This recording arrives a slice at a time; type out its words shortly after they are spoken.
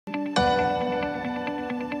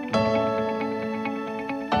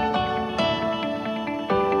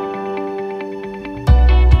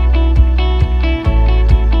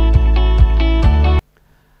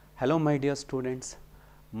Hello my dear students,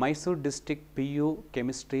 Mysore District PU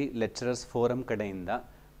Chemistry Lecturers Forum ಕಡೆಯಿಂದ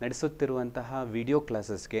ನಡೆಸುತ್ತಿರುವಂತಹ video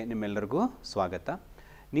ಕ್ಲಾಸಸ್ಗೆ ನಿಮ್ಮೆಲ್ಲರಿಗೂ ಸ್ವಾಗತ.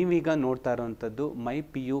 ನೀವೀಗ ನೋಡ್ತಾ ಇರುವಂಥದ್ದು ಮೈ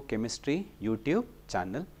PU Chemistry ಯೂಟ್ಯೂಬ್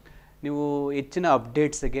ಚಾನಲ್. ನೀವು ಹೆಚ್ಚಿನ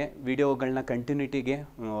ಅಪ್ಡೇಟ್ಸ್ಗೆ ವಿಡಿಯೋಗಳನ್ನ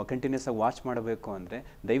ಕಂಟಿನ್ಯೂಸ್ ಆಗಿ ವಾಚ್ ಮಾಡಬೇಕು ಅಂದರೆ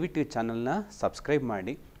ದಯವಿಟ್ಟು ಈ ಚಾನಲ್ನ ಸಬ್ಸ್ಕ್ರೈಬ್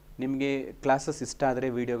ಮಾಡಿ. ನಿಮಗೆ ಕ್ಲಾಸಸ್ ಇಷ್ಟ ಆದರೆ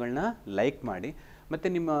ವಿಡಿಯೋಗಳನ್ನ ಲೈಕ್ ಮಾಡಿ ಮತ್ತು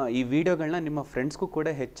ನಿಮ್ಮ ಈ ವಿಡಿಯೋಗಳನ್ನ ನಿಮ್ಮ ಫ್ರೆಂಡ್ಸ್ಗೂ ಕೂಡ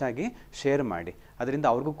ಹೆಚ್ಚಾಗಿ ಶೇರ್ ಮಾಡಿ, ಅದರಿಂದ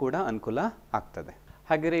ಅವ್ರಿಗೂ ಕೂಡ ಅನುಕೂಲ ಆಗ್ತದೆ.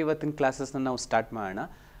 ಹಾಗೆಯೇ ಇವತ್ತಿನ ಕ್ಲಾಸಸ್ನ ನಾವು ಸ್ಟಾರ್ಟ್ ಮಾಡೋಣ.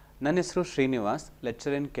 ನನ್ನ ಹೆಸರು Srinivas,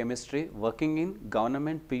 lecture in chemistry, working in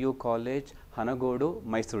government PU college Hanagodu,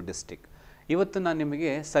 Mysuru district. ಇವತ್ತು ನಾನು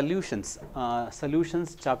ನಿಮಗೆ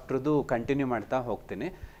ಸೊಲ್ಯೂಷನ್ಸ್ ಚಾಪ್ಟ್ರದ್ದು ಕಂಟಿನ್ಯೂ ಮಾಡ್ತಾ ಹೋಗ್ತೀನಿ.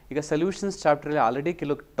 ಈಗ ಸೊಲ್ಯೂಷನ್ಸ್ ಚಾಪ್ಟ್ರಲ್ಲಿ ಆಲ್ರೆಡಿ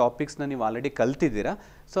ಕೆಲವು ಟಾಪಿಕ್ಸ್ನ ನೀವು ಆಲ್ರೆಡಿ ಕಲ್ತಿದ್ದೀರಾ.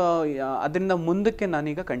 ಸೊ ಅದರಿಂದ ಮುಂದಕ್ಕೆ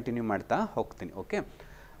ನಾನೀಗ ಕಂಟಿನ್ಯೂ ಮಾಡ್ತಾ ಹೋಗ್ತೀನಿ. ಓಕೆ,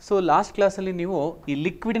 ಸೊ ಲಾಸ್ಟ್ ಕ್ಲಾಸಲ್ಲಿ ನೀವು ಈ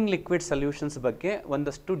ಲಿಕ್ವಿಡ್ ಸೊಲ್ಯೂಷನ್ಸ್ ಬಗ್ಗೆ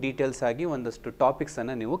ಒಂದಷ್ಟು ಡೀಟೇಲ್ಸ್ ಆಗಿ ಒಂದಷ್ಟು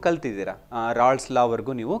ಟಾಪಿಕ್ಸನ್ನು ನೀವು ಕಲ್ತಿದ್ದೀರಾ. ರಾಲ್ಸ್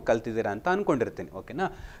ಲಾವರೆಗೂ ನೀವು ಕಲ್ತಿದ್ದೀರಾ ಅಂತ ಅಂದ್ಕೊಂಡಿರ್ತೀನಿ. ಓಕೆನಾ?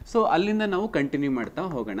 ಸೊ ಅಲ್ಲಿಂದ ನಾವು ಕಂಟಿನ್ಯೂ ಮಾಡ್ತಾ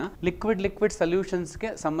ಹೋಗೋಣ. ಲಿಕ್ವಿಡ್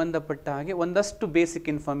ಸೊಲ್ಯೂಷನ್ಸ್ಗೆ ಸಂಬಂಧಪಟ್ಟ ಹಾಗೆ ಒಂದಷ್ಟು ಬೇಸಿಕ್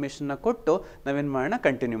ಇನ್ಫಾರ್ಮೇಷನ್ನ ಕೊಟ್ಟು ನಾವೇನು ಮಾಡೋಣ,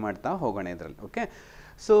 ಕಂಟಿನ್ಯೂ ಮಾಡ್ತಾ ಹೋಗೋಣ ಇದರಲ್ಲಿ. ಓಕೆ,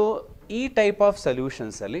 ಸೊ ಈ ಟೈಪ್ ಆಫ್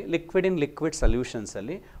ಸೊಲ್ಯೂಷನ್ಸಲ್ಲಿ ಲಿಕ್ವಿಡ್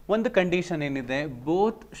ಸೊಲ್ಯೂಷನ್ಸಲ್ಲಿ ಒಂದು ಕಂಡೀಷನ್ ಏನಿದೆ,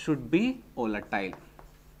 ಬೋತ್ ಶುಡ್ ಬಿ ವೋಲಟೈಲ್.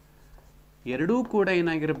 ಎರಡೂ ಕೂಡ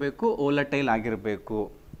ಏನಾಗಿರಬೇಕು, ವೋಲಟೈಲ್ ಆಗಿರಬೇಕು.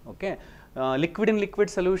 ಓಕೆ,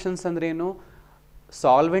 ಲಿಕ್ವಿಡ್ ಸೊಲ್ಯೂಷನ್ಸ್ ಅಂದ್ರೆ ಏನು,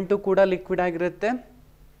 ಸಾಲ್ವೆಂಟು ಕೂಡ ಲಿಕ್ವಿಡ್ ಆಗಿರುತ್ತೆ,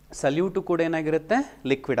 ಸಲ್ಯೂಟು ಕೂಡ ಏನಾಗಿರುತ್ತೆ,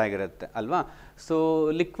 ಲಿಕ್ವಿಡ್ ಆಗಿರುತ್ತೆ ಅಲ್ವಾ. ಸೊ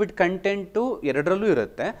ಲಿಕ್ವಿಡ್ ಕಂಟೆಂಟು ಎರಡರಲ್ಲೂ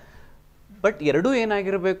ಇರುತ್ತೆ, ಬಟ್ ಎರಡೂ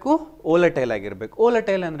ಏನಾಗಿರಬೇಕು, ವೋಲಟೈಲ್ ಆಗಿರಬೇಕು.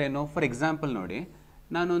 ವೋಲಟೈಲ್ ಅಂದ್ರೆ ಏನು, ಫಾರ್ ಎಕ್ಸಾಂಪಲ್ ನೋಡಿ,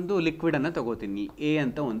 ನಾನೊಂದು ಲಿಕ್ವಿಡನ್ನು ತಗೋತೀನಿ, ಎ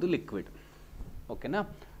ಅಂತ ಒಂದು ಲಿಕ್ವಿಡ್. ಓಕೆನಾ?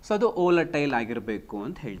 ಸೊ ಅದು ವೋಲಟೈಲ್ ಆಗಿರಬೇಕು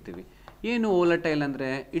ಅಂತ ಹೇಳ್ತೀವಿ. ಏನು ವೋಲಟೈಲ್ ಅಂದರೆ,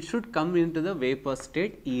 it should come in to the vapour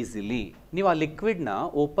state easily. ನೀವು ಆ ಲಿಕ್ವಿಡ್ನ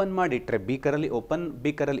ಓಪನ್ ಮಾಡಿಟ್ರೆ,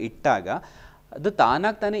 ಬೀಕರಲ್ಲಿ ಇಟ್ಟಾಗ ಅದು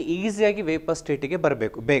ತಾನೇ ಈಸಿಯಾಗಿ ವೇಪರ್ ಸ್ಟೇಟಿಗೆ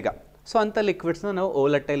ಬರಬೇಕು ಬೇಗ. ಸೊ ಅಂಥ ಲಿಕ್ವಿಡ್ಸ್ನ ನಾವು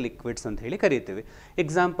ವೋಲಟೈಲ್ ಲಿಕ್ವಿಡ್ಸ್ ಅಂತ ಹೇಳಿ ಕರಿತೀವಿ.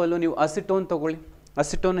 ಎಕ್ಸಾಂಪಲು, ನೀವು ಅಸಿಟೋನ್ ತೊಗೊಳ್ಳಿ,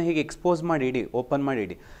 ಅಸಿಟೋನ್ ಹೀಗೆ ಎಕ್ಸ್ಪೋಸ್ ಮಾಡಿ ಇಡಿ, ಓಪನ್ ಮಾಡಿ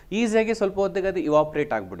ಇಡಿ, ಈಸಿಯಾಗಿ ಸ್ವಲ್ಪ ಹೊತ್ತಿಗೆ ಅದು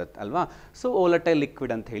ಇವಾಪ್ರೇಟ್ ಆಗಿಬಿಡುತ್ತೆ ಅಲ್ವಾ. ಸೊ ವೋಲಟೈಲ್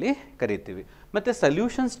ಲಿಕ್ವಿಡ್ ಅಂತ ಹೇಳಿ ಕರಿತೀವಿ. ಮತ್ತು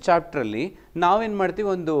ಸೊಲ್ಯೂಷನ್ಸ್ ಚಾಪ್ಟ್ರಲ್ಲಿ ನಾವೇನು ಮಾಡ್ತೀವಿ,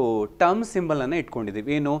 ಒಂದು ಟರ್ಮ್ ಸಿಂಬಲನ್ನು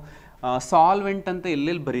ಇಟ್ಕೊಂಡಿದ್ದೀವಿ. ಏನು, ಸಾಲ್ವೆಂಟ್ ಅಂತ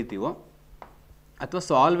ಎಲ್ಲೆಲ್ಲಿ ಬರಿತೀವೋ, ಅಥವಾ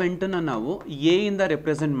ಸಾಲ್ವೆಂಟನ್ನು ನಾವು ಎ ಇಂದ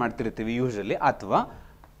ರೆಪ್ರೆಸೆಂಟ್ ಮಾಡ್ತಿರ್ತೀವಿ ಯೂಶಲಿ, ಅಥವಾ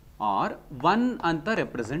ಆರ್ 1 ಅಂತ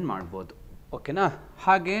ರೆಪ್ರೆಸೆಂಟ್ ಮಾಡ್ಬೋದು. ಓಕೆನಾ?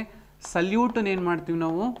 ಹಾಗೆ ಸಲ್ಯೂಟನ್ನು ಏನು ಮಾಡ್ತೀವಿ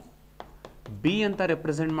ನಾವು, ಬಿ ಅಂತ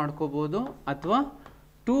ರೆಪ್ರೆಸೆಂಟ್ ಮಾಡ್ಕೋಬೋದು, ಅಥವಾ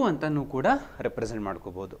 2 ಅಂತಲೂ ಕೂಡ ರೆಪ್ರೆಸೆಂಟ್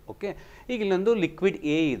ಮಾಡ್ಕೋಬೋದು. ಓಕೆ, ಈಗ ಇಲ್ಲೊಂದು ಲಿಕ್ವಿಡ್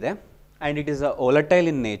ಎ ಇದೆ and it is a volatile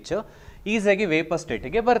in nature, ಈಸಿಯಾಗಿ ವೇಪರ್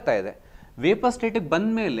ಸ್ಟೇಟಿಗೆ ಬರ್ತಾ ಇದೆ. ವೇಪರ್ ಸ್ಟೇಟಿಗೆ ಬಂದ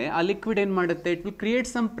ಮೇಲೆ ಆ ಲಿಕ್ವಿಡ್ ಏನು ಮಾಡುತ್ತೆ, it will create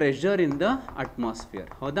some pressure in the atmosphere.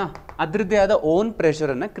 ಹೌದಾ? ಅದರದ್ದೇ ಆದ ಓನ್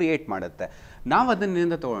ಪ್ರೆಷರನ್ನು ಕ್ರಿಯೇಟ್ ಮಾಡುತ್ತೆ. ನಾವು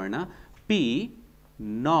ಅದನ್ನಿಂದ ತೊಗೊಳ್ಳೋಣ,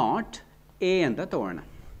 P0 ಅಂತ ತೊಗೊಳ್ಳೋಣ,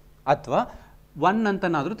 ಅಥವಾ 1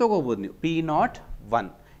 ಅಂತನಾದರೂ ತೊಗೋಬೋದು ನೀವು, P0 1.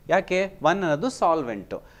 ಯಾಕೆ? 1 ಅನ್ನೋದು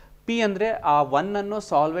ಸಾಲ್ವೆಂಟು, P ಅಂದರೆ ಆ 1 ಅನ್ನೋ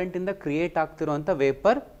ಸಾಲ್ವೆಂಟಿಂದ ಕ್ರಿಯೇಟ್ ಆಗ್ತಿರೋಂಥ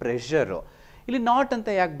ವೇಪರ್ ಪ್ರೆಷರು. ಇಲ್ಲಿ ನಾಟ್ ಅಂತ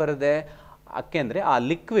ಯಾಕೆ ಬರದೆ, ಯಾಕೆಂದರೆ ಆ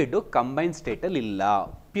ಲಿಕ್ವಿಡು ಕಂಬೈನ್ ಸ್ಟೇಟಲ್ಲಿ ಇಲ್ಲ,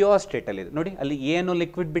 ಪ್ಯೂರ್ ಸ್ಟೇಟಲ್ಲಿದೆ. ನೋಡಿ, ಅಲ್ಲಿ ಏನು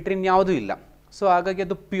ಲಿಕ್ವಿಡ್ ಬಿಟ್ಟರೆ ಇನ್ಯಾವುದೂ ಇಲ್ಲ. ಸೊ ಹಾಗಾಗಿ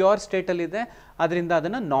ಅದು ಪ್ಯೂರ್ ಸ್ಟೇಟಲ್ಲಿದೆ, ಅದರಿಂದ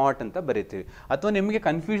ಅದನ್ನು ನಾಟ್ ಅಂತ ಬರಿತೀವಿ. ಅಥವಾ ನಿಮಗೆ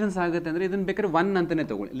ಕನ್ಫ್ಯೂಷನ್ಸ್ ಆಗುತ್ತೆ ಅಂದರೆ ಇದನ್ನು ಬೇಕಾದ್ರೆ 1 ಅಂತಲೇ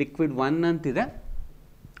ತೊಗೊಳ್ಳಿ, ಲಿಕ್ವಿಡ್ 1 ಅಂತಿದೆ,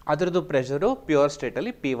 ಅದರದ್ದು ಪ್ರೆಷರು ಪ್ಯೂರ್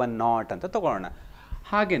ಸ್ಟೇಟಲ್ಲಿ P10 ಅಂತ ತೊಗೊಳ್ಳೋಣ.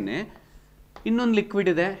 ಹಾಗೆಯೇ ಇನ್ನೊಂದು ಲಿಕ್ವಿಡ್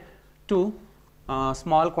ಇದೆ, 2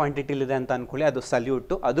 ಸ್ಮಾಲ್ ಕ್ವಾಂಟಿಟಿಲಿದೆ ಅಂತ ಅಂದ್ಕೊಳ್ಳಿ, ಅದು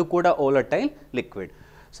ಸಲ್ಯೂಟು, ಅದು ಕೂಡ ವೋಲಟೈಲ್ ಲಿಕ್ವಿಡ್.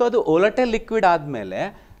 ಸೊ ಅದು ವೋಲಟೈಲ್ ಲಿಕ್ವಿಡ್ ಆದಮೇಲೆ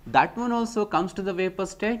that one also comes to the vapor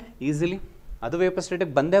state easily. ಅದು ವೇಪರ್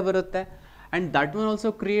ಸ್ಟೇಟಿಗೆ ಬಂದೇ ಬರುತ್ತೆ. And that one also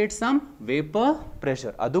create some vapour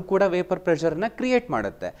pressure, ಅದು ಕೂಡ ವೇಪರ್ ಪ್ರೆಷರ್ನ ಕ್ರಿಯೇಟ್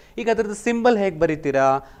ಮಾಡುತ್ತೆ. ಈಗ ಅದರದ್ದು ಸಿಂಬಲ್ ಹೇಗೆ ಬರೀತೀರಾ,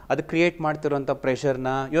 ಅದು ಕ್ರಿಯೇಟ್ ಮಾಡ್ತಿರೋಂಥ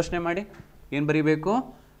ಪ್ರೆಷರ್ನ ಯೋಚನೆ ಮಾಡಿ. ಏನು ಬರೀಬೇಕು,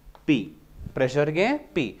 P, ಪ್ರೆಷರ್ಗೆ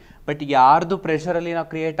P. ಬಟ್ ಯಾರ್ದು ಪ್ರೆಷರಲ್ಲಿ ನಾವು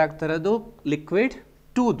ಕ್ರಿಯೇಟ್ ಆಗ್ತಿರೋದು, ಲಿಕ್ವಿಡ್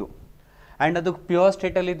 2ದು. ಆ್ಯಂಡ್ ಅದು ಪ್ಯೂರ್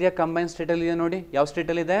ಸ್ಟೇಟಲ್ಲಿ ಇದೆಯಾ, ಕಂಬೈನ್ ಸ್ಟೇಟಲ್ಲಿ ಇದೆಯಾ? ನೋಡಿ, ಯಾವ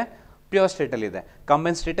ಸ್ಟೇಟಲ್ಲಿದೆ, ಪ್ಯೂರ್ ಸ್ಟೇಟಲ್ಲಿದೆ,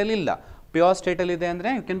 ಕಂಬೈನ್ ಸ್ಟೇಟಲ್ಲಿ ಇಲ್ಲ. ಪ್ಯೂರ್ ಸ್ಟೇಟಲ್ಲಿದೆ ಅಂದರೆ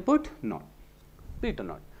you can put not, P2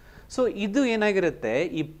 0. So ಇದು ಏನಾಗಿರುತ್ತೆ,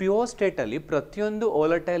 ಈ ಪ್ಯೂರ್ ಸ್ಟೇಟಲ್ಲಿ ಪ್ರತಿಯೊಂದು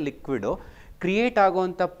volatile liquid create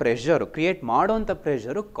ಆಗೋವಂಥ pressure, create ಮಾಡೋವಂಥ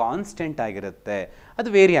ಪ್ರೆಷರು ಕಾನ್ಸ್ಟೆಂಟ್ ಆಗಿರುತ್ತೆ,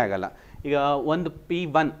 ಅದು ವೇರಿ ಆಗಲ್ಲ. ಈಗ ಒಂದು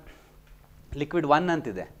P1 ಲಿಕ್ವಿಡ್ 1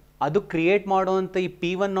 ಅಂತಿದೆ, ಅದು ಕ್ರಿಯೇಟ್ ಮಾಡೋವಂಥ ಈ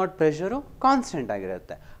P10 ಪ್ರೆಷರು ಕಾನ್ಸ್ಟೆಂಟ್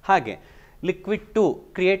ಆಗಿರುತ್ತೆ. ಹಾಗೆ ಲಿಕ್ವಿಡ್ 2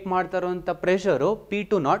 ಕ್ರಿಯೇಟ್ ಮಾಡ್ತಾ ಇರೋವಂಥ ಪ್ರೆಷರು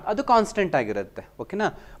P20, ಅದು ಕಾನ್ಸ್ಟೆಂಟ್ ಆಗಿರುತ್ತೆ. ಓಕೆನಾ?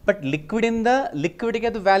 ಬಟ್ ಲಿಕ್ವಿಡ್ಗೆ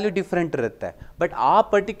ಅದು ವ್ಯಾಲ್ಯೂ ಡಿಫ್ರೆಂಟ್ ಇರುತ್ತೆ, ಬಟ್ ಆ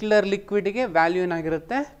ಪರ್ಟಿಕ್ಯುಲರ್ ಲಿಕ್ವಿಡ್ಗೆ ವ್ಯಾಲ್ಯೂ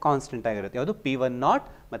ಏನಾಗಿರುತ್ತೆ, ಕಾನ್ಸ್ಟೆಂಟ್ ಆಗಿರುತ್ತೆ. ಯಾವುದು, P10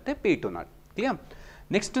 ಮತ್ತು P20. ಕ್ಲಿಯರ್?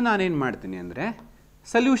 ನೆಕ್ಸ್ಟ್ ನಾನೇನು ಮಾಡ್ತೀನಿ ಅಂದರೆ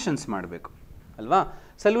ಸೊಲ್ಯೂಷನ್ಸ್ ಮಾಡಬೇಕು ಅಲ್ವಾ.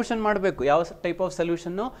 ಸೊಲ್ಯೂಷನ್ ಮಾಡಬೇಕು. ಯಾವ ಟೈಪ್ ಆಫ್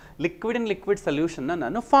ಸೊಲ್ಯೂಷನ್ನು, ಲಿಕ್ವಿಡ್ ಸೊಲ್ಯೂಷನ್ನ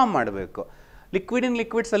ನಾನು ಫಾರ್ಮ್ ಮಾಡಬೇಕು. ಲಿಕ್ವಿಡ್ ಇನ್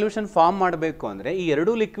ಲಿಕ್ವಿಡ್ ಸೊಲ್ಯೂಷನ್ ಫಾರ್ಮ್ ಮಾಡಬೇಕು ಅಂದರೆ ಈ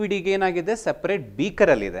ಎರಡೂ ಲಿಕ್ವಿಡಿಗೆ ಏನಾಗಿದೆ ಸೆಪರೇಟ್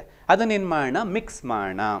ಬೀಕರಲ್ಲಿದೆ, ಅದನ್ನೇನು ಮಾಡೋಣ ಮಿಕ್ಸ್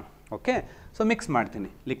ಮಾಡೋಣ. ಓಕೆ, ಸೊ ಮಿಕ್ಸ್ ಮಾಡ್ತೀನಿ.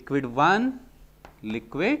 ಲಿಕ್ವಿಡ್ 1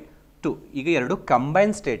 ಲಿಕ್ವಿಡ್ 2 ಈಗ ಎರಡು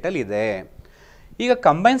ಕಂಬೈನ್ ಸ್ಟೇಟಲ್ಲಿ ಇದೆ. ಈಗ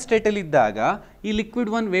ಕಂಬೈನ್ ಸ್ಟೇಟಲ್ಲಿ ಇದ್ದಾಗ ಈ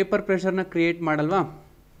ಲಿಕ್ವಿಡ್ 1 ವೇಪರ್ ಪ್ರೆಷರ್ನ ಕ್ರಿಯೇಟ್ ಮಾಡಲ್ವಾ?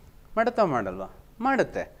 ಮಾಡಲ್ವಾ?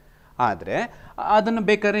 ಮಾಡುತ್ತೆ. ಆದರೆ ಅದನ್ನು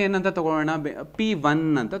ಬೇಕಾದ್ರೆ ಏನಂತ ತೊಗೊಳ್ಳೋಣ, P1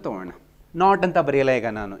 ಅಂತ ತೊಗೊಳ್ಳೋಣ. ನಾಟ್ ಅಂತ ಬರೆಯಲ್ಲ ಈಗ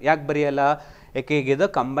ನಾನು. ಯಾಕೆ ಬರೆಯಲ್ಲ? ಯಾಕೆ ಈಗ ಇದು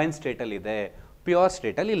ಕಂಬೈನ್ ಸ್ಟೇಟಲ್ಲಿ ಇದೆ, ಪ್ಯೂರ್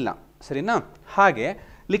ಸ್ಟೇಟಲ್ಲಿ ಇಲ್ಲ, ಸರಿನಾ? ಹಾಗೆ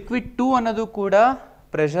ಲಿಕ್ವಿಡ್ 2 ಅನ್ನೋದು ಕೂಡ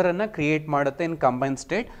ಪ್ರೆಷರನ್ನು ಕ್ರಿಯೇಟ್ ಮಾಡುತ್ತೆ ಇನ್ ಕಂಬೈನ್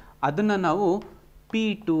ಸ್ಟೇಟ್. ಅದನ್ನು ನಾವು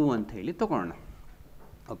P2 ಅಂತ ಹೇಳಿ ತೊಗೊಳ್ಳೋಣ.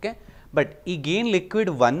 ಓಕೆ, ಬಟ್ ಈಗೇನು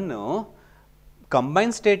ಲಿಕ್ವಿಡ್ 1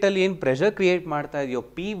 ಕಂಬೈನ್ ಸ್ಟೇಟಲ್ಲಿ ಏನು ಪ್ರೆಷರ್ ಕ್ರಿಯೇಟ್ ಮಾಡ್ತಾ ಇದೆಯೋ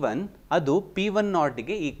P1, ಅದು P1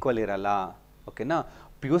 ನಾಟ್ಗೆ ಈಕ್ವಲ್ ಇರಲ್ಲ. ಓಕೆನಾ?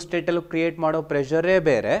 ಪ್ಯೂರ್ ಸ್ಟೇಟಲ್ಲಿ ಕ್ರಿಯೇಟ್ ಮಾಡೋ ಪ್ರೆಷರೇ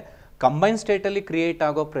ಬೇರೆ, ಕಂಬೈನ್ ಸ್ಟೇಟಲ್ಲಿ ಕ್ರಿಯೇಟ್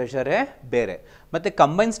ಆಗೋ ಪ್ರೆಷರೇ ಬೇರೆ. ಮತ್ತು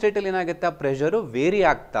ಕಂಬೈನ್ ಸ್ಟೇಟಲ್ಲಿ ಏನಾಗುತ್ತೆ, ಆ ಪ್ರೆಷರು ವೇರಿ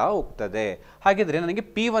ಆಗ್ತಾ ಹೋಗ್ತದೆ. ಹಾಗಿದ್ರೆ ನನಗೆ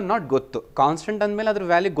P1 ನಾಟ್ ಗೊತ್ತು, ಕಾನ್ಸ್ಟೆಂಟ್ ಅಂದಮೇಲೆ ಅದ್ರ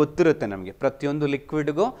ವ್ಯಾಲ್ಯೂ ಗೊತ್ತಿರುತ್ತೆ ನಮಗೆ. ಪ್ರತಿಯೊಂದು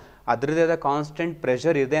ಲಿಕ್ವಿಡ್ಗೂ ಅದರದೇ ಆದ ಕಾನ್ಸ್ಟೆಂಟ್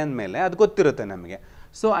ಪ್ರೆಷರ್ ಇದೆ ಅಂದಮೇಲೆ ಅದು ಗೊತ್ತಿರುತ್ತೆ ನಮಗೆ.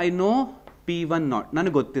 So I know P1 not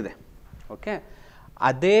ನನಗೆ ಗೊತ್ತಿದೆ. ಓಕೆ,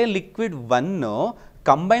 ಅದೇ ಲಿಕ್ವಿಡ್ 1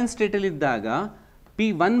 ಕಂಬೈನ್ ಸ್ಟೇಟಲ್ಲಿದ್ದಾಗ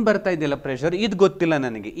P1 ಬರ್ತಾ ಇದೆಯಲ್ಲ ಪ್ರೆಷರ್, ಇದು ಗೊತ್ತಿಲ್ಲ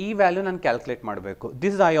ನನಗೆ. ಈ ವ್ಯಾಲ್ಯೂ ನಾನು ಕ್ಯಾಲ್ಕುಲೇಟ್ ಮಾಡಬೇಕು.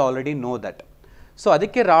 This I already no that. So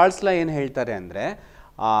ಅದಕ್ಕೆ ರಾಲ್ಸ್ ಲಾ ಏನು ಹೇಳ್ತಾರೆ ಅಂದರೆ,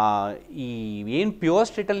 ಈ ಏನು ಪ್ಯೂರ್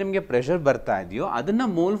ಸ್ಟೇಟಲ್ಲಿ ನಿಮಗೆ ಪ್ರೆಷರ್ ಬರ್ತಾ ಇದೆಯೋ ಅದನ್ನು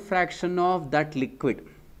mole fraction of that liquid,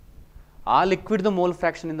 ಆ ಲಿಕ್ವಿಡ್ದು ಮೋಲ್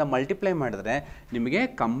ಫ್ರ್ಯಾಕ್ಷನಿಂದ ಮಲ್ಟಿಪ್ಲೈ ಮಾಡಿದ್ರೆ ನಿಮಗೆ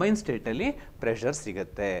ಕಂಬೈನ್ ಸ್ಟೇಟಲ್ಲಿ ಪ್ರೆಷರ್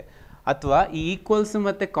ಸಿಗುತ್ತೆ. ಅಥವಾ ಈ ಈಕ್ವಲ್ಸ್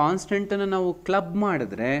ಮತ್ತು ಕಾನ್ಸ್ಟೆಂಟನ್ನು ನಾವು ಕ್ಲಬ್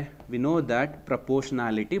ಮಾಡಿದ್ರೆ ವಿ ನೋ ದಟ್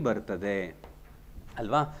ಪ್ರಪೋರ್ಷನಾಲಿಟಿ ಬರ್ತದೆ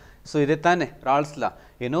ಅಲ್ವಾ? ಸೊ ಇದೆ ತಾನೆ ರಾಲ್ಸ್ ಲಾ.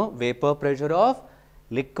 ಏನು, vapour pressure of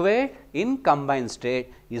liquid in combined state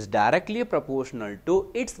is directly proportional to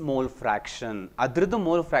its mole fraction. ಅದರದ್ದು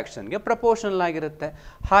ಮೋಲ್ ಫ್ರ್ಯಾಕ್ಷನ್ಗೆ ಪ್ರಪೋರ್ಷನಲ್ ಆಗಿರುತ್ತೆ.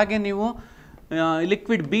 ಹಾಗೆ ನೀವು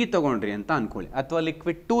ಲಿಕ್ವಿಡ್ ಬಿ ತೊಗೊಂಡ್ರಿ ಅಂತ ಅಂದ್ಕೊಳ್ಳಿ, ಅಥವಾ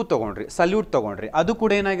ಲಿಕ್ವಿಡ್ 2 ತೊಗೊಂಡ್ರಿ, ಸಲ್ಯೂಟ್ ತೊಗೊಂಡ್ರಿ, ಅದು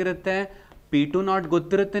ಕೂಡ ಏನಾಗಿರುತ್ತೆ, P2 ನಾಟ್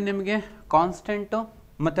ಗೊತ್ತಿರುತ್ತೆ ನಿಮಗೆ ಕಾನ್ಸ್ಟೆಂಟು,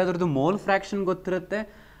 ಮತ್ತು ಅದರದ್ದು ಮೋಲ್ ಫ್ರ್ಯಾಕ್ಷನ್ ಗೊತ್ತಿರುತ್ತೆ.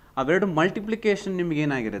 ಅವೆರಡು ಮಲ್ಟಿಪ್ಲಿಕೇಶನ್ ನಿಮ್ಗೆ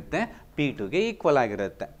ಏನಾಗಿರುತ್ತೆ, P2ಗೆ ಈಕ್ವಲ್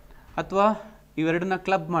ಆಗಿರುತ್ತೆ. ಅಥವಾ ಇವೆರಡನ್ನ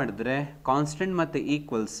ಕ್ಲಬ್ ಮಾಡಿದ್ರೆ ಕಾನ್ಸ್ಟೆಂಟ್ ಮತ್ತು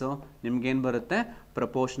ಈಕ್ವಲ್ಸು ನಿಮ್ಗೇನು ಬರುತ್ತೆ,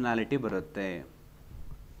 ಪ್ರಪೋರ್ಷನಾಲಿಟಿ ಬರುತ್ತೆ.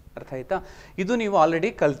 ಅರ್ಥ ಆಯ್ತಾ? ಇದು ನೀವು ಆಲ್ರೆಡಿ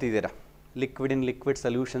ಕಲ್ತಿದ್ದೀರಾ ಲಿಕ್ವಿಡ್ ಇನ್ ಲಿಕ್ವಿಡ್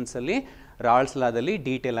ಸೊಲ್ಯೂಷನ್ಸಲ್ಲಿ, ರಾಲ್ಸ್ ಲಾದಲ್ಲಿ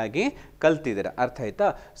ಡೀಟೇಲ್ ಆಗಿ ಕಲ್ತಿದ್ದೀರಾ. ಅರ್ಥ ಆಯ್ತಾ?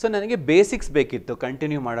 ಸೊ ನನಗೆ ಬೇಸಿಕ್ಸ್ ಬೇಕಿತ್ತು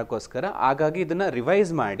ಕಂಟಿನ್ಯೂ ಮಾಡೋಕ್ಕೋಸ್ಕರ, ಹಾಗಾಗಿ ಇದನ್ನು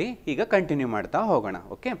ರಿವೈಸ್ ಮಾಡಿ ಈಗ ಕಂಟಿನ್ಯೂ ಮಾಡ್ತಾ ಹೋಗೋಣ.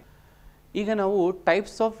 ಓಕೆ, ಈಗ ನಾವು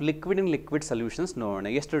types of liquid in liquid solutions ನೋಡೋಣ.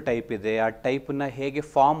 ಎಷ್ಟು ಟೈಪ್ ಇದೆ, ಆ ಟೈಪನ್ನು ಹೇಗೆ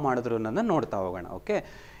ಫಾರ್ಮ್ ಮಾಡಿದ್ರು ಅನ್ನೋದನ್ನು ನೋಡ್ತಾ ಹೋಗೋಣ. ಓಕೆ,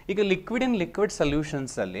 ಈಗ ಲಿಕ್ವಿಡ್ ಇನ್ ಲಿಕ್ವಿಡ್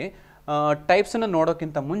ಸೊಲ್ಯೂಷನ್ಸಲ್ಲಿ ಟೈಪ್ಸನ್ನು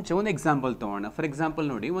ನೋಡೋಕ್ಕಿಂತ ಮುಂಚೆ ಒಂದು ಎಕ್ಸಾಂಪಲ್ ತೊಗೊಳ್ಳೋಣ. ಫಾರ್ ಎಕ್ಸಾಂಪಲ್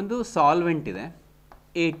ನೋಡಿ, ಒಂದು ಸಾಲ್ವೆಂಟ್ ಇದೆ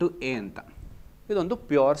A ಅಂತ, ಇದೊಂದು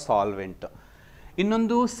ಪ್ಯೂರ್ ಸಾಲ್ವೆಂಟ್.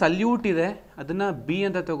 ಇನ್ನೊಂದು ಸಲ್ಯೂಟ್ ಇದೆ, ಅದನ್ನು B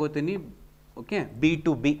ಅಂತ ತಗೋತೀನಿ. ಓಕೆ,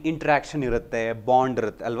 B ಇಂಟ್ರಾಕ್ಷನ್ ಇರುತ್ತೆ, ಬಾಂಡ್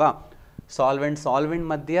ಇರುತ್ತೆ ಅಲ್ವಾ? ಸಾಲ್ವೆಂಟ್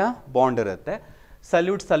ಮಧ್ಯ ಬಾಂಡ್ ಇರುತ್ತೆ,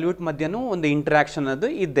 ಸಲ್ಯೂಟ್ ಮಧ್ಯನೂ ಒಂದು ಇಂಟ್ರಾಕ್ಷನ್ ಅದು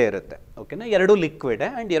ಇದ್ದೇ ಇರುತ್ತೆ. ಓಕೆನಾ? ಎರಡೂ ಲಿಕ್ವಿಡ್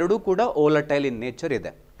ಆ್ಯಂಡ್ ಎರಡೂ ಕೂಡ ಓಲಟೈಲ್ ಇನ್ ನೇಚರ್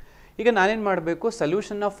ಇದೆ. ಈಗ ನಾನೇನು ಮಾಡಬೇಕು,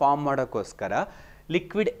 ಸೊಲ್ಯೂಷನ್ನ ಫಾರ್ಮ್ ಮಾಡೋಕ್ಕೋಸ್ಕರ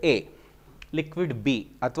ಲಿಕ್ವಿಡ್ A, ಲಿಕ್ವಿಡ್ B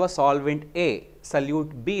ಅಥವಾ ಸಾಲ್ವೆಂಟ್ A,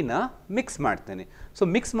 ಸಲ್ಯೂಟ್ Bನ ಮಿಕ್ಸ್ ಮಾಡ್ತೇನೆ. ಸೊ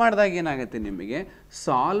ಮಿಕ್ಸ್ ಮಾಡಿದಾಗ ಏನಾಗುತ್ತೆ, ನಿಮಗೆ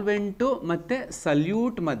ಸಾಲ್ವೆಂಟು ಮತ್ತು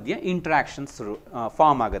ಸಲ್ಯೂಟ್ ಮಧ್ಯೆ ಇಂಟ್ರಾಕ್ಷನ್ಸ್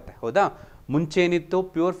ಫಾರ್ಮ್ ಆಗುತ್ತೆ. ಹೌದಾ? ಮುಂಚೆ ಏನಿತ್ತು,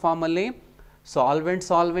 ಪ್ಯೂರ್ ಫಾರ್ಮಲ್ಲಿ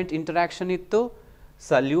ಸಾಲ್ವೆಂಟ್ ಇಂಟರಾಕ್ಷನ್ ಇತ್ತು,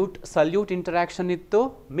 ಸಲ್ಯೂಟ್ ಇಂಟರಾಕ್ಷನ್ ಇತ್ತು.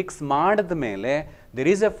 ಮಿಕ್ಸ್ ಮಾಡಿದ ಮೇಲೆ there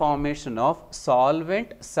is a formation of solvent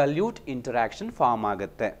solute interaction form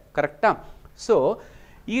ಆಗುತ್ತೆ. ಕರೆಕ್ಟಾ? ಸೊ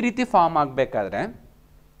ಈ ರೀತಿ ಫಾರ್ಮ್ ಆಗಬೇಕಾದ್ರೆ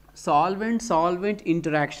ಸಾಲ್ವೆಂಟ್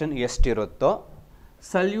ಇಂಟರಾಕ್ಷನ್ ಎಷ್ಟಿರುತ್ತೋ,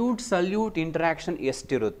 ಸಲ್ಯೂಟ್ ಇಂಟರಾಕ್ಷನ್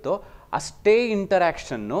ಎಷ್ಟಿರುತ್ತೋ ಅಷ್ಟೇ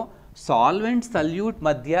ಇಂಟರಾಕ್ಷನ್ನು ಸಾಲ್ವೆಂಟ್ ಸಲ್ಯೂಟ್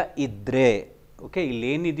ಮಧ್ಯ ಇದ್ದರೆ, ಓಕೆ,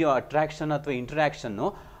 ಇಲ್ಲೇನಿದೆಯೋ ಅಟ್ರಾಕ್ಷನ್ ಅಥವಾ ಇಂಟರಾಕ್ಷನ್ನು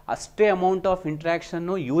ಅಷ್ಟೇ ಅಮೌಂಟ್ ಆಫ್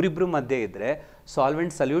ಇಂಟ್ರಾಕ್ಷನ್ನು ಇವರಿಬ್ಬರು ಮಧ್ಯೆ ಇದ್ದರೆ,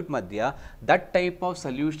 ಸಾಲ್ವೆಂಟ್ ಸಲ್ಯೂಟ್ ಮಧ್ಯ, that type of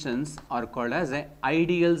solutions are called as A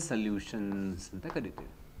ideal solutions ಅಂತ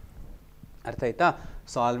ಕರಿತೀವಿ. ಅರ್ಥ ಆಯ್ತಾ?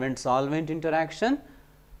 Solvent interaction,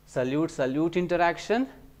 salute interaction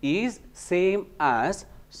is same as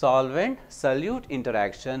solvent-solute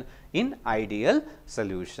interaction in ideal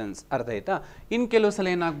solutions. ಅರ್ಥ ಆಯ್ತಾ? ಇನ್ನು ಕೆಲವು ಸಲ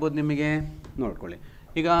ಏನಾಗ್ಬೋದು ನಿಮಗೆ ನೋಡ್ಕೊಳ್ಳಿ.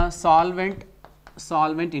 ಈಗ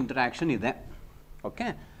ಸಾಲ್ವೆಂಟ್ ಇಂಟರಾಕ್ಷನ್ ಇದೆ, ಓಕೆ,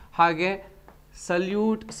 ಹಾಗೆ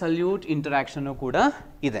ಸಲ್ಯೂಟ್ ಇಂಟರಾಕ್ಷನ್ನು ಕೂಡ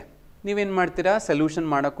ಇದೆ. ನೀವೇನು ಮಾಡ್ತೀರಾ, ಸೊಲ್ಯೂಷನ್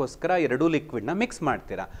ಮಾಡೋಕ್ಕೋಸ್ಕರ ಎರಡೂ ಲಿಕ್ವಿಡ್ನ ಮಿಕ್ಸ್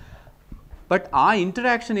ಮಾಡ್ತೀರಾ. ಬಟ್ ಆ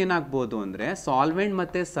ಇಂಟರಾಕ್ಷನ್ ಏನಾಗ್ಬೋದು ಅಂದರೆ, ಸಾಲ್ವೆಂಟ್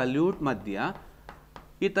ಮತ್ತು ಸಲ್ಯೂಟ್ ಮಧ್ಯ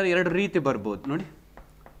ಈ ಥರ ಎರಡು ರೀತಿ ಬರ್ಬೋದು ನೋಡಿ.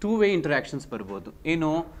 2 ವೇ ಇಂಟ್ರಾಕ್ಷನ್ಸ್ ಬರ್ಬೋದು. ಏನು,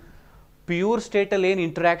 ಪ್ಯೂರ್ ಸ್ಟೇಟಲ್ಲಿ ಏನು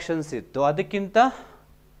ಇಂಟ್ರಾಕ್ಷನ್ಸ್ ಇತ್ತು ಅದಕ್ಕಿಂತ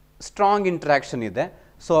ಸ್ಟ್ರಾಂಗ್ ಇಂಟ್ರಾಕ್ಷನ್ ಇದೆ,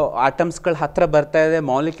 ಸೊ ಆಟಮ್ಸ್ಗಳು ಹತ್ತಿರ ಬರ್ತಾ ಇದೆ,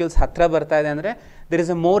 ಮಾಲಿಕ್ಯೂಲ್ಸ್ ಹತ್ತಿರ ಬರ್ತಾ ಇದೆ ಅಂದರೆ there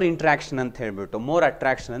is A more interaction ಅಂತ ಹೇಳ್ಬಿಟ್ಟು, ಮೋರ್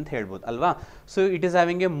ಅಟ್ರಾಕ್ಷನ್ ಅಂತ ಹೇಳ್ಬೋದು ಅಲ್ವಾ. So it is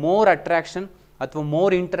having A more attraction ಅಥವಾ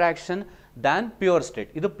more interaction than pure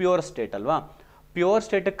state. ಇದು ಪ್ಯೂರ್ ಸ್ಟೇಟ್ ಅಲ್ವಾ. ಪ್ಯೂರ್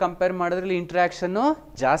ಸ್ಟೇಟಿಗೆ ಕಂಪೇರ್ ಮಾಡಿದ್ರಲ್ಲಿ ಇಂಟ್ರಾಕ್ಷನ್ನು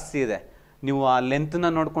ಜಾಸ್ತಿ ಇದೆ. ನೀವು ಆ ಲೆಂತ್ನ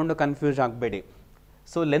ನೋಡಿಕೊಂಡು ಕನ್ಫ್ಯೂಸ್ ಆಗಬೇಡಿ.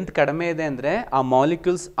 ಸೊ ಲೆಂತ್ ಕಡಿಮೆ ಇದೆ ಅಂದರೆ ಆ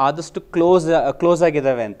ಮಾಲಿಕ್ಯೂಲ್ಸ್ ಆದಷ್ಟು ಕ್ಲೋಸ್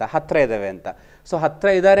ಆಗಿದ್ದಾವೆ ಅಂತ, ಹತ್ತಿರ ಇದ್ದಾವೆ ಅಂತ. ಸೊ ಹತ್ತಿರ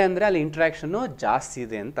ಇದ್ದಾರೆ ಅಂದರೆ ಅಲ್ಲಿ ಇಂಟ್ರಾಕ್ಷನ್ನು ಜಾಸ್ತಿ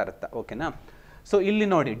ಇದೆ ಅಂತ ಅರ್ಥ, ಓಕೆನಾ. ಸೊ ಇಲ್ಲಿ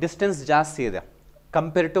ನೋಡಿ ಡಿಸ್ಟೆನ್ಸ್ ಜಾಸ್ತಿ ಇದೆ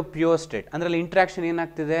ಕಂಪೇರ್ ಟು ಪ್ಯೂರ್ ಸ್ಟೇಟ್, ಅಂದರೆ ಅಲ್ಲಿ ಇಂಟ್ರಾಕ್ಷನ್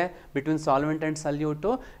ಏನಾಗ್ತಿದೆ between solvent and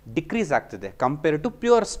salute decrease ಆಗ್ತಿದೆ compare to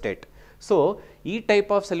pure state. So ಈ ಟೈಪ್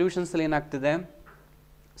ಆಫ್ ಸೊಲ್ಯೂಷನ್ಸಲ್ಲಿ ಏನಾಗ್ತಿದೆ,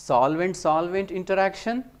 solvent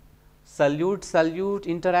interaction, salute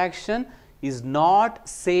interaction is not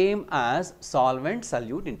same as solvent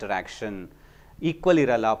solute interaction. Equal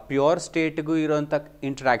ಇರಲ್ಲ. ಪ್ಯೂರ್ ಸ್ಟೇಟ್ಗೂ ಇರೋವಂಥ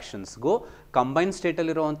ಇಂಟ್ರಾಕ್ಷನ್ಸ್ಗೂ ಕಂಬೈನ್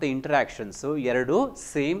ಸ್ಟೇಟಲ್ಲಿರುವಂಥ ಇಂಟ್ರಾಕ್ಷನ್ಸು ಎರಡು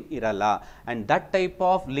same ಇರಲ್ಲ. And that type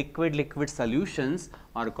of liquid solutions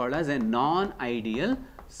are called as A non ideal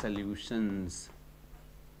solutions.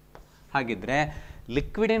 ಹಾಗಿದ್ರೆ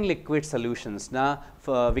liquid ಸೊಲ್ಯೂಷನ್ಸ್ನ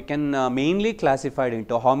we can mainly classified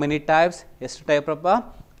into how many types, ಎಷ್ಟು type ಅಪ್ಪ,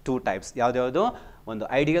 2 types. ಯಾವುದ್ಯಾವುದು, ಒಂದು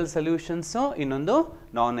ideal solutions, ಇನ್ನೊಂದು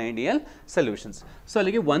ನಾನ್ ideal solutions. So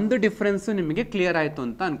ಅಲ್ಲಿಗೆ ಒಂದು difference ನಿಮಗೆ clear ಆಯಿತು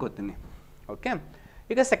ಅಂತ ಅನ್ಕೋತೀನಿ. ಓಕೆ,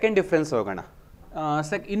 ಈಗ ಸೆಕೆಂಡ್ ಡಿಫ್ರೆನ್ಸ್ ಹೋಗೋಣ.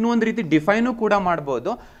 ಇನ್ನೊಂದು ರೀತಿ ಡಿಫೈನು ಕೂಡ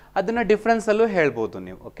ಮಾಡ್ಬೋದು, ಅದನ್ನು ಡಿಫ್ರೆನ್ಸಲ್ಲೂ ಹೇಳ್ಬೋದು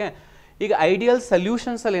ನೀವು. ಓಕೆ, ಈಗ ಐಡಿಯಲ್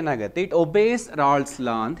ಸೊಲ್ಯೂಷನ್ಸಲ್ಲಿ ಏನಾಗುತ್ತೆ, ಇಟ್ ಒಬೇಸ್ ರಾಲ್ಸ್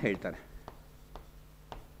ಲಾ ಅಂತ ಹೇಳ್ತಾರೆ.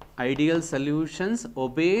 Ideal solutions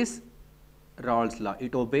obeys ರಾಲ್ಸ್ law.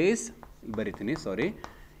 It obeys, ಬರಿತೀನಿ ಸಾರಿ,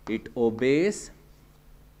 ಇಟ್ ಒಬೇಸ್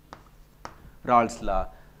ರಾಲ್ಸ್ ಲಾ.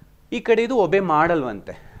 ಈ ಕಡೆ ಇದು ಒಬೆ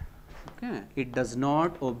ಮಾಡಲ್ವಂತೆ. Okay, it does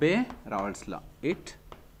not ಒಬೆ ರಾಲ್ಸ್ law. It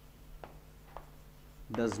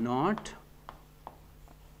does not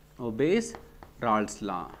obeys ರಾಲ್ಸ್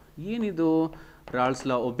ಲಾ. ಏನಿದು ರಾಲ್ಸ್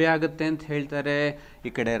ಲಾ ಒಬೆ ಆಗುತ್ತೆ ಅಂತ ಹೇಳ್ತಾರೆ,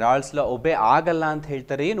 ಈ ಕಡೆ ರಾಲ್ಸ್ ಲಾ ಒಬೆ ಆಗಲ್ಲ ಅಂತ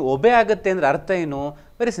ಹೇಳ್ತಾರೆ. ಏನು ಒಬೆ ಆಗುತ್ತೆ ಅಂದರೆ ಅರ್ಥ ಏನು?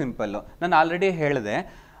 Very simple. ನಾನು ಆಲ್ರೆಡಿ ಹೇಳಿದೆ,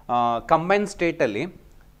 ಕಂಬೈನ್ ಸ್ಟೇಟಲ್ಲಿ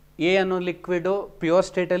ಎ ಅನ್ನೋ ಲಿಕ್ವಿಡು ಪ್ಯೂರ್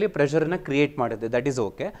ಸ್ಟೇಟಲ್ಲಿ ಪ್ರೆಷರನ್ನ ಕ್ರಿಯೇಟ್ ಮಾಡುತ್ತೆ, that is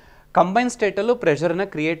okay. Combine ಸ್ಟೇಟಲ್ಲೂ ಪ್ರೆಷರನ್ನ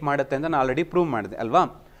create ಮಾಡುತ್ತೆ ಅಂತ ನಾನು ಆಲ್ರೆಡಿ ಪ್ರೂವ್ ಮಾಡಿದೆ ಅಲ್ವಾ.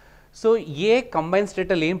 ಸೊ ಎ ಕಂಬೈನ್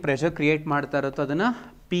ಸ್ಟೇಟಲ್ಲಿ ಏನು ಪ್ರೆಷರ್ ಕ್ರಿಯೇಟ್ ಮಾಡ್ತಾ ಇರುತ್ತೋ ಅದನ್ನು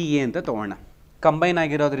ಪಿ ಎ ಅಂತ ತೊಗೋಣ. ಕಂಬೈನ್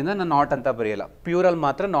ಆಗಿರೋದ್ರಿಂದ ನಾನು ನಾಟ್ ಅಂತ ಬರೆಯಲ್ಲ, ಪ್ಯೂರಲ್ಲಿ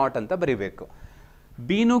ಮಾತ್ರ ನಾಟ್ ಅಂತ ಬರೀಬೇಕು.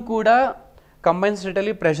 ಬಿನೂ ಕೂಡ ಕಂಬೈನ್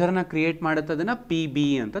ಸ್ಟೇಟಲ್ಲಿ ಪ್ರೆಷರ್ನ ಕ್ರಿಯೇಟ್ ಮಾಡುತ್ತೆ, ಅದನ್ನು ಪಿ ಬಿ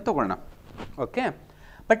ಅಂತ ತೊಗೋಣ. ಓಕೆ,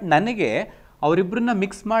 ಬಟ್ ನನಗೆ ಅವರಿಬ್ಬರನ್ನ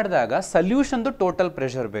ಮಿಕ್ಸ್ ಮಾಡಿದಾಗ ಸೊಲ್ಯೂಷನ್ದು ಟೋಟಲ್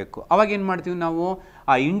ಪ್ರೆಷರ್ ಬೇಕು. ಅವಾಗ ಏನು ಮಾಡ್ತೀವಿ ನಾವು,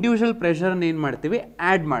 ಆ ಇಂಡಿವಿಜುವಲ್ ಪ್ರೆಷರ್ನ ಏನು ಮಾಡ್ತೀವಿ,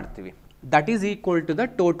 ಆ್ಯಡ್ ಮಾಡ್ತೀವಿ. That is equal to the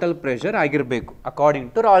total pressure ಆಗಿರಬೇಕು according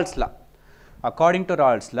to ರಾಲ್ಸ್ law. According to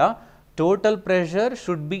ರಾಲ್ಸ್ law, total pressure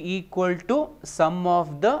should be equal to some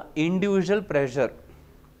of the individual pressure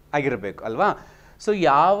ಆಗಿರಬೇಕು ಅಲ್ವಾ. ಸೊ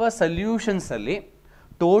ಯಾವ ಸೊಲ್ಯೂಷನ್ಸಲ್ಲಿ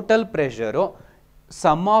total pressure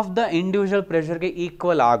some of the individual ಪ್ರೆಷರ್ಗೆ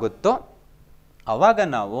equal ಆಗುತ್ತೋ ಆವಾಗ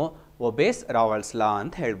ನಾವು obeys ರಾಲ್ಸ್ ಲಾ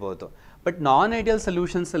ಅಂತ ಹೇಳ್ಬೋದು. But non ideal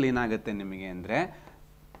ಸೊಲ್ಯೂಷನ್ಸಲ್ಲಿ ಏನಾಗುತ್ತೆ ನಿಮಗೆ ಅಂದರೆ,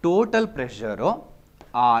 ಟೋಟಲ್ ಪ್ರೆಷರು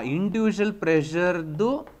ಆ ಇಂಡಿವಿಜುವಲ್ ಪ್ರೆಷರ್ದು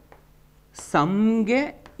ಸಮ್ಗೆ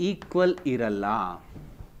ಈಕ್ವಲ್ ಇರಲ್ಲ,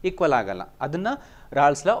 ಈಕ್ವಲ್ ಆಗಲ್ಲ. ಅದನ್ನು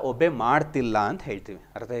ರಾಲ್ಸ್ ಲಾ ಒಬೆ ಮಾಡ್ತಿಲ್ಲ ಅಂತ ಹೇಳ್ತೀವಿ.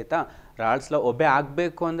 ಅರ್ಥ ಆಯ್ತಾ? ರಾಲ್ಸ್ ಲಾ ಒಬೆ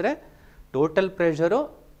ಆಗಬೇಕು ಅಂದರೆ ಟೋಟಲ್ ಪ್ರೆಷರು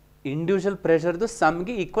ಇಂಡಿವಿಜುವಲ್ ಪ್ರೆಷರ್ದು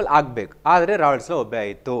ಸಮ್ಗೆ ಈಕ್ವಲ್ ಆಗಬೇಕು, ಆದರೆ ರಾಲ್ಸ್ ಲಾ ಒಬೆ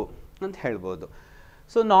ಆಯಿತು ಅಂತ ಹೇಳ್ಬೋದು.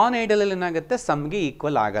 ಸೊ ನಾನ್ ಐಡಿಯಲಲ್ಲಿ ಏನಾಗುತ್ತೆ, ಸಮ್ಗೆ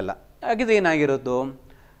ಈಕ್ವಲ್ ಆಗಲ್ಲ. ಹಾಗಿದ್ರೆ ಏನಾಗಿರೋದು,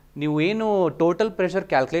 ನೀವು ಏನು ಟೋಟಲ್ ಪ್ರೆಷರ್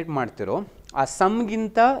ಕ್ಯಾಲ್ಕುಲೇಟ್ ಮಾಡ್ತಿರೋ ಆ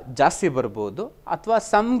ಸಮ್ಗಿಂತ ಜಾಸ್ತಿ ಬರ್ಬೋದು ಅಥವಾ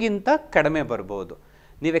ಸಮ್ಗಿಂತ ಕಡಿಮೆ ಬರ್ಬೋದು.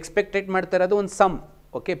 ನೀವು ಎಕ್ಸ್ಪೆಕ್ಟೇಟ್ ಮಾಡ್ತಾ ಇರೋದು ಒಂದು some,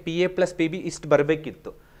 okay, P A plus P B ಇಷ್ಟು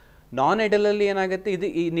ಬರಬೇಕಿತ್ತು. ನಾನ್ ಐಡಿಯಲಲ್ಲಿ ಏನಾಗುತ್ತೆ, ಇದು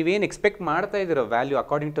ನೀವೇನು ಎಕ್ಸ್ಪೆಕ್ಟ್ ಮಾಡ್ತಾ ಇದ್ದೀರೋ ವ್ಯಾಲ್ಯೂ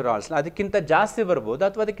ಅಕಾರ್ಡಿಂಗ್ ಟು ರಾಲ್ಸ್ ಅದಕ್ಕಿಂತ ಜಾಸ್ತಿ ಬರ್ಬೋದು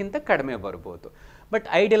ಅಥವಾ ಅದಕ್ಕಿಂತ ಕಡಿಮೆ ಬರ್ಬೋದು. ಬಟ್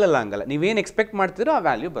ಐಡಿಯಲಲ್ಲಿ ಹಂಗಲ್ಲ, ನೀವೇನು ಎಕ್ಸ್ಪೆಕ್ಟ್ ಮಾಡ್ತಿರೋ ಆ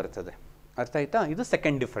ವ್ಯಾಲ್ಯೂ ಬರ್ತದೆ. ಅರ್ಥ ಆಯ್ತಾ? ಇದು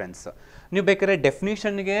ಸೆಕೆಂಡ್ ಡಿಫ್ರೆನ್ಸ್. ನೀವು ಬೇಕಾದ್ರೆ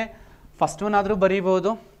ಡೆಫಿನಿಷನ್ಗೆ ಫಸ್ಟ್ ಒನ್ ಆದರೂ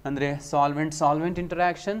ಬರೀಬೋದು, ಅಂದರೆ solvent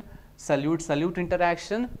interaction, salute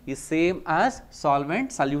interaction is same as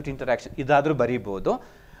solvent interaction ಇದಾದರೂ ಬರೀಬೋದು.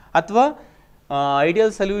 ಅಥವಾ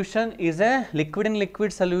ideal solution is A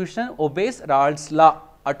liquid solution obeys ರಾಲ್ಸ್ law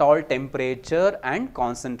at all temperature and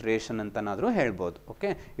concentration ಅಂತನಾದರೂ ಹೇಳ್ಬೋದು. Okay,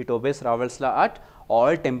 it obeys ರಾಲ್ಸ್ law at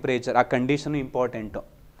all temperature, ಆ condition important.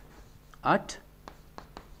 At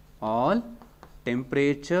all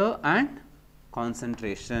temperature and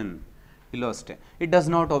concentration. ಇಲ್ಲೂ ಅಷ್ಟೇ, it does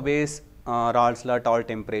not obeys ರಾಲ್ಸ್ law at all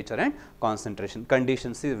temperature and concentration.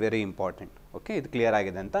 Conditions is very important. Okay, ಇದು clear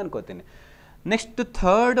ಆಗಿದೆ ಅಂತ ಅನ್ಕೋತೀನಿ. Next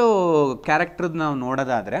third ಕ್ಯಾರೆಕ್ಟರ್ದು ನಾವು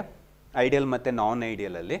ನೋಡೋದಾದರೆ ideal ಮತ್ತು ನಾನ್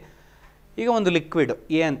ಐಡಿಯಲಲ್ಲಿ, ಈಗ ಒಂದು ಲಿಕ್ವಿಡು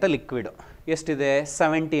ಎ ಅಂತ ಲಿಕ್ವಿಡು ಎಷ್ಟಿದೆ,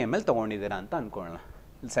 70 ml ತೊಗೊಂಡಿದ್ದೀರಾ ಅಂತ ಅಂದ್ಕೊಳ್ಳೋಣ.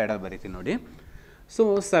 ಇಲ್ಲಿ ಸೈಡಲ್ಲಿ ಬರೀತೀನಿ ನೋಡಿ. ಸೊ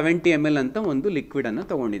 70 ml ಅಂತ ಒಂದು ಲಿಕ್ವಿಡನ್ನು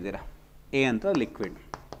ತೊಗೊಂಡಿದ್ದೀರಾ, ಎ ಅಂತ ಲಿಕ್ವಿಡ್.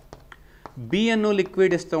 ಬಿ ಅನ್ನೋ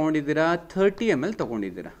ಲಿಕ್ವಿಡ್ ಎಷ್ಟು ತೊಗೊಂಡಿದ್ದೀರಾ 30 ml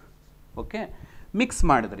ತೊಗೊಂಡಿದ್ದೀರಾ. ಓಕೆ, ಮಿಕ್ಸ್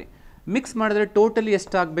ಮಾಡಿದ್ರೆ ಟೋಟಲಿ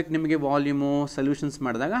ಎಷ್ಟು ಆಗಬೇಕು ನಿಮಗೆ ವಾಲ್ಯೂಮು ಸೊಲ್ಯೂಷನ್ಸ್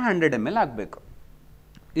ಮಾಡಿದಾಗ 100 ml ಆಗಬೇಕು.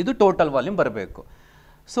 ಇದು ಟೋಟಲ್ ವಾಲ್ಯೂಮ್ ಬರಬೇಕು.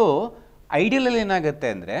 ಸೊ ಐಡಿಯಲಲ್ಲಿ ಏನಾಗುತ್ತೆ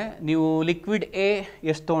ಅಂದರೆ ನೀವು ಲಿಕ್ವಿಡ್ ಎ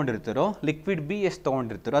ಎಷ್ಟು ತೊಗೊಂಡಿರ್ತೀರೋ ಲಿಕ್ವಿಡ್ ಬಿ ಎಷ್ಟು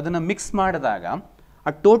ತೊಗೊಂಡಿರ್ತೀರೋ ಅದನ್ನು ಮಿಕ್ಸ್ ಮಾಡಿದಾಗ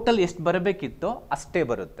ಆ ಟೋಟಲ್ ಎಷ್ಟು ಬರಬೇಕಿತ್ತೋ ಅಷ್ಟೇ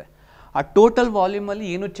ಬರುತ್ತೆ. ಆ ಟೋಟಲ್ ವಾಲ್ಯೂಮಲ್ಲಿ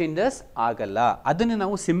ಏನು ಚೇಂಜಸ್ ಆಗಲ್ಲ. ಅದನ್ನು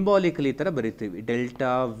ನಾವು ಸಿಂಬಾಲಿಕಲಿ ಈ ಥರ ಬರಿತೀವಿ,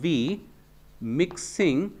 delta V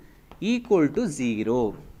mixing equal to 0.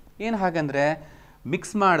 ಏನು ಹಾಗಂದರೆ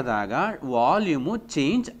ಮಿಕ್ಸ್ ಮಾಡಿದಾಗ ವಾಲ್ಯೂಮು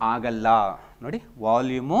ಚೇಂಜ್ ಆಗಲ್ಲ. ನೋಡಿ,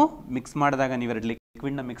 ವಾಲ್ಯೂಮು ಮಿಕ್ಸ್ ಮಾಡಿದಾಗ ನೀವೆರಡು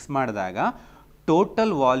ಲಿಕ್ವಿಡ್ನ ಮಿಕ್ಸ್ ಮಾಡಿದಾಗ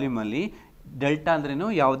ಟೋಟಲ್ ವಾಲ್ಯೂಮಲ್ಲಿ ಡೆಲ್ಟಾ ಅಂದ್ರೇನು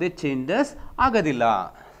ಯಾವುದೇ ಚೇಂಜಸ್ ಆಗೋದಿಲ್ಲ.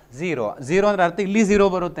 ಝೀರೋ ಅಂದರೆ ಅರ್ಥ ಇಲ್ಲಿ 0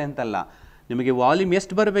 ಬರುತ್ತೆ ಅಂತಲ್ಲ, ನಿಮಗೆ ವಾಲ್ಯೂಮ್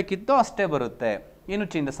ಎಷ್ಟು ಬರಬೇಕಿತ್ತೋ ಅಷ್ಟೇ ಬರುತ್ತೆ, ಏನು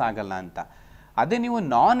ಚೇಂಜಸ್ ಆಗಲ್ಲ ಅಂತ. ಅದೇ ನೀವು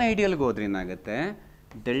ನಾನ್ ಐಡಿಯಲ್ಗೆ ಹೋದ್ರೆ ಏನಾಗುತ್ತೆ,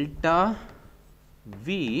 delta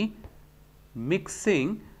V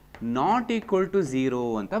mixing not equal to 0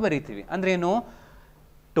 ಅಂತ ಬರಿತೀವಿ. ಅಂದ್ರೇನು,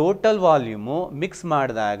 ಟೋಟಲ್ ವಾಲ್ಯೂಮು ಮಿಕ್ಸ್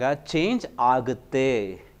ಮಾಡಿದಾಗ ಚೇಂಜ್ ಆಗುತ್ತೆ.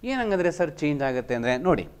 ಏನಂಗಂದರೆ ಸರ್ ಚೇಂಜ್ ಆಗುತ್ತೆ ಅಂದರೆ,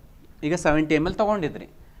 ನೋಡಿ ಈಗ 70 ml ತೊಗೊಂಡಿದ್ರಿ,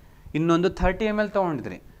 ಇನ್ನೊಂದು 30 ml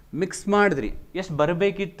ತೊಗೊಂಡಿದ್ರಿ, ಮಿಕ್ಸ್ ಮಾಡಿದ್ರಿ, ಎಷ್ಟು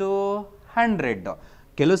ಬರಬೇಕಿತ್ತು 100.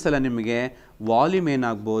 ಕೆಲವು ಸಲ ನಿಮಗೆ ವಾಲ್ಯೂಮ್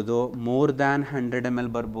ಏನಾಗ್ಬೋದು, ಮೋರ್ ದ್ಯಾನ್ 100 ml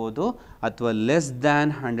ಬರ್ಬೋದು ಅಥವಾ ಲೆಸ್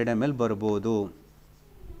ದ್ಯಾನ್ 100 ml ಬರ್ಬೋದು.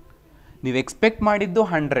 ನೀವು ಎಕ್ಸ್ಪೆಕ್ಟ್ ಮಾಡಿದ್ದು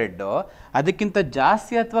 100, ಅದಕ್ಕಿಂತ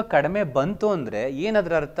ಜಾಸ್ತಿ ಅಥವಾ ಕಡಿಮೆ ಬಂತು ಅಂದರೆ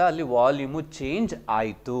ಏನದರ ಅರ್ಥ, ಅಲ್ಲಿ ವಾಲ್ಯೂಮು ಚೇಂಜ್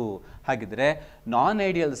ಆಯಿತು. ಹಾಗಿದ್ರೆ ನಾನ್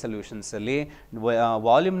ಐಡಿಯಲ್ ಸೊಲ್ಯೂಷನ್ಸಲ್ಲಿ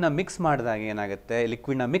ವಾಲ್ಯೂಮ್ನ ಮಿಕ್ಸ್ ಮಾಡಿದಾಗ ಏನಾಗುತ್ತೆ,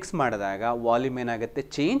 ಲಿಕ್ವಿಡ್ನ ಮಿಕ್ಸ್ ಮಾಡಿದಾಗ ವಾಲ್ಯೂಮ್ ಏನಾಗುತ್ತೆ,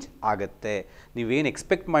 ಚೇಂಜ್ ಆಗುತ್ತೆ. ನೀವೇನು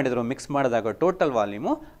ಎಕ್ಸ್ಪೆಕ್ಟ್ ಮಾಡಿದ್ರು ಮಿಕ್ಸ್ ಮಾಡಿದಾಗ ಟೋಟಲ್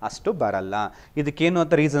ವಾಲ್ಯೂಮು ಅಷ್ಟು ಬರಲ್ಲ. ಇದಕ್ಕೇನು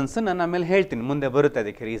ಅಂತ ರೀಸನ್ಸ್ ನಾನು ಆಮೇಲೆ ಹೇಳ್ತೀನಿ, ಮುಂದೆ ಬರುತ್ತೆ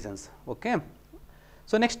ಅದಕ್ಕೆ reasons. Okay,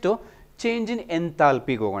 so next change in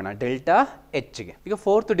ಎಂಥಾಲ್ಪಿಗೆ ಹೋಗೋಣ, ಡೆಲ್ಟಾ ಎಚ್ಗೆ. ಈಗ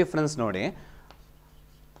ಫೋರ್ತ್ ಡಿಫ್ರೆನ್ಸ್ ನೋಡಿ,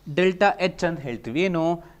 ಡೆಲ್ಟಾ ಎಚ್ ಅಂತ ಹೇಳ್ತೀವಿ. ಏನು,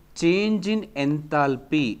 change in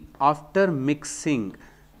enthalpy after mixing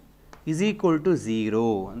is equal to 0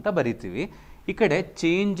 ಅಂತ ಬರಿತೀವಿ. ಈ ಕಡೆ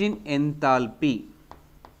change in enthalpy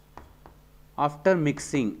after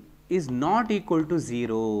mixing is not equal to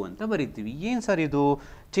 0 ಅಂತ ಬರಿತೀವಿ. ಏನು ಸರ್ ಇದು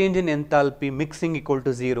change in enthalpy mixing equal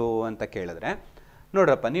to 0 ಅಂತ ಕೇಳಿದ್ರೆ,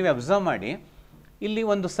 ನೋಡ್ರಪ್ಪ ನೀವು ಅಬ್ಸರ್ವ್ ಮಾಡಿ, ಇಲ್ಲಿ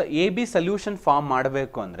ಒಂದು ಎ ಬಿ ಸೊಲ್ಯೂಷನ್ ಫಾರ್ಮ್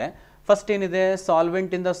ಮಾಡಬೇಕು ಅಂದರೆ ಫಸ್ಟ್ ಏನಿದೆ,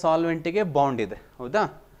 ಸಾಲ್ವೆಂಟಿಂದ ಸಾಲ್ವೆಂಟಿಗೆ ಬಾಂಡ್ ಇದೆ, ಹೌದಾ?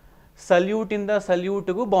 ಸಲ್ಯೂಟಿಂದ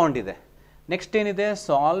ಸಲ್ಯೂಟಿಗೂ ಬಾಂಡ್ ಇದೆ. ನೆಕ್ಸ್ಟ್ ಏನಿದೆ,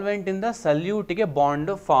 ಸಾಲ್ವೆಂಟಿಂದ ಸಲ್ಯೂಟಿಗೆ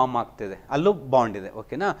ಬಾಂಡ್ ಫಾರ್ಮ್ ಆಗ್ತಿದೆ, ಅಲ್ಲೂ ಬಾಂಡ್ ಇದೆ.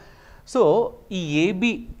 ಓಕೆನಾ? ಸೊ ಈ ಎ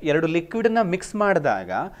ಬಿ ಎರಡು ಲಿಕ್ವಿಡನ್ನ ಮಿಕ್ಸ್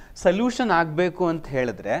ಮಾಡಿದಾಗ ಸೊಲ್ಯೂಷನ್ ಆಗಬೇಕು ಅಂತ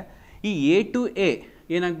ಹೇಳಿದ್ರೆ ಈ ಎ ಟು ಎ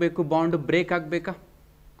ಏನಾಗಬೇಕು, ಬಾಂಡ್ ಬ್ರೇಕ್ ಆಗಬೇಕಾ?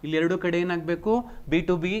 ಇಲ್ಲಿ ಎರಡು ಕಡೆ ಏನಾಗಬೇಕು, B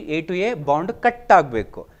to B A to A bond cut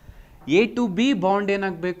ಆಗಬೇಕು. ಎ ಟು ಬಿ ಬಾಂಡ್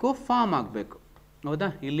ಏನಾಗಬೇಕು, ಫಾರ್ಮ್ ಆಗಬೇಕು, ಹೌದಾ?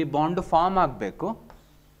 ಇಲ್ಲಿ ಬಾಂಡ್ ಫಾರ್ಮ್ ಆಗಬೇಕು,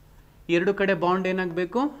 ಎರಡು ಕಡೆ ಬಾಂಡ್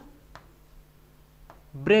ಏನಾಗಬೇಕು,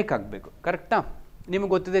 ಬ್ರೇಕ್ ಆಗಬೇಕು. ಕರೆಕ್ಟಾ?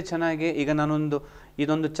 ನಿಮಗೆ ಗೊತ್ತಿದೆ ಚೆನ್ನಾಗಿ. ಈಗ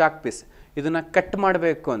ಇದೊಂದು ಚಾಕ್ ಪೀಸ್, ಇದನ್ನು ಕಟ್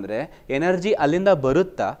ಮಾಡಬೇಕು ಅಂದರೆ ಎನರ್ಜಿ ಅಲ್ಲಿಂದ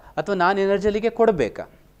ಬರುತ್ತಾ ಅಥವಾ ನಾನು ಎನರ್ಜಿ ಅಲ್ಲಿಗೆ ಕೊಡಬೇಕಾ?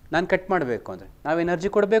 ನಾನು ಕಟ್ ಮಾಡಬೇಕು ಅಂದರೆ ನಾವು ಎನರ್ಜಿ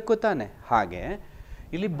ಕೊಡಬೇಕು ತಾನೆ. ಹಾಗೆ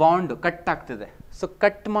ಇಲ್ಲಿ ಬಾಂಡ್ ಕಟ್ ಆಗ್ತಿದೆ, ಸೊ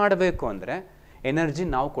ಕಟ್ ಮಾಡಬೇಕು ಅಂದರೆ ಎನರ್ಜಿ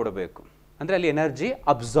ನಾವು ಕೊಡಬೇಕು, ಅಂದರೆ ಅಲ್ಲಿ ಎನರ್ಜಿ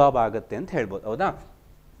ಅಬ್ಸಾರ್ಬ್ ಆಗುತ್ತೆ ಅಂತ ಹೇಳ್ಬೋದು, ಹೌದಾ?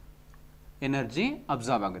 ಎನರ್ಜಿ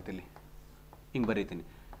ಅಬ್ಸಾರ್ಬ್ ಆಗುತ್ತೆ, ಇಲ್ಲಿ ಹಿಂಗೆ ಬರೀತೀನಿ.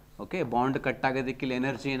 ಓಕೆ, ಬಾಂಡ್ ಕಟ್ ಆಗೋದಕ್ಕೆ ಇಲ್ಲಿ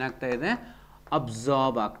ಎನರ್ಜಿ ಏನಾಗ್ತಾ ಇದೆ,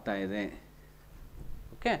 ಅಬ್ಸಾರ್ಬ್ ಆಗ್ತಾ ಇದೆ.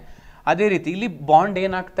 ಓಕೆ, ಅದೇ ರೀತಿ ಇಲ್ಲಿ ಬಾಂಡ್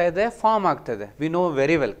ಏನಾಗ್ತಾ ಇದೆ, ಫಾರ್ಮ್ ಆಗ್ತಾ ಇದೆ. We know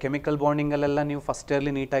very well, chemical ಬಾಂಡಿಂಗಲ್ಲೆಲ್ಲ ನೀವು ಫಸ್ಟ್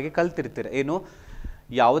ಇಯರ್ಲಿ ನೀಟಾಗಿ ಕಲ್ತಿರ್ತೀರ. ಏನು,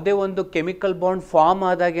 ಯಾವುದೇ ಒಂದು ಕೆಮಿಕಲ್ ಬಾಂಡ್ ಫಾರ್ಮ್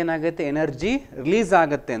ಆದಾಗ ಏನಾಗುತ್ತೆ, ಎನರ್ಜಿ ರಿಲೀಸ್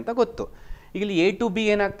ಆಗುತ್ತೆ ಅಂತ ಗೊತ್ತು. ಈಗ ಇಲ್ಲಿ ಎ ಟು ಬಿ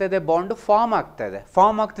ಏನಾಗ್ತಾ ಇದೆ, ಬಾಂಡ್ ಫಾರ್ಮ್ ಆಗ್ತಾ ಇದೆ.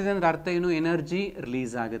 ಫಾರ್ಮ್ ಆಗ್ತಿದೆ ಅಂದರೆ ಅರ್ಥ ಏನು, ಎನರ್ಜಿ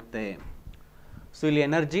ರಿಲೀಸ್ ಆಗುತ್ತೆ. ಸೊ ಇಲ್ಲಿ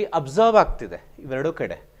ಎನರ್ಜಿ ಅಬ್ಸರ್ವ್ ಆಗ್ತಿದೆ ಇವೆರಡು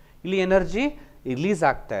ಕಡೆ, ಇಲ್ಲಿ ಎನರ್ಜಿ ರಿಲೀಸ್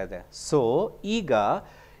ಆಗ್ತಾ ಇದೆ. ಸೊ ಈಗ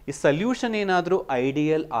ಈ ಸೊಲ್ಯೂಷನ್ ಏನಾದರೂ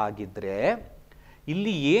ಐಡಿಯಲ್ ಆಗಿದ್ದರೆ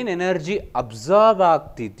ಇಲ್ಲಿ ಏನು ಎನರ್ಜಿ ಅಬ್ಸರ್ವ್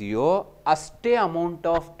ಆಗ್ತಿದೆಯೋ ಅಷ್ಟೇ ಅಮೌಂಟ್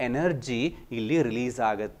ಆಫ್ ಎನರ್ಜಿ ಇಲ್ಲಿ ರಿಲೀಸ್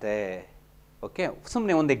ಆಗುತ್ತೆ. ಓಕೆ,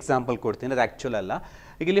 ಸುಮ್ಮನೆ ಒಂದು ಎಕ್ಸಾಂಪಲ್ ಕೊಡ್ತೀನಿ, ಅದು ಆ್ಯಕ್ಚುಲ್ ಅಲ್ಲ.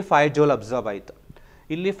 ಈಗ ಇಲ್ಲಿ 5 ಜೌಲ್ ಅಬ್ಸರ್ವ್ ಆಯಿತು,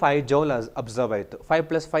 ಇಲ್ಲಿ 5 ಜೌಲ್ ಅಬ್ಸರ್ವ್ ಆಯಿತು.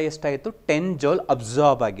 5 + 5 ಎಷ್ಟಾಯಿತು, 10 ಜೌಲ್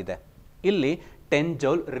ಅಬ್ಸರ್ವ್ ಆಗಿದೆ. ಇಲ್ಲಿ 10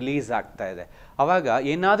 ಜೌಲ್ ರಿಲೀಸ್ ಆಗ್ತಾ ಇದೆ. ಆವಾಗ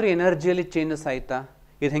ಏನಾದರೂ ಎನರ್ಜಿಯಲ್ಲಿ ಚೇಂಜಸ್ ಆಯಿತಾ?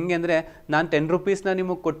 ಇದು ಹೆಂಗೆ ಅಂದರೆ, ನಾನು 10 ರೂಪೀಸ್ನ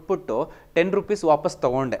ನಿಮಗೆ ಕೊಟ್ಬಿಟ್ಟು 10 ರೂಪೀಸ್ ವಾಪಸ್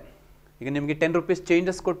ತೊಗೊಂಡೆ. ಈಗ ನಿಮಗೆ 10 ರೂಪೀಸ್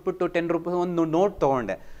ಚೇಂಜಸ್ ಕೊಟ್ಬಿಟ್ಟು 10 ರೂಪೀಸ್ ಒಂದು ನೋಟ್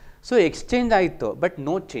ತೊಗೊಂಡೆ. ಸೊ ಎಕ್ಸ್ಚೇಂಜ್ ಆಯಿತು, ಬಟ್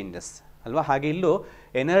ನೋ ಚೇಂಜಸ್ ಅಲ್ವಾ? ಹಾಗೆ ಇಲ್ಲೂ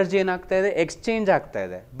ಎನರ್ಜಿ ಏನಾಗ್ತಾ ಇದೆ, ಎಕ್ಸ್ಚೇಂಜ್ ಆಗ್ತಾ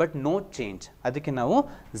ಇದೆ, ಬಟ್ ನೋ ಚೇಂಜ್. ಅದಕ್ಕೆ ನಾವು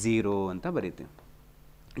 0 ಅಂತ ಬರಿತೀವಿ.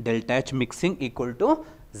 Delta H mixing equal to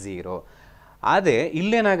 0. ಅದೇ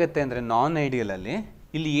ಇಲ್ಲೇನಾಗುತ್ತೆ ಅಂದರೆ ನಾನ್ ಐಡಿಯಲಲ್ಲಿ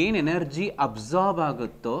ಇಲ್ಲಿ ಏನು ಎನರ್ಜಿ ಅಬ್ಸಾರ್ಬ್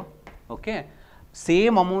ಆಗುತ್ತೋ, okay,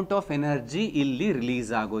 same amount of energy ಇಲ್ಲಿ ರಿಲೀಸ್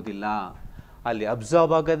ಆಗೋದಿಲ್ಲ. ಅಲ್ಲಿ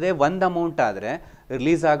ಅಬ್ಸಾರ್ಬ್ ಆಗೋದೇ ಒಂದು ಅಮೌಂಟ್ ಆದರೆ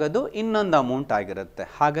ರಿಲೀಸ್ ಆಗೋದು ಇನ್ನೊಂದು ಅಮೌಂಟ್ ಆಗಿರುತ್ತೆ.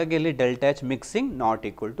 ಹಾಗಾಗಿ ಇಲ್ಲಿ delta H mixing not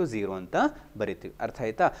equal to 0 ಅಂತ ಬರಿತೀವಿ. ಅರ್ಥ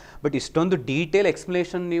ಆಯ್ತಾ? ಬಟ್ ಇಷ್ಟೊಂದು ಡೀಟೇಲ್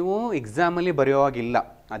ಎಕ್ಸ್ಪ್ಲನೇಷನ್ ನೀವು ಎಕ್ಸಾಮಲ್ಲಿ ಬರೆಯೋವಾಗಿಲ್ಲ,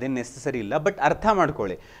 ಅದೇನು ನೆಸಸರಿ ಇಲ್ಲ. ಬಟ್ ಅರ್ಥ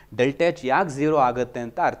ಮಾಡ್ಕೊಳ್ಳಿ, ಡೆಲ್ಟಾ ಎಚ್ ಯಾಕೆ 0 ಆಗುತ್ತೆ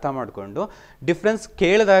ಅಂತ ಅರ್ಥ ಮಾಡಿಕೊಂಡು ಡಿಫ್ರೆನ್ಸ್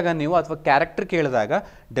ಕೇಳಿದಾಗ ನೀವು ಅಥವಾ ಕ್ಯಾರೆಕ್ಟರ್ ಕೇಳಿದಾಗ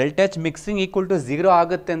delta H mixing equal to 0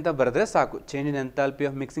 ಆಗುತ್ತೆ ಅಂತ ಬರೆದ್ರೆ ಸಾಕು. Change in enthalpy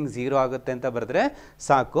of mixing 0 ಆಗುತ್ತೆ ಅಂತ ಬರೆದ್ರೆ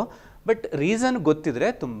ಸಾಕು. ಬಟ್ ರೀಸನ್ ಗೊತ್ತಿದ್ರೆ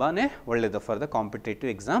ತುಂಬಾ ಒಳ್ಳೆಯದು for the competitive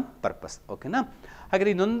exam purpose. ಓಕೆನಾ?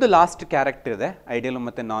 ಹಾಗಾದರೆ ಇನ್ನೊಂದು ಲಾಸ್ಟ್ ಕ್ಯಾರೆಕ್ಟರ್ ಇದೆ ಐಡಿಯಲ್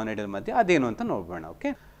ಮತ್ತು ನಾನ್ ಐಡಿಯಲ್ ಮಧ್ಯೆ, ಅದೇನು ಅಂತ ನೋಡೋಣ. ಓಕೆ,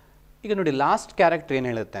 ಈಗ ನೋಡಿ ಲಾಸ್ಟ್ ಕ್ಯಾರೆಕ್ಟರ್ ಏನು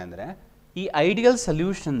ಹೇಳುತ್ತೆ ಅಂದರೆ, ಈ ideal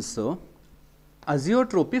solutions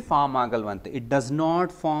ಅಜಿಯೋಟ್ರೋಪಿ form ಆಗಲ್ವಂತೆ. It does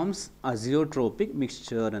not forms ಅಜಿಯೋಟ್ರೋಪಿಕ್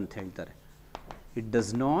mixture ಅಂತ ಹೇಳ್ತಾರೆ. It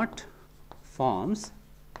does not forms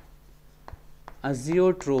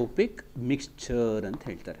ಅಜಿಯೋಟ್ರೋಪಿಕ್ mixture ಅಂತ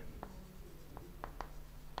ಹೇಳ್ತಾರೆ.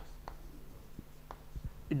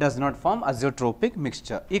 It does not form azeotropic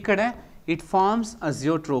mixture. ಈ ಕಡೆ it forms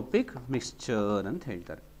azeotropic mixture ಅಂತ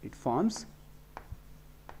ಹೇಳ್ತಾರೆ. It forms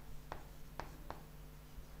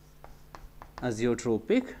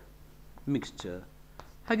azeotropic mixture.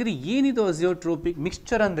 ಹಾಗಾದ್ರೆ ಏನಿದು azeotropic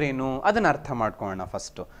mixture ಅಂದ್ರೆ ಏನು ಅದನ್ನು ಅರ್ಥ ಮಾಡ್ಕೊಳ್ಳೋಣ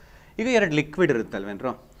ಫಸ್ಟು. ಈಗ ಎರಡು ಲಿಕ್ವಿಡ್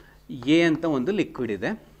ಇರುತ್ತಲ್ವೇನ್ರೋ, ಎ ಅಂತ ಒಂದು ಲಿಕ್ವಿಡ್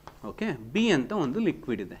ಇದೆ, ಓಕೆ, ಬಿ ಅಂತ ಒಂದು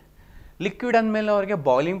ಲಿಕ್ವಿಡ್ ಇದೆ. ಲಿಕ್ವಿಡ್ ಅಂದಮೇಲೆ ಅವ್ರಿಗೆ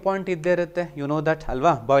ಬಾಯ್ಲಿಂಗ್ ಪಾಯಿಂಟ್ ಇದ್ದೇ ಇರುತ್ತೆ, ಯು ನೋ ದಟ್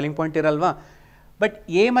ಅಲ್ವಾ? Boiling point ಇರಲ್ವಾ? ಬಟ್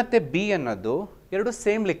ಎ ಮತ್ತು ಬಿ ಅನ್ನೋದು ಎರಡು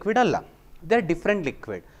ಸೇಮ್ ಲಿಕ್ವಿಡ್ ಅಲ್ಲ, they are different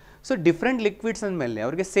liquid. So different liquids ಅಂದಮೇಲೆ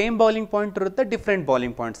ಅವ್ರಿಗೆ ಸೇಮ್ ಬಾಯ್ಲಿಂಗ್ ಪಾಯಿಂಟ್ ಇರುತ್ತೆ, ಡಿಫ್ರೆಂಟ್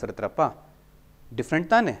ಬಾಯ್ಲಿಂಗ್ ಪಾಯಿಂಟ್ಸ್ ಇರುತ್ತಪ್ಪ. ಡಿಫ್ರೆಂಟ್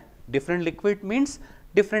ತಾನೇ? Different liquid means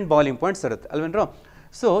different boiling points ಇರುತ್ತೆ ಅಲ್ವೇನ್ರೋ?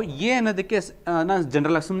 ಸೊ ಎ ಅನ್ನೋದಕ್ಕೆ ನಾನು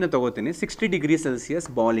ಜನರಲಾಗಿ ಸುಮ್ಮನೆ ತೊಗೋತೀನಿ, 60 ಡಿಗ್ರಿ ಸೆಲ್ಸಿಯಸ್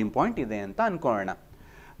ಬಾಯ್ಲಿಂಗ್ ಪಾಯಿಂಟ್ ಇದೆ ಅಂತ ಅಂದ್ಕೊಳ್ಳೋಣ.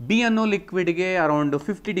 ಬಿ ಅನ್ನೋ ಲಿಕ್ವಿಡ್ಗೆ around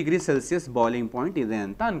 50 degree Celsius boiling point ಇದೆ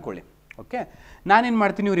ಅಂತ ಅಂದ್ಕೊಳ್ಳಿ. ಓಕೆ, ನಾನೇನು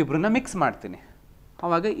ಮಾಡ್ತೀನಿ, ಇವರಿಬ್ಬರನ್ನ ಮಿಕ್ಸ್ ಮಾಡ್ತೀನಿ.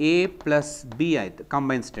 ಆವಾಗ ಎ ಪ್ಲಸ್ ಬಿ ಆಯಿತು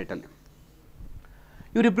ಕಂಬೈನ್ ಸ್ಟೇಟಲ್ಲಿ.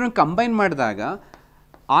 ಇವರಿಬ್ಬರನ್ನ ಕಂಬೈನ್ ಮಾಡಿದಾಗ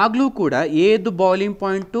ಆಗಲೂ ಕೂಡ ಎದು ಬಾಯ್ಲಿಂಗ್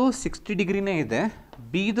ಪಾಯಿಂಟು 60 ಡಿಗ್ರಿನೇ ಇದೆ,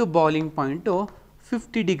 ಬಿದು ಬಾಯ್ಲಿಂಗ್ ಪಾಯಿಂಟು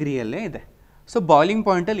 50 ಡಿಗ್ರಿಯಲ್ಲೇ ಇದೆ. ಸೊ ಬಾಯ್ಲಿಂಗ್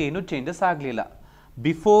ಪಾಯಿಂಟಲ್ಲಿ ಏನೂ ಚೇಂಜಸ್ ಆಗಲಿಲ್ಲ.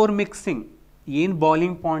 ಬಿಫೋರ್ ಮಿಕ್ಸಿಂಗ್ ಏನು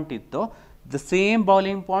ಬಾಯ್ಲಿಂಗ್ ಪಾಯಿಂಟ್ ಇತ್ತು, the same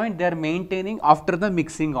boiling point they are maintaining after the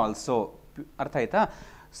mixing also. ಅರ್ಥ ಆಯ್ತಾ?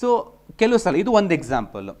 ಸೊ ಕೆಲವು ಸಲ ಇದು ಒಂದು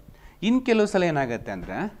ಎಕ್ಸಾಂಪಲ್ಲು. ಇನ್ನು ಕೆಲವು ಸಲ ಏನಾಗುತ್ತೆ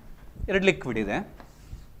ಅಂದರೆ, ಎರಡು ಲಿಕ್ವಿಡ್ ಇದೆ,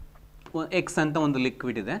 ಎಕ್ಸ್ ಅಂತ ಒಂದು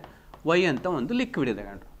ಲಿಕ್ವಿಡ್ ಇದೆ, ವೈ ಅಂತ ಒಂದು ಲಿಕ್ವಿಡ್ ಇದೆ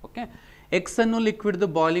ಕಂಡ್ರು. ಓಕೆ, ಎಕ್ಸ್ ಅನ್ನೋ ಲಿಕ್ವಿಡ್ದು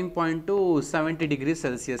ಬಾಯ್ಲಿಂಗ್ ಪಾಯಿಂಟು 70 ಡಿಗ್ರಿ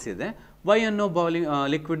ಸೆಲ್ಸಿಯಸ್ ಇದೆ, ವೈ ಅನ್ನೋ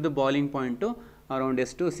ಲಿಕ್ವಿಡ್ದು ಬಾಯ್ಲಿಂಗ್ ಪಾಯಿಂಟು ಅರೌಂಡ್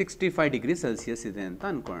ಎಷ್ಟು 65 ಡಿಗ್ರಿ ಸೆಲ್ಸಿಯಸ್ ಇದೆ ಅಂತ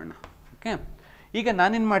ಅಂದ್ಕೊಳ್ಳೋಣ. ಓಕೆ, ಈಗ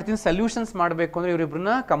ನಾನೇನು ಮಾಡ್ತೀನಿ, ಸೊಲ್ಯೂಷನ್ಸ್ ಮಾಡಬೇಕು ಅಂದರೆ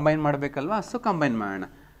ಇವರಿಬ್ಬರನ್ನ ಕಂಬೈನ್ ಮಾಡಬೇಕಲ್ವಾ? ಸೊ ಕಂಬೈನ್ ಮಾಡೋಣ.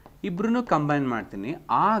 ಇಬ್ಬರೂ ಕಂಬೈನ್ ಮಾಡ್ತೀನಿ.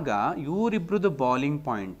 ಆಗ ಇವರಿಬ್ರದ್ದು ಬಾಯ್ಲಿಂಗ್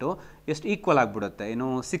ಪಾಯಿಂಟು ಎಷ್ಟು ಈಕ್ವಲ್ ಆಗಿಬಿಡುತ್ತೆ, ಏನು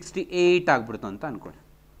 68 ಆಗಿಬಿಡುತ್ತೆ ಅಂತ ಅಂದ್ಕೊಳ್ಳಿ.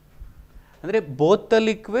 ಅಂದರೆ both the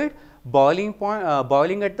liquid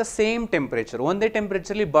boiling at the same temperature, ಒಂದೇ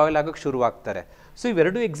ಟೆಂಪ್ರೇಚರ್ಲಿ ಬಾಯ್ಲ್ ಆಗೋಕ್ಕೆ ಶುರುವಾಗ್ತಾರೆ. ಸೊ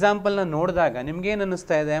ಇವೆರಡು ಎಕ್ಸಾಂಪಲ್ನ ನೋಡಿದಾಗ ನಿಮ್ಗೇನು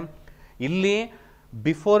ಅನ್ನಿಸ್ತಾ ಇದೆ, ಇಲ್ಲಿ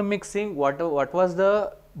before mixing what was the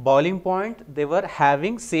boiling point, they were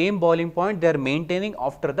having same boiling point, they are maintaining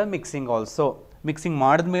after the mixing also. Mixing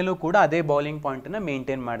ಮಾಡಿದ ಮೇಲೂ ಕೂಡ ಅದೇ ಬಾಯ್ಲಿಂಗ್ ಪಾಯಿಂಟನ್ನು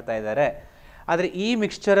ಮೇಂಟೈನ್ ಮಾಡ್ತಾ ಇದ್ದಾರೆ. ಆದರೆ ಈ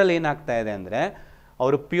ಮಿಕ್ಸ್ಚರಲ್ಲಿ ಏನಾಗ್ತಾ ಇದೆ ಅಂದರೆ,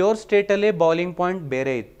 ಅವರು ಪ್ಯೂರ್ ಸ್ಟೇಟಲ್ಲೇ ಬಾಯ್ಲಿಂಗ್ ಪಾಯಿಂಟ್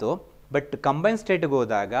ಬೇರೆ ಇತ್ತು, ಬಟ್ ಕಂಬೈನ್ ಸ್ಟೇಟ್ಗೆ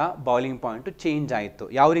ಹೋದಾಗ ಬಾಯ್ಲಿಂಗ್ ಪಾಯಿಂಟು ಚೇಂಜ್ ಆಯಿತು.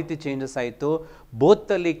 ಯಾವ ರೀತಿ ಚೇಂಜಸ್ ಆಯಿತು? Both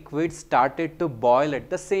the liquid started to boil at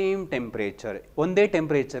the same temperature, ಒಂದೇ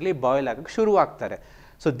ಟೆಂಪ್ರೇಚರ್ಲಿ ಬಾಯ್ಲ್ ಆಗೋಕ್ಕೆ ಶುರುವಾಗ್ತಾರೆ.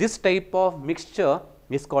 So this type of mixture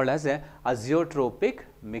is called as A ಅಜಿಯೋಟ್ರೋಪಿಕ್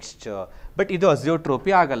mixture. But ಇದು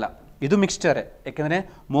ಅಜಿಯೋಟ್ರೋಪಿ ಆಗಲ್ಲ, ಇದು ಮಿಕ್ಸ್ಚರೇ. ಯಾಕೆಂದರೆ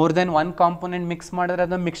more than one component mix ಮಾಡಿದ್ರೆ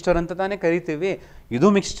ಅದನ್ನು ಮಿಕ್ಸ್ಚರ್ ಅಂತ ತಾನೇ ಕರಿತೀವಿ. ಇದು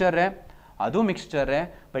ಮಿಕ್ಸ್ಚರೇ, ಅದು ಮಿಕ್ಸ್ಚರೇ,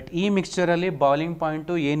 ಬಟ್ ಈ ಮಿಕ್ಸ್ಚರಲ್ಲಿ ಬಾಯ್ಲಿಂಗ್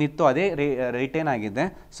ಪಾಯಿಂಟು ಏನಿತ್ತು ಅದೇ ರಿಟೇನ್ ಆಗಿದೆ.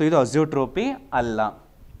 ಸೊ ಇದು ಅಜಿಯೋಟ್ರೋಪಿ ಅಲ್ಲ.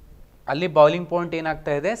 ಅಲ್ಲಿ ಬಾಯ್ಲಿಂಗ್ ಪಾಯಿಂಟ್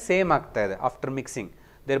ಏನಾಗ್ತಾ ಇದೆ, ಸೇಮ್ ಆಗ್ತಾ ಇದೆ after mixing.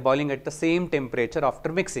 They are boiling at the same temperature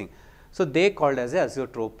after mixing. So they called as A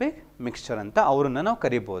ಅಜಿಯೋಟ್ರೋಪಿಕ್ mixture ಅಂತ ಅವ್ರನ್ನ ನಾವು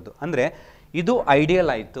ಕರಿಬೋದು. ಅಂದರೆ ಇದು ಐಡಿಯಲ್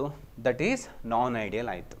ಆಯಿತು, ದಟ್ ಈಸ್ ನಾನ್ ಐಡಿಯಲ್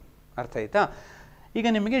ಆಯಿತು. ಅರ್ಥ ಆಯ್ತಾ? ಈಗ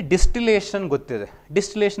ನಿಮಗೆ ಡಿಸ್ಟಿಲೇಷನ್ ಗೊತ್ತಿದೆ.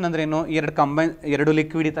 ಡಿಸ್ಟಿಲೇಷನ್ ಅಂದ್ರೇನು? ಎರಡು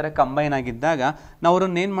ಲಿಕ್ವಿಡ್ ಈ ಥರ ಕಂಬೈನ್ ಆಗಿದ್ದಾಗ ನಾವು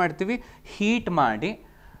ಅವ್ರನ್ನ ಏನು ಮಾಡ್ತೀವಿ, ಹೀಟ್ ಮಾಡಿ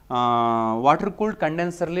ವಾಟರ್ ಕೂಲ್ಡ್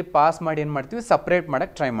ಕಂಡೆನ್ಸರ್ಲಿ ಪಾಸ್ ಮಾಡಿ ಏನು ಮಾಡ್ತೀವಿ, ಸಪ್ರೇಟ್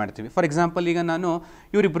ಮಾಡೋಕ್ಕೆ ಟ್ರೈ ಮಾಡ್ತೀವಿ. ಫಾರ್ ಎಕ್ಸಾಂಪಲ್, ಈಗ ನಾನು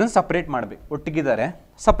ಇವರಿಬ್ಬರನ್ನ ಸಪ್ರೇಟ್ ಮಾಡಬೇಕು, ಒಟ್ಟಿಗಿದ್ದಾರೆ,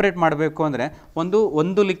 ಸಪ್ರೇಟ್ ಮಾಡಬೇಕು ಅಂದರೆ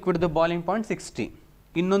ಒಂದು ಲಿಕ್ವಿಡ್ದು ಬಾಯ್ಲಿಂಗ್ ಪಾಯಿಂಟ್ 60,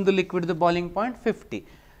 ಇನ್ನೊಂದು ಲಿಕ್ವಿಡ್ದು ಬಾಯ್ಲಿಂಗ್ ಪಾಯಿಂಟ್ 50.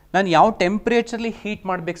 ನಾನು ಯಾವ ಟೆಂಪ್ರೇಚರ್ಲಿ ಹೀಟ್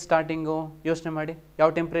ಮಾಡಬೇಕು ಸ್ಟಾರ್ಟಿಂಗು ಯೋಚನೆ ಮಾಡಿ. ಯಾವ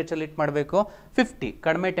ಟೆಂಪ್ರೇಚರ್ಲಿ ಹೀಟ್ ಮಾಡಬೇಕು? 50,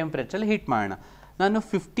 ಕಡಿಮೆ ಟೆಂಪ್ರೇಚರ್ಲಿ ಹೀಟ್ ಮಾಡೋಣ. ನಾನು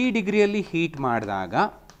 50 ಡಿಗ್ರಿಯಲ್ಲಿ ಹೀಟ್ ಮಾಡಿದಾಗ,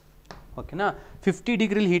 ಓಕೆನಾ, 50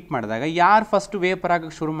 ಡಿಗ್ರಿಲಿ ಹೀಟ್ ಮಾಡಿದಾಗ ಯಾರು ಫಸ್ಟ್ ವೇಪರ್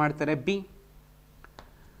ಆಗೋಕ್ಕೆ ಶುರು ಮಾಡ್ತಾರೆ?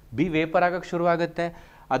 ಬಿ ವೇಪರ್ ಆಗೋಕ್ಕೆ ಶುರುವಾಗುತ್ತೆ.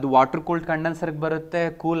 ಅದು ವಾಟರ್ ಕೂಲ್ಡ್ ಕಂಡೆನ್ಸರ್ಗೆ ಬರುತ್ತೆ,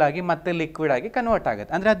 ಕೂಲಾಗಿ ಮತ್ತೆ ಲಿಕ್ವಿಡ್ ಆಗಿ ಕನ್ವರ್ಟ್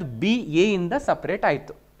ಆಗುತ್ತೆ. ಅಂದರೆ ಅದು ಬಿ ಎ ಇಂದ ಸಪ್ರೇಟ್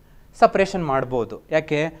ಆಯಿತು. ಸಪ್ರೇಷನ್ ಮಾಡ್ಬೋದು.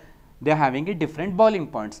 ಯಾಕೆ? They having A different boiling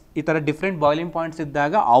points. ಈ ಥರ ಡಿಫ್ರೆಂಟ್ ಬಾಯ್ಲಿಂಗ್ ಪಾಯಿಂಟ್ಸ್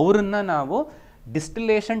ಇದ್ದಾಗ ಅವ್ರನ್ನ ನಾವು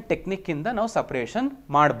ಡಿಸ್ಟಿಲೇಷನ್ ಟೆಕ್ನಿಕ್ಕಿಂದ ನಾವು ಸಪ್ರೇಷನ್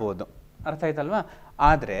ಮಾಡ್ಬೋದು. ಅರ್ಥ ಆಯ್ತಲ್ವಾ?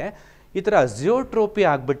 ಆದರೆ ಈ ಥರ ಅಜಿಯೋಟ್ರೋಪಿ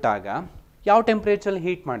ಆಗಿಬಿಟ್ಟಾಗ ಯಾವ ಟೆಂಪ್ರೇಚರಲ್ಲಿ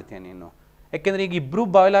ಹೀಟ್ ಮಾಡ್ತೀಯ ನೀನು? ಯಾಕೆಂದರೆ ಈಗ ಇಬ್ಬರು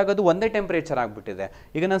ಬಾಯ್ಲ್ ಆಗೋದು ಒಂದೇ ಟೆಂಪ್ರೇಚರ್ ಆಗಿಬಿಟ್ಟಿದೆ.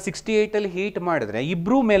 ಈಗ ನಾನು 68 ಹೀಟ್ ಮಾಡಿದ್ರೆ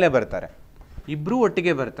ಇಬ್ಬರೂ ಮೇಲೆ ಬರ್ತಾರೆ, ಇಬ್ಬರೂ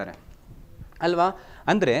ಒಟ್ಟಿಗೆ ಬರ್ತಾರೆ ಅಲ್ವಾ?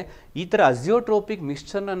 ಅಂದರೆ ಈ ಥರ ಅಜಿಯೋಟ್ರೋಪಿಕ್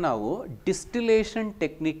ಮಿಕ್ಸ್ಚರ್ನ ನಾವು ಡಿಸ್ಟಿಲೇಷನ್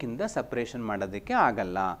ಟೆಕ್ನಿಕ್ಕಿಂದ ಸಪ್ರೇಷನ್ ಮಾಡೋದಕ್ಕೆ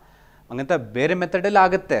ಆಗಲ್ಲ. ಹಂಗಂತ ಬೇರೆ ಮೆಥಡಲ್ಲಿ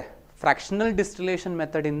ಆಗುತ್ತೆ. ಫ್ರ್ಯಾಕ್ಷನಲ್ ಡಿಸ್ಟಿಲೇಷನ್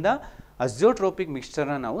ಮೆಥಡಿಂದ ಅಜಿಯೋಟ್ರೋಪಿಕ್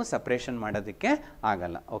ಮಿಕ್ಸ್ಚರ್ನ ನಾವು ಸಪ್ರೇಷನ್ ಮಾಡೋದಕ್ಕೆ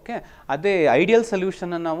ಆಗಲ್ಲ. ಓಕೆ, ಅದೇ ಐಡಿಯಲ್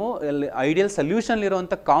ಸೊಲ್ಯೂಷನ್ನ ನಾವು ಐಡಿಯಲ್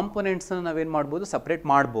ಸೊಲ್ಯೂಷನ್ಲಿರುವಂಥ ಕಾಂಪೊನೆಂಟ್ಸನ್ನ ನಾವೇನು ಮಾಡ್ಬೋದು? ಸಪ್ರೇಟ್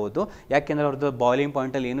ಮಾಡ್ಬೋದು. ಯಾಕೆಂದರೆ ಅವ್ರದ್ದು ಬಾಯ್ಲಿಂಗ್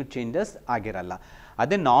ಪಾಯಿಂಟಲ್ಲಿ ಏನೂ ಚೇಂಜಸ್ ಆಗಿರಲ್ಲ.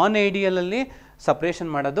 ಅದೇ ನಾನ್ ಐಡಿಯಲಲ್ಲಿ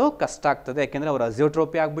ಸಪ್ರೇಷನ್ ಮಾಡೋದು ಕಷ್ಟ ಆಗ್ತದೆ. ಯಾಕೆಂದರೆ ಅವ್ರು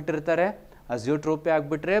ಅಜಿಯೋಟ್ರೋಪಿ ಆಗಿಬಿಟ್ಟಿರ್ತಾರೆ. ಅಜಿಯೋಟ್ರೋಪಿ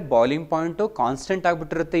ಆಗಿಬಿಟ್ರೆ ಬಾಯ್ಲಿಂಗ್ ಪಾಯಿಂಟು ಕಾನ್ಸ್ಟೆಂಟ್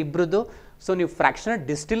ಆಗಿಬಿಟ್ಟಿರುತ್ತೆ ಇಬ್ಬರದ್ದು. ಸೊ ನೀವು ಫ್ರ್ಯಾಕ್ಷನಲ್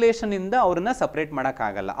ಡಿಸ್ಟಿಲೇಷನಿಂದ ಅವ್ರನ್ನ ಸಪ್ರೇಟ್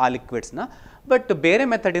ಮಾಡೋಕ್ಕಾಗಲ್ಲ ಆ ಲಿಕ್ವಿಡ್ಸ್ನ, ಬಟ್ ಬೇರೆ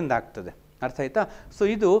ಮೆಥಡಿಂದ ಆಗ್ತದೆ. ಅರ್ಥ ಆಯ್ತಾ? ಸೊ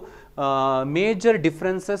ಇದು major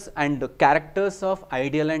differences and characters of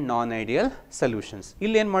ideal and non ideal solutions.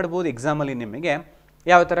 ಇಲ್ಲಿ ಏನು ಮಾಡ್ಬೋದು? ಎಕ್ಸಾಮಲ್ಲಿ ನಿಮಗೆ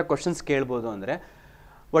ಯಾವ ಥರ ಕ್ವಶನ್ಸ್ ಕೇಳ್ಬೋದು ಅಂದರೆ,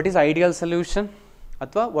 ವಾಟ್ ಈಸ್ ಐಡಿಯಲ್ ಸೊಲ್ಯೂಷನ್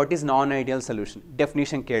ಅಥವಾ what is non ideal solution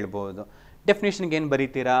definition ಕೇಳ್ಬೋದು. ಡೆಫಿನಿಷನ್ಗೆ ಏನು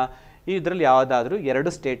ಬರೀತೀರಾ? ಇದರಲ್ಲಿ ಯಾವುದಾದ್ರೂ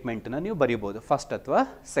 2 ಸ್ಟೇಟ್ಮೆಂಟನ್ನ ನೀವು ಬರೀಬೋದು, ಫಸ್ಟ್ ಅಥವಾ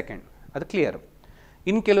ಸೆಕೆಂಡ್, ಅದು ಕ್ಲಿಯರು.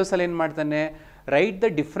 ಇನ್ನು ಕೆಲವು ಸಲ ಏನು ಮಾಡ್ತಾನೆ, right the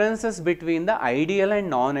differences between the ideal and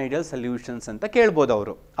non ideal solutions ಅಂತ ಕೇಳ್ಬೋದು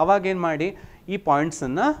ಅವರು. ಅವಾಗೇನು ಮಾಡಿ ಈ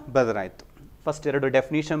ಪಾಯಿಂಟ್ಸನ್ನು ಬದಲಾಯಿತು. ಫಸ್ಟ್ 2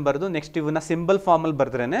 ಡೆಫಿನಿಷನ್ ಬರೆದು ನೆಕ್ಸ್ಟ್ ಇವನ್ನ ಸಿಂಬಲ್ ಫಾರ್ಮಲ್ಲಿ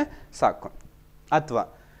ಬರೆದ್ರೇ ಸಾಕು. ಅಥವಾ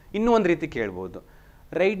ಇನ್ನೂ ಒಂದು ರೀತಿ ಕೇಳ್ಬೋದು,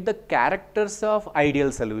 right the characters of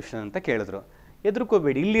ideal solution ಅಂತ ಕೇಳಿದ್ರು.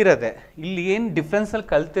 ಎದುರ್ಕೋಬೇಡಿ, ಇಲ್ಲಿರೋದೆ, ಇಲ್ಲಿ ಏನು ಡಿಫ್ರೆನ್ಸಲ್ಲಿ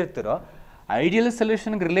ಕಲ್ತಿರ್ತಿರೋ ಐಡಿಯಲ್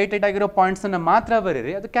ಸೊಲ್ಯೂಷನ್ಗೆ ರಿಲೇಟೆಡ್ ಆಗಿರೋ ಪಾಯಿಂಟ್ಸನ್ನು ಮಾತ್ರ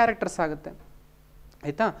ಬರೀರಿ, ಅದು ಕ್ಯಾರೆಕ್ಟರ್ಸ್ ಆಗುತ್ತೆ.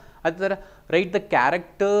 ಆಯಿತಾ? ಅದೇ ಥರ right the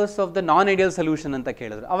characters of the non ideal solution ಅಂತ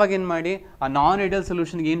ಕೇಳಿದ್ರು. ಅವಾಗೇನು ಮಾಡಿ ಆ ನಾನ್ ಐಡಿಯಲ್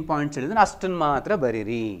ಸೊಲ್ಯೂಷನ್ಗೆ ಏನು ಪಾಯಿಂಟ್ಸ್ ಹೇಳಿದ್ರೆ ಅಷ್ಟನ್ನು ಮಾತ್ರ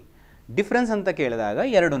ಬರೀರಿ. ಡಿಫ್ರೆನ್ಸ್ ಅಂತ ಕೇಳಿದಾಗ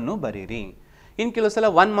 2 ಬರೀರಿ. ಇನ್ನು ಕೆಲವು ಸಲ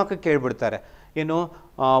 1 ಮಾರ್ಕ್ ಕೇಳಿಬಿಡ್ತಾರೆ, ಏನು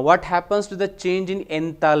what happens to the change in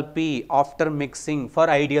enthalpy after mixing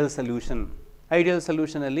for ideal solution. Ideal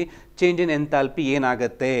ಸೊಲ್ಯೂಷನಲ್ಲಿ change in enthalpy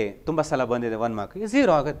ಏನಾಗುತ್ತೆ? ತುಂಬ ಸಲ ಬಂದಿದೆ 1 ಮಾರ್ಕ್ಗೆ,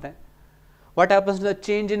 0 ಆಗುತ್ತೆ. What happens to the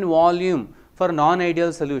change in volume for non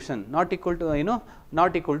ideal solution not equal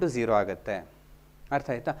to 0 ಆಗುತ್ತೆ. ಅರ್ಥ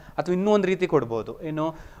ಆಯ್ತಾ? ಅಥವಾ ಇನ್ನೂ ಒಂದು ರೀತಿ ಕೊಡ್ಬೋದು, ಏನು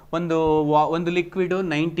ಒಂದು ಲಿಕ್ವಿಡು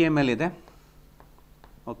 90 ml ಇದೆ,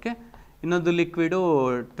 ಓಕೆ, ಇನ್ನೊಂದು ಲಿಕ್ವಿಡು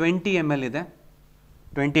 20 ml ಇದೆ,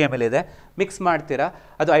 20 ml ಇದೆ, ಮಿಕ್ಸ್ ಮಾಡ್ತೀರಾ.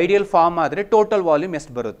 ಅದು ಐಡಿಯಲ್ ಫಾರ್ಮ್ ಆದರೆ ಟೋಟಲ್ ವಾಲ್ಯೂಮ್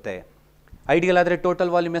ಎಷ್ಟು ಬರುತ್ತೆ? ಐಡಿಯಲ್ ಆದರೆ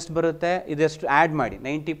ಟೋಟಲ್ ವಾಲ್ಯೂಮ್ ಎಷ್ಟು ಬರುತ್ತೆ? ಇದೆಷ್ಟು ಆ್ಯಡ್ ಮಾಡಿ,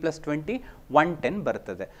 90 + 20 110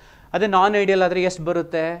 ಬರ್ತದೆ. ಅದೇ ನಾನ್ ಐಡಿಯಲ್ ಆದರೆ ಎಷ್ಟು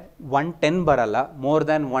ಬರುತ್ತೆ? 110 ಬರಲ್ಲ, more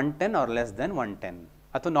than 110 R less than 110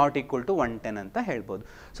 ಅಥವಾ ನಾಟ್ ಈಕ್ವಲ್ ಟು 110 ಅಂತ ಹೇಳ್ಬೋದು.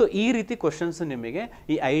 ಸೊ ಈ ರೀತಿ ಕ್ವಶನ್ಸು ನಿಮಗೆ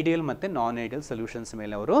ಈ ಐಡಿಯಲ್ ಮತ್ತು ನಾನ್ ಐಡಿಯಲ್ ಸೊಲ್ಯೂಷನ್ಸ್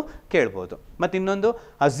ಮೇಲೆ ಅವರು ಕೇಳ್ಬೋದು. ಮತ್ತು ಇನ್ನೊಂದು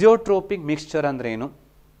ಅಜಿಯೋಟ್ರೋಪಿಕ್ ಮಿಕ್ಸ್ಚರ್ ಅಂದರೆ ಏನು,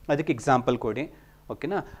 ಅದಕ್ಕೆ ಎಕ್ಸಾಂಪಲ್ ಕೊಡಿ.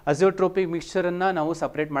 ಓಕೆನಾ? ಅಜಿಯೋಟ್ರೋಪಿಕ್ ಮಿಕ್ಸ್ಚರನ್ನು ನಾವು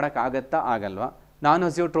ಸಪ್ರೇಟ್ ಮಾಡೋಕ್ಕಾಗತ್ತಾ ಆಗಲ್ವಾ? ನಾನ್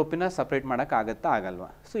ಅಜಿಯೋಟ್ರೋಪಿನ ಸಪ್ರೇಟ್ ಮಾಡೋಕ್ಕಾಗತ್ತಾ ಆಗಲ್ವಾ?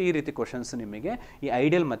 ಸೊ ಈ ರೀತಿ ಕ್ವಶನ್ಸ್ ನಿಮಗೆ ಈ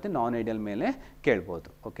ಐಡಿಯಲ್ ಮತ್ತು ನಾನ್ ಐಡಿಯಲ್ ಮೇಲೆ ಕೇಳ್ಬೋದು.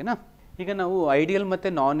 ಓಕೆನಾ? ಈಗ ನಾವು ಐಡಿಯಲ್ ಮತ್ತು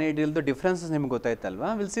ನಾನ್ ಐಡಿಯಲ್ದು ಡಿಫ್ರೆನ್ಸಸ್ ನಿಮ್ಗೆ ಗೊತ್ತಾಯ್ತಲ್ವಾ?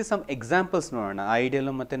 ವಿಲ್ ಸಿ ಸಮ್ ಎಕ್ಸಾಂಪಲ್ಸ್ ನೋಡೋಣ. ಐಡಿಯಲ್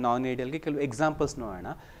ಮತ್ತು ನಾನ್ ಐಡಿಯಲ್ಗೆ ಕೆಲವು ಎಕ್ಸಾಂಪಲ್ಸ್ ನೋಡೋಣ.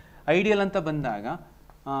 ಐಡಿಯಲ್ ಅಂತ ಬಂದಾಗ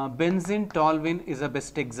benzene ಟಾಲ್ವಿನ್ is a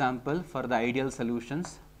best example for the ideal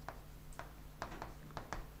solutions.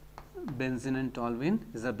 Benzene and toluene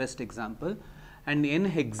is the best example, and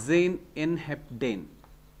N-hexane, N-heptane,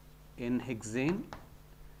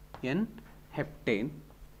 N-heptane.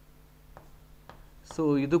 So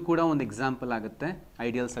ಇದು ಕೂಡ ಒಂದು ಎಕ್ಸಾಂಪಲ್ ಆಗುತ್ತೆ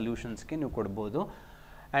ಐಡಿಯಲ್ ಸೊಲ್ಯೂಷನ್ಸ್ಗೆ ನೀವು ಕೊಡ್ಬೋದು.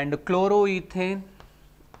 And ಕ್ಲೋರೋಇಥೇನ್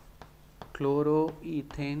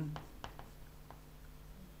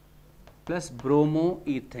plus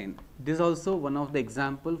ಬ್ರೋಮೋಇಥೇನ್, this also one of the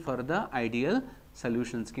example for the ideal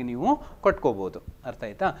ಸೊಲ್ಯೂಷನ್ಸ್ಗೆ ನೀವು ಕೊಟ್ಕೋಬೋದು. ಅರ್ಥ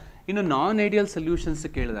ಆಯ್ತಾ? ಇನ್ನು ನಾನ್ ಐಡಿಯಲ್ ಸೊಲ್ಯೂಷನ್ಸ್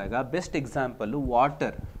ಕೇಳಿದಾಗ ಬೆಸ್ಟ್ ಎಕ್ಸಾಂಪಲ್ಲು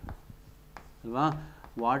ವಾಟರ್ ಅಲ್ವಾ?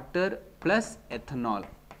 Water plus ethanol.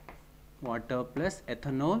 Water plus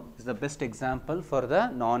ethanol is the best example for the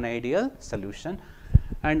non ideal solution.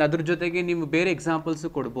 And ಅದ್ರ ಜೊತೆಗೆ ನೀವು ಬೇರೆ ಎಕ್ಸಾಂಪಲ್ಸು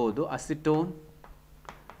ಕೊಡ್ಬೋದು. ಅಸಿಟೋನ್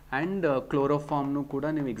ಆ್ಯಂಡ್ ಕ್ಲೋರೋಫಾರ್ಮ್ನು ಕೂಡ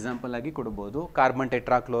ನೀವು ಎಕ್ಸಾಂಪಲ್ ಆಗಿ ಕೊಡ್ಬೋದು. ಕಾರ್ಬನ್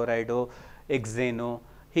ಟೆಟ್ರಾಕ್ಲೋರೈಡು, ಎಕ್ಸೇನು,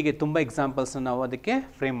 ಹೀಗೆ ತುಂಬ ಎಕ್ಸಾಂಪಲ್ಸನ್ನು ನಾವು ಅದಕ್ಕೆ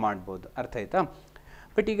ಫ್ರೇಮ್ ಮಾಡ್ಬೋದು. ಅರ್ಥ ಆಯ್ತಾ?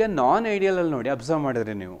 ಬಟ್ ಈಗ ನಾನ್ ಐಡಿಯಲಲ್ಲಿ ನೋಡಿ, ಅಬ್ಸರ್ವ್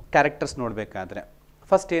ಮಾಡಿದ್ರೆ ನೀವು ಕ್ಯಾರೆಕ್ಟರ್ಸ್ ನೋಡಬೇಕಾದ್ರೆ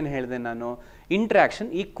ಫಸ್ಟ್ ಏನು ಹೇಳಿದೆ ನಾನು, ಇಂಟ್ರ್ಯಾಕ್ಷನ್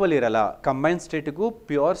ಈಕ್ವಲ್ ಇರಲ್ಲ. ಕಂಬೈನ್ ಸ್ಟೇಟಿಗೂ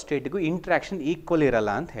ಪ್ಯೂರ್ ಸ್ಟೇಟಿಗೂ ಇಂಟ್ರ್ಯಾಕ್ಷನ್ ಈಕ್ವಲ್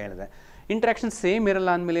ಇರಲ್ಲ ಅಂತ ಹೇಳಿದೆ. ಇಂಟ್ರ್ಯಾಕ್ಷನ್ ಸೇಮ್ ಇರಲ್ಲ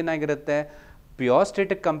ಅಂದಮೇಲೆ ಏನಾಗಿರುತ್ತೆ, ಪ್ಯೂರ್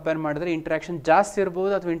ಸ್ಟೇಟಿಗೆ ಕಂಪೇರ್ ಮಾಡಿದ್ರೆ ಇಂಟ್ರ್ಯಾಕ್ಷನ್ ಜಾಸ್ತಿ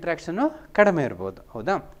ಇರ್ಬೋದು ಅಥವಾ ಇಂಟ್ರ್ಯಾಕ್ಷನು ಕಡಿಮೆ ಇರ್ಬೋದು.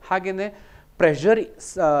 ಹೌದಾ? ಹಾಗೆಯೇ ಪ್ರೆಷರ್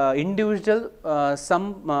ಇಂಡಿವಿಜುವಲ್ ಸಮ್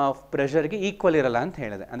ಪ್ರೆಷರ್ಗೆ ಈಕ್ವಲ್ ಇರಲ್ಲ ಅಂತ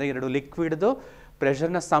ಹೇಳಿದೆ. ಅಂದರೆ ಎರಡು ಲಿಕ್ವಿಡ್ದು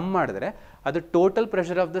ಪ್ರೆಷರ್ನ ಸಮ್ ಮಾಡಿದ್ರೆ ಅದು total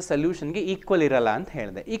pressure of the ಸೊಲ್ಯೂಷನ್ಗೆ equal ಇರಲ್ಲ ಅಂತ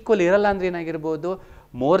ಹೇಳಿದೆ. ಈಕ್ವಲ್ ಇರಲ್ಲ ಅಂದರೆ ಏನಾಗಿರ್ಬೋದು,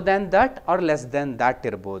 more than that are less than that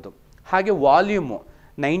ಇರ್ಬೋದು. ಹಾಗೆ ವಾಲ್ಯೂಮು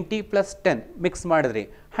 90 + 10 ಮಿಕ್ಸ್ ಮಾಡಿದ್ರಿ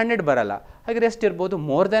 100 ಬರಲ್ಲ, ಹಾಗೆ ಎಷ್ಟು ಇರ್ಬೋದು,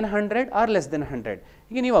 more than 100 R less than 100.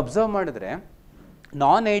 ಈಗ ನೀವು ಅಬ್ಸರ್ವ್ ಮಾಡಿದ್ರೆ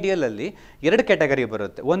ನಾನ್ ಐಡಿಯಲಲ್ಲಿ 2 ಕ್ಯಾಟಗರಿ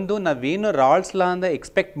ಬರುತ್ತೆ. ಒಂದು ನಾವೇನು ರಾಲ್ಸ್ ಲಾ ಅಂತ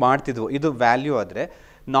ಎಕ್ಸ್ಪೆಕ್ಟ್ ಮಾಡ್ತಿದ್ವು ಇದು ವ್ಯಾಲ್ಯೂ ಆದರೆ,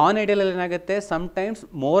 ನಾನ್ ಐಡಿಯಲಲ್ಲಿ ಏನಾಗುತ್ತೆ sometimes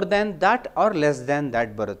more than that are less than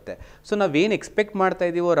that ಬರುತ್ತೆ. ಸೊ ನಾವೇನು ಎಕ್ಸ್ಪೆಕ್ಟ್ ಮಾಡ್ತಾ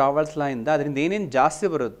ಇದ್ದೀವೋ ರಾಲ್ಸ್ ಲಾ ಇಂದ ಅದರಿಂದ ಏನೇನು ಜಾಸ್ತಿ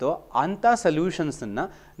ಬರುತ್ತೋ ಅಂಥ ಸೊಲ್ಯೂಷನ್ಸನ್ನು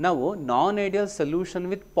ನಾವು ನಾನ್ ideal solution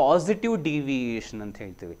with positive deviation ಅಂತ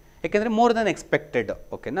ಹೇಳ್ತೀವಿ. ಯಾಕೆಂದರೆ ಮೋರ್ ದ್ಯಾನ್ ಎಕ್ಸ್ಪೆಕ್ಟೆಡ್,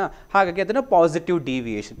 ಓಕೆನಾ. ಹಾಗಾಗಿ ಅದನ್ನು ಪಾಸಿಟಿವ್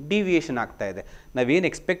ಡಿವಿಯೇಷನ್ ಆಗ್ತಾ ಇದೆ. ನಾವೇನು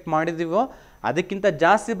ಎಕ್ಸ್ಪೆಕ್ಟ್ ಮಾಡಿದ್ದೀವೋ ಅದಕ್ಕಿಂತ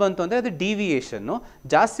ಜಾಸ್ತಿ ಬಂತು ಅಂದರೆ ಅದು ಡಿವಿಯೇಷನ್ನು,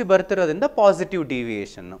 ಜಾಸ್ತಿ ಬರ್ತಿರೋದ್ರಿಂದ ಪಾಸಿಟಿವ್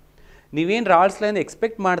ಡಿವಿಯೇಷನ್ನು. ನೀವೇನು ರಾಲ್ಸ್ ಲಾ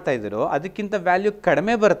ಎಕ್ಸ್ಪೆಕ್ಟ್ ಮಾಡ್ತಾ ಇದ್ದೀರೋ ಅದಕ್ಕಿಂತ ವ್ಯಾಲ್ಯೂ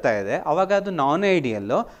ಕಡಿಮೆ ಬರ್ತಾ ಇದೆ, ಅವಾಗ ಅದು ನಾನ್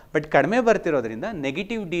ಐಡಿಯಲ್ಲು. ಬಟ್ ಕಡಿಮೆ ಬರ್ತಿರೋದ್ರಿಂದ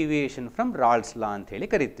ನೆಗೆಟಿವ್ ಡಿವಿಯೇಷನ್ ಫ್ರಮ್ ರಾಲ್ಸ್ ಲಾ ಅಂತ ಹೇಳಿ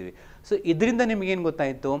ಕರಿತೀವಿ. ಸೊ ಇದರಿಂದ ನಿಮಗೇನು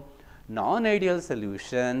ಗೊತ್ತಾಯಿತು, ನಾನ್ ideal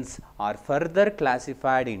solutions R further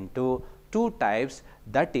classified into 2 types,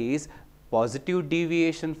 that is positive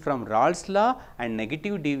deviation from Raoult's law and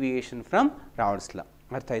negative deviation from Raoult's law.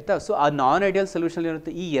 ಅರ್ಥ ಆಯ್ತಾ. ಸೊ ಆ ನಾನ್ ಐಡಿಯಲ್ ಸೊಲ್ಯೂಷನ್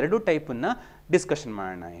ಇರುತ್ತೆ, ಈ 2 ಟೈಪನ್ನು ಡಿಸ್ಕಷನ್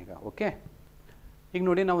ಮಾಡೋಣ ಈಗ. ಓಕೆ, ಈಗ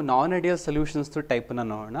ನೋಡಿ ನಾವು ನಾನ್ ಐಡಿಯಲ್ ಸೊಲ್ಯೂಷನ್ಸ್ ಟೈಪನ್ನು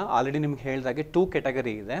ನೋಡೋಣ. ಆಲ್ರೆಡಿ ನಿಮ್ಗೆ ಹೇಳಿದಾಗೆ 2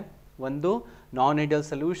 ಕ್ಯಾಟಗರಿ ಇದೆ. ಒಂದು ನಾನ್ ideal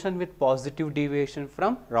solution with positive deviation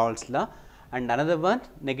from ರಾಲ್ಸ್ law and another one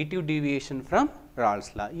negative deviation from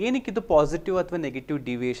ರಾಲ್ಸ್ ಲಾ. ಏನಕ್ಕೆ ಇದು ಪಾಸಿಟಿವ್ ಅಥವಾ ನೆಗೆಟಿವ್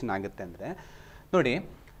ಡಿವಿಯೇಷನ್ ಆಗುತ್ತೆ ಅಂದರೆ, ನೋಡಿ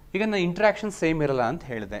ಈಗ ನಾನು ಇಂಟ್ರಾಕ್ಷನ್ ಸೇಮ್ ಇರಲ್ಲ ಅಂತ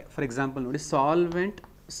ಹೇಳಿದೆ. ಫಾರ್ ಎಕ್ಸಾಂಪಲ್ ನೋಡಿ,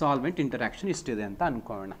 ಸಾಲ್ವೆಂಟ್ ಇಂಟರಾಕ್ಷನ್ ಇಷ್ಟಿದೆ ಅಂತ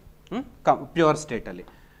ಅಂದ್ಕೊಳ್ಳೋಣ, ಪ್ಯೂರ್ ಸ್ಟೇಟಲ್ಲಿ.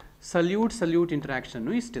 ಸಲ್ಯೂಟ್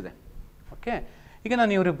ಇಂಟ್ರಾಕ್ಷನ್ನು ಇಷ್ಟಿದೆ. ಓಕೆ, ಈಗ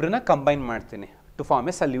ನಾನು ಇವರಿಬ್ಬರನ್ನ ಕಂಬೈನ್ ಮಾಡ್ತೀನಿ ಟು ಫಾರ್ಮ್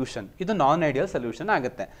ಎ ಸೊಲ್ಯೂಷನ್. ಇದು ನಾನ್ ಐಡಿಯಲ್ ಸೊಲ್ಯೂಷನ್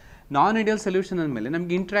ಆಗುತ್ತೆ. ನಾನ್ ಐಡಿಯಲ್ ಸೊಲ್ಯೂಷನ್ ಅಂದಮೇಲೆ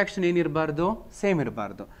ನಮಗೆ ಇಂಟ್ರಾಕ್ಷನ್ ಏನಿರಬಾರ್ದು, ಸೇಮ್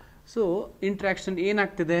ಇರಬಾರ್ದು. ಸೊ ಇಂಟ್ರಾಕ್ಷನ್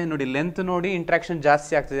ಏನಾಗ್ತಿದೆ ನೋಡಿ, ಲೆಂತ್ ನೋಡಿ ಇಂಟ್ರಾಕ್ಷನ್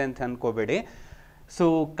ಜಾಸ್ತಿ ಆಗ್ತಿದೆ ಅಂತ ಅಂದ್ಕೋಬೇಡಿ. So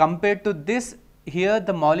compared to this, here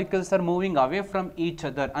the molecules are moving away from each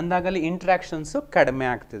other ಅಂದಾಗಲ್ಲಿ ಇಂಟ್ರಾಕ್ಷನ್ಸು ಕಡಿಮೆ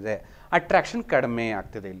ಆಗ್ತಿದೆ, ಅಟ್ರಾಕ್ಷನ್ ಕಡಿಮೆ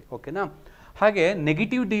ಆಗ್ತಿದೆ ಇಲ್ಲಿ. ಓಕೆನಾ. ಹಾಗೆ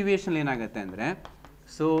ನೆಗೆಟಿವ್ ಡಿವಿಯೇಷನ್ ಏನಾಗುತ್ತೆ ಅಂದರೆ,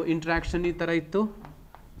 ಸೊ ಇಂಟ್ರಾಕ್ಷನ್ ಈ ಥರ ಇತ್ತು,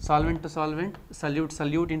 solvent to solvent,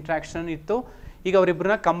 salute interaction ಇತ್ತು. ಈಗ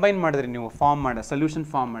ಅವರಿಬ್ಬರನ್ನ ಕಂಬೈನ್ ಮಾಡಿದ್ರಿ ನೀವು ಸೊಲ್ಯೂಷನ್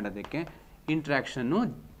ಫಾರ್ಮ್ ಮಾಡೋದಕ್ಕೆ, ಇಂಟ್ರಾಕ್ಷನ್ನು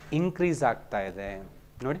ಇನ್ಕ್ರೀಸ್ ಆಗ್ತಾ ಇದೆ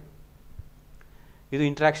ನೋಡಿ. ಇದು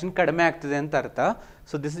ಇಂಟ್ರಾಕ್ಷನ್ ಕಡಿಮೆ ಆಗ್ತಿದೆ ಅಂತ ಅರ್ಥ.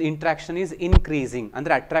 So this interaction is increasing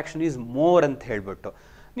ಅಂದರೆ ಅಟ್ರಾಕ್ಷನ್ ಈಸ್ ಮೋರ್ ಅಂತ ಹೇಳ್ಬಿಟ್ಟು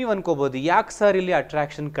ನೀವು ಅನ್ಕೋಬೋದು, ಯಾಕೆ ಸರ್ ಇಲ್ಲಿ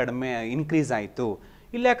ಅಟ್ರಾಕ್ಷನ್ ಕಡಿಮೆ ಇನ್ಕ್ರೀಸ್ ಆಯಿತು,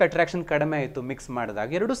 ಇಲ್ಲಿ ಯಾಕೆ ಅಟ್ರಾಕ್ಷನ್ ಕಡಿಮೆ ಆಯಿತು ಮಿಕ್ಸ್ ಮಾಡಿದಾಗ,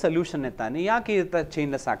 2 ಸೊಲ್ಯೂಷನ್ನೇ ತಾನೇ, ಯಾಕೆ ಈ ಥರ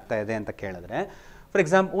ಚೇಂಜಸ್ ಆಗ್ತಾ ಇದೆ ಅಂತ ಕೇಳಿದ್ರೆ, ಫಾರ್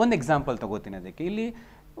ಒಂದು ಎಕ್ಸಾಂಪಲ್ ತೊಗೋತೀನಿ ಅದಕ್ಕೆ. ಇಲ್ಲಿ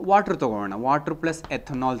ವಾಟ್ರ್ ತೊಗೊಳ್ಳೋಣ, ವಾಟ್ರ್ ಪ್ಲಸ್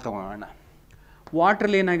ಎಥನಾಲ್ ತೊಗೊಳ್ಳೋಣ.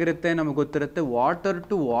 ವಾಟ್ರಲ್ಲಿ ಏನಾಗಿರುತ್ತೆ ನಮಗೆ ಗೊತ್ತಿರುತ್ತೆ, water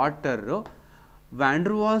to water van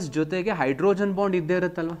ಡರ್ walls ಜೊತೆಗೆ ಹೈಡ್ರೋಜನ್ ಬಾಂಡ್ ಇದ್ದೇ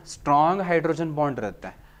ಇರುತ್ತಲ್ವ, ಸ್ಟ್ರಾಂಗ್ ಹೈಡ್ರೋಜನ್ ಬಾಂಡ್ ಇರುತ್ತೆ.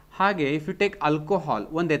 ಹಾಗೆ ಇಫ್ ಯು ಟೇಕ್ ಆಲ್ಕೋಹಾಲ್,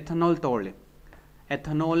 ಒಂದು ಎಥನಾಲ್ ತೊಗೊಳ್ಳಿ,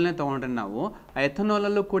 ಎಥನಾಲ್ನೇ ತೊಗೊಂಡ್ರೆ ನಾವು ಆ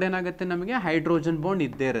ಎಥನಾಲಲ್ಲೂ ಕೂಡ ಏನಾಗುತ್ತೆ ನಮಗೆ ಹೈಡ್ರೋಜನ್ ಬಾಂಡ್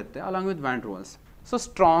ಇದ್ದೇ ಇರುತ್ತೆ along with van ಡರ್ walls. So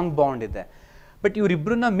strong bond ಇದೆ. ಬಟ್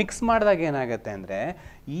ಇವರಿಬ್ಬರನ್ನ ಮಿಕ್ಸ್ ಮಾಡಿದಾಗ ಏನಾಗುತ್ತೆ ಅಂದರೆ,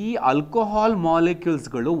 ಈ ಆಲ್ಕೋಹಾಲ್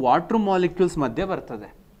ಮಾಲಿಕ್ಯೂಲ್ಸ್ಗಳು ವಾಟ್ರ್ ಮಾಲಿಕ್ಯೂಲ್ಸ್ ಮಧ್ಯೆ ಬರ್ತದೆ.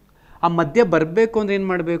 ಆ ಮಧ್ಯೆ ಬರಬೇಕು ಅಂದರೆ ಏನು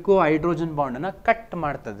ಮಾಡಬೇಕು, ಹೈಡ್ರೋಜನ್ ಬಾಂಡನ್ನು ಕಟ್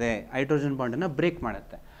ಮಾಡ್ತದೆ, ಹೈಡ್ರೋಜನ್ ಬಾಂಡನ್ನು ಬ್ರೇಕ್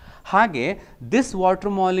ಮಾಡುತ್ತೆ. ಹಾಗೆ this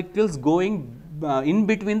water molecules going in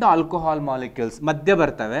between the alcohol molecules ಮಧ್ಯೆ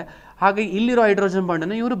ಬರ್ತವೆ. ಹಾಗೆ ಇಲ್ಲಿರೋ ಹೈಡ್ರೋಜನ್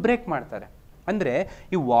ಬಾಂಡನ್ನು ಇವರು ಬ್ರೇಕ್ ಮಾಡ್ತಾರೆ. ಅಂದರೆ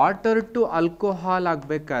ಈ ವಾಟರ್ ಟು ಆಲ್ಕೋಹಾಲ್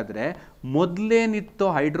ಆಗಬೇಕಾದ್ರೆ ಮೊದಲೇನಿತ್ತು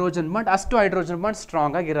ಹೈಡ್ರೋಜನ್ ಬಾಂಡ್, ಅಷ್ಟು ಹೈಡ್ರೋಜನ್ ಬಾಂಡ್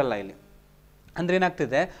ಸ್ಟ್ರಾಂಗ್ ಆಗಿರಲ್ಲ ಇಲ್ಲಿ. ಅಂದರೆ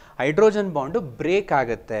ಏನಾಗ್ತಿದೆ, ಹೈಡ್ರೋಜನ್ ಬಾಂಡು ಬ್ರೇಕ್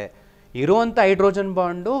ಆಗುತ್ತೆ. ಇರುವಂಥ ಹೈಡ್ರೋಜನ್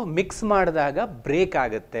ಬಾಂಡು ಮಿಕ್ಸ್ ಮಾಡಿದಾಗ ಬ್ರೇಕ್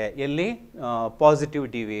ಆಗುತ್ತೆ. ಎಲ್ಲಿ, ಪಾಸಿಟಿವ್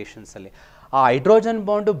ಡಿವಿಯೇಷನ್ಸಲ್ಲಿ. ಆ ಹೈಡ್ರೋಜನ್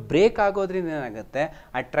ಬಾಂಡು ಬ್ರೇಕ್ ಆಗೋದ್ರಿಂದ ಏನಾಗುತ್ತೆ,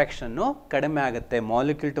 ಅಟ್ರಾಕ್ಷನ್ನು ಕಡಿಮೆ ಆಗುತ್ತೆ.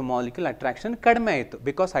 ಮಾಲಿಕ್ಯೂಲ್ ಟು ಮಾಲಿಕ್ಯೂಲ್ ಅಟ್ರಾಕ್ಷನ್ ಕಡಿಮೆ ಆಯಿತು,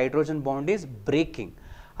 because hydrogen bond is breaking.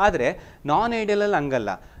 ಆದರೆ ನಾನ್ ಐಡಿಯಲಲ್ಲಿ ಹಂಗಲ್ಲ,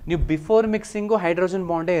 ನೀವು ಬಿಫೋರ್ ಮಿಕ್ಸಿಂಗು ಹೈಡ್ರೋಜನ್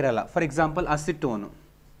ಬಾಂಡೇ ಇರಲ್ಲ. ಫಾರ್ ಎಕ್ಸಾಂಪಲ್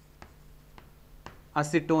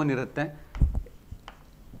ಅಸಿಟೋನ್ ಇರುತ್ತೆ.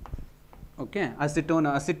 ಓಕೆ,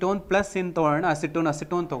 ಅಸಿಟೋನ್ ಪ್ಲಸ್ ಏನು ತೊಗೊಳ್ಳೋಣ,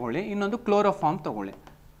 ಅಸಿಟೋನ್ ತೊಗೊಳ್ಳಿ, ಇನ್ನೊಂದು ಕ್ಲೋರೋಫಾರ್ಮ್ ತೊಗೊಳ್ಳಿ.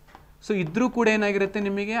 ಸೊ ಇದ್ರೂ ಕೂಡ ಏನಾಗಿರುತ್ತೆ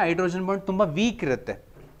ನಿಮಗೆ ಹೈಡ್ರೋಜನ್ ಬಾಂಡ್ ತುಂಬ ವೀಕ್ ಇರುತ್ತೆ.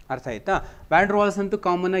 ಅರ್ಥ ಆಯ್ತಾ. ವ್ಯಾನ್ ಡರ್ ವಾಲ್ಸ್ ಅಂತೂ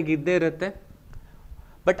ಕಾಮನ್ ಆಗಿ ಇದ್ದೇ ಇರುತ್ತೆ,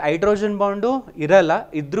 ಬಟ್ ಹೈಡ್ರೋಜನ್ ಬಾಂಡು ಇರಲ್ಲ.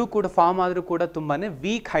 ಇದ್ರೂ ಕೂಡ ಫಾರ್ಮ್ ಆದರೂ ಕೂಡ ತುಂಬಾ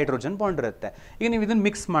ವೀಕ್ ಹೈಡ್ರೋಜನ್ ಬಾಂಡ್ ಇರುತ್ತೆ. ಈಗ ನೀವು ಇದನ್ನು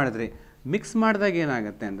ಮಿಕ್ಸ್ ಮಾಡಿದಾಗ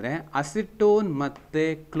ಏನಾಗುತ್ತೆ ಅಂದರೆ, ಅಸಿಟೋನ್ ಮತ್ತು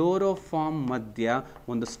ಕ್ಲೋರೋಫಾರ್ಮ್ ಮಧ್ಯ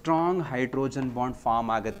ಒಂದು ಸ್ಟ್ರಾಂಗ್ ಹೈಡ್ರೋಜನ್ ಬಾಂಡ್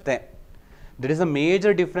ಫಾರ್ಮ್ ಆಗುತ್ತೆ. There is a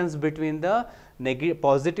major difference between the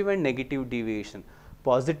positive and negative deviation.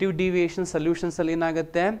 Positive deviation ಸೊಲ್ಯೂಷನ್ಸಲ್ಲಿ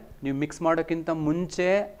ಏನಾಗುತ್ತೆ, ನೀವು ಮಿಕ್ಸ್ ಮಾಡೋಕ್ಕಿಂತ ಮುಂಚೆ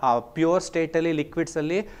ಆ ಪ್ಯೂರ್ ಸ್ಟೇಟಲ್ಲಿ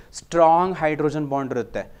ಲಿಕ್ವಿಡ್ಸಲ್ಲಿ ಸ್ಟ್ರಾಂಗ್ ಹೈಡ್ರೋಜನ್ ಬಾಂಡ್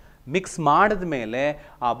ಇರುತ್ತೆ. ಮಿಕ್ಸ್ ಮಾಡಿದ ಮೇಲೆ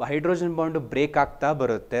ಆ ಹೈಡ್ರೋಜನ್ ಬಾಂಡು ಬ್ರೇಕ್ ಆಗ್ತಾ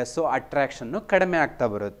ಬರುತ್ತೆ. ಸೊ ಅಟ್ರಾಕ್ಷನ್ನು ಕಡಿಮೆ ಆಗ್ತಾ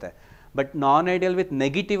ಬರುತ್ತೆ. ಬಟ್ ನಾನ್ ಐಡಿಯಲ್ ವಿತ್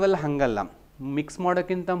ನೆಗೆಟಿವಲ್ಲಿ ಹಾಗಲ್ಲ. ಮಿಕ್ಸ್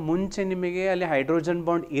ಮಾಡೋಕ್ಕಿಂತ ಮುಂಚೆ ನಿಮಗೆ ಅಲ್ಲಿ ಹೈಡ್ರೋಜನ್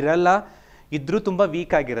ಬಾಂಡ್ ಇರಲ್ಲ, ಇದ್ರೂ ತುಂಬ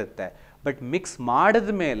ವೀಕ್ ಆಗಿರುತ್ತೆ. ಬಟ್ ಮಿಕ್ಸ್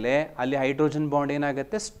ಮಾಡಿದ ಮೇಲೆ ಅಲ್ಲಿ ಹೈಡ್ರೋಜನ್ ಬಾಂಡ್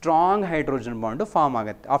ಏನಾಗುತ್ತೆ, ಸ್ಟ್ರಾಂಗ್ ಹೈಡ್ರೋಜನ್ ಬಾಂಡು ಫಾರ್ಮ್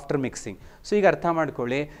ಆಗುತ್ತೆ ಆಫ್ಟರ್ ಮಿಕ್ಸಿಂಗ್. ಸೊ ಈಗ ಅರ್ಥ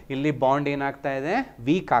ಮಾಡ್ಕೊಳ್ಳಿ, ಇಲ್ಲಿ ಬಾಂಡ್ ಏನಾಗ್ತಾ ಇದೆ,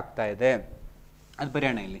 ವೀಕ್ ಆಗ್ತಾ ಇದೆ. ಅದು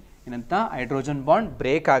ಬರೆಯೋಣ ಇಲ್ಲಿ ಏನಂತ, ಹೈಡ್ರೋಜನ್ ಬಾಂಡ್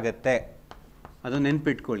ಬ್ರೇಕ್ ಆಗುತ್ತೆ. ಅದು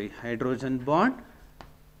ನೆನ್ಪಿಟ್ಕೊಳ್ಳಿ, ಹೈಡ್ರೋಜನ್ ಬಾಂಡ್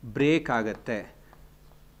ಬ್ರೇಕ್ ಆಗುತ್ತೆ.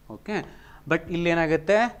 Okay, but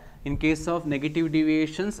ಇಲ್ಲೇನಾಗುತ್ತೆ, in case of negative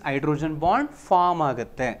deviations hydrogen bond form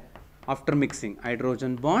ಆಗುತ್ತೆ after mixing,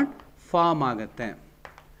 hydrogen bond form ಆಗುತ್ತೆ.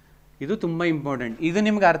 ಇದು ತುಂಬ ಇಂಪಾರ್ಟೆಂಟ್. ಇದು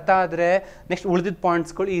ನಿಮ್ಗೆ ಅರ್ಥ ಆದರೆ ನೆಕ್ಸ್ಟ್ ಉಳಿದಿದ್ದ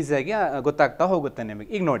ಪಾಯಿಂಟ್ಸ್ಗಳು ಈಸಿಯಾಗಿ ಗೊತ್ತಾಗ್ತಾ ಹೋಗುತ್ತೆ ನಿಮಗೆ.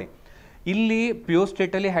 ಈಗ ನೋಡಿ, ಇಲ್ಲಿ ಪ್ಯೂರ್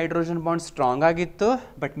ಸ್ಟೇಟಲ್ಲಿ ಹೈಡ್ರೋಜನ್ ಬಾಂಡ್ ಸ್ಟ್ರಾಂಗ್ ಆಗಿತ್ತು,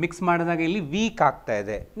 ಬಟ್ ಮಿಕ್ಸ್ ಮಾಡಿದಾಗ ಇಲ್ಲಿ ವೀಕ್ ಆಗ್ತಾ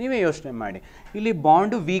ಇದೆ. ನೀವೇ ಯೋಚನೆ ಮಾಡಿ, ಇಲ್ಲಿ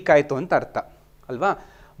ಬಾಂಡು ವೀಕ್ ಆಯಿತು ಅಂತ ಅರ್ಥ ಅಲ್ವಾ.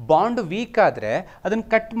 ಬಾಂಡ್ ವೀಕ್ ಆದರೆ ಅದನ್ನು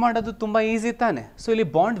ಕಟ್ ಮಾಡೋದು ತುಂಬ ಈಸಿ ತಾನೆ. ಸೊ ಇಲ್ಲಿ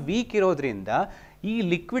ಬಾಂಡ್ ವೀಕ್ ಇರೋದ್ರಿಂದ ಈ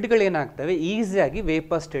ಲಿಕ್ವಿಡ್ಗಳು ಏನಾಗ್ತವೆ, ಈಸಿಯಾಗಿ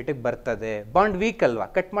ವೇಪರ್ ಸ್ಟೇಟಿಗೆ ಬರ್ತದೆ. ಬಾಂಡ್ ವೀಕ್ ಅಲ್ವಾ,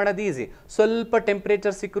 ಕಟ್ ಮಾಡೋದು ಈಸಿ. ಸ್ವಲ್ಪ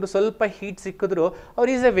ಟೆಂಪ್ರೇಚರ್ ಸಿಕ್ಕಿದ್ರು, ಸ್ವಲ್ಪ ಹೀಟ್ ಸಿಕ್ಕಿದ್ರು ಅವ್ರು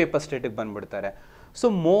ಈಸಿಯಾಗಿ ವೇಪರ್ ಸ್ಟೇಟಿಗೆ ಬಂದ್ಬಿಡ್ತಾರೆ. So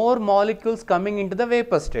more molecules coming in to the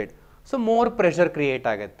vapour state, so more pressure create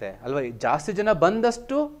ಆಗುತ್ತೆ ಅಲ್ವಾ. ಜಾಸ್ತಿ ಜನ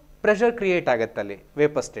ಬಂದಷ್ಟು ಪ್ರೆಷರ್ ಕ್ರಿಯೇಟ್ ಆಗುತ್ತೆ ಅಲ್ಲಿ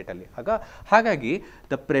ವೇಪರ್ ಸ್ಟೇಟಲ್ಲಿ. ಹಾಗಾಗಿ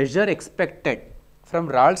the pressure expected from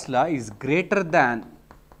ರಾಲ್ಸ್ law is greater than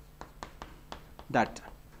that.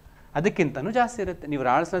 ಅದಕ್ಕಿಂತನೂ ಜಾಸ್ತಿ ಇರುತ್ತೆ. ನೀವು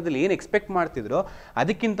ರಾಲ್ಸ್ ಲಾದಲ್ಲಿ ಏನು ಎಕ್ಸ್ಪೆಕ್ಟ್ ಮಾಡ್ತಿದ್ರೋ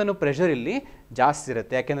ಅದಕ್ಕಿಂತನೂ ಪ್ರೆಷರ್ ಇಲ್ಲಿ ಜಾಸ್ತಿ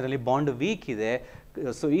ಇರುತ್ತೆ. ಯಾಕೆಂದರೆ ಅಲ್ಲಿ ಬಾಂಡ್ ವೀಕ್ ಇದೆ.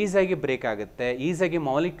 ಸೊ ಈಸಿಯಾಗಿ ಬ್ರೇಕ್ ಆಗುತ್ತೆ, ಈಸಿಯಾಗಿ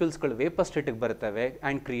ಮಾಲಿಕ್ಯೂಲ್ಸ್ಗಳು ವೇಪರ್ ಸ್ಟೇಟಿಗೆ ಬರ್ತವೆ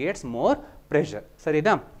ಆ್ಯಂಡ್ ಕ್ರಿಯೇಟ್ಸ್ ಮೋರ್ ಪ್ರೆಷರ್.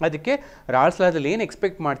 ಸರಿನಾ? ಅದಕ್ಕೆ ರಾಲ್ಸ್ ಲಾದಲ್ಲಿ ಏನು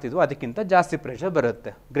ಎಕ್ಸ್ಪೆಕ್ಟ್ ಮಾಡ್ತಿದ್ವೋ ಅದಕ್ಕಿಂತ ಜಾಸ್ತಿ ಪ್ರೆಷರ್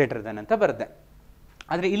ಬರುತ್ತೆ, ಗ್ರೇಟರ್ ದ್ಯಾನ್ ಅಂತ ಬರುತ್ತೆ.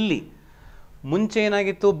 ಆದರೆ ಇಲ್ಲಿ ಮುಂಚೆ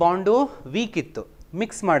ಏನಾಗಿತ್ತು, ಬಾಂಡು ವೀಕ್ ಇತ್ತು,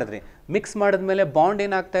 ಮಿಕ್ಸ್ ಮಾಡಿದ್ರಿ. ಮಿಕ್ಸ್ ಮಾಡಿದ್ಮೇಲೆ ಬಾಂಡ್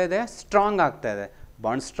ಏನಾಗ್ತಾ ಇದೆ, ಸ್ಟ್ರಾಂಗ್ ಆಗ್ತಾ ಇದೆ.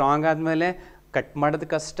 ಬಾಂಡ್ ಸ್ಟ್ರಾಂಗ್ ಆದಮೇಲೆ ಕಟ್ ಮಾಡೋದು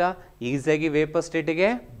ಕಷ್ಟ, ಈಸಿಯಾಗಿ ವೇಪರ್ ಸ್ಟೇಟಿಗೆ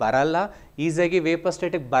ಬರಲ್ಲ. ಈಸಿಯಾಗಿ ವೇಪರ್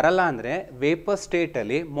ಸ್ಟೇಟಿಗೆ ಬರಲ್ಲ ಅಂದರೆ ವೇಪರ್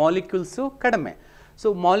ಸ್ಟೇಟಲ್ಲಿ ಮಾಲಿಕ್ಯೂಲ್ಸು ಕಡಿಮೆ. ಸೊ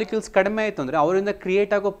ಮಾಲಿಕ್ಯೂಲ್ಸ್ ಕಡಿಮೆ ಆಯಿತು ಅಂದರೆ ಅವರಿಂದ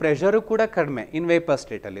ಕ್ರಿಯೇಟ್ ಆಗೋ ಪ್ರೆಷರು ಕೂಡ ಕಡಿಮೆ ಇನ್ ವೇಪರ್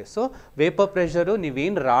ಸ್ಟೇಟಲ್ಲಿ. ಸೊ ವೇಪರ್ ಪ್ರೆಷರು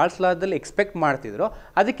ನೀವೇನು ರಾಲ್ಸ್ ಲಾದಲ್ಲಿ ಎಕ್ಸ್ಪೆಕ್ಟ್ ಮಾಡ್ತಿದ್ರೋ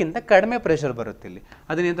ಅದಕ್ಕಿಂತ ಕಡಿಮೆ ಪ್ರೆಷರ್ ಬರುತ್ತೆ ಇಲ್ಲಿ.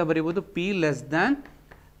 ಅದನ್ನೆಂತ ಬರೀಬೋದು, P less than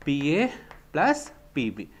P A plus P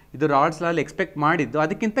B. ಇದು ರಾಲ್ಸ್ ಲಾಲ್ಲಿ ಎಕ್ಸ್ಪೆಕ್ಟ್ ಮಾಡಿದ್ದು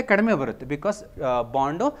ಅದಕ್ಕಿಂತ ಕಡಿಮೆ ಬರುತ್ತೆ, ಬಿಕಾಸ್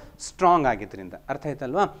ಬಾಂಡು ಸ್ಟ್ರಾಂಗ್ ಆಗಿದ್ದರಿಂದ. ಅರ್ಥ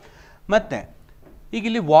ಆಯ್ತಲ್ವಾ? ಮತ್ತು ಈಗ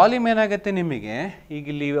ಇಲ್ಲಿ ವಾಲ್ಯೂಮ್ ಏನಾಗುತ್ತೆ ನಿಮಗೆ, ಈಗ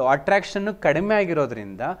ಇಲ್ಲಿ ಅಟ್ರಾಕ್ಷನ್ನು ಕಡಿಮೆ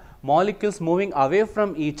ಆಗಿರೋದ್ರಿಂದ molecules moving away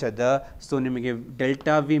from each other. So ನಿಮಗೆ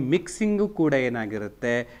ಡೆಲ್ಟಾ ವಿ ಮಿಕ್ಸಿಂಗು ಕೂಡ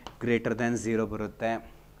ಏನಾಗಿರುತ್ತೆ, ಗ್ರೇಟರ್ ದ್ಯಾನ್ 0 ಬರುತ್ತೆ.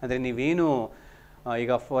 ಅಂದರೆ ನೀವೇನು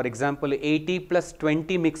ಈಗ ಫಾರ್ ಎಕ್ಸಾಂಪಲ್ 80 +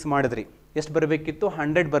 20 ಮಿಕ್ಸ್ ಮಾಡಿದ್ರಿ, ಎಷ್ಟು ಬರಬೇಕಿತ್ತು,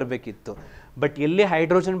 100 ಬರಬೇಕಿತ್ತು. ಬಟ್ ಎಲ್ಲಿ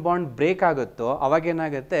ಹೈಡ್ರೋಜನ್ ಬಾಂಡ್ ಬ್ರೇಕ್ ಆಗುತ್ತೋ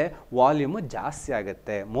ಅವಾಗೇನಾಗುತ್ತೆ, ವಾಲ್ಯೂಮು ಜಾಸ್ತಿ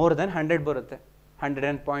ಆಗುತ್ತೆ, ಮೋರ್ ದ್ಯಾನ್ 100 ಬರುತ್ತೆ.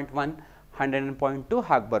 100.1 100.2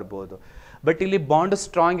 ಹಾಗೆ ಬರ್ಬೋದು. ಬಟ್ ಇಲ್ಲಿ ಬಾಂಡ್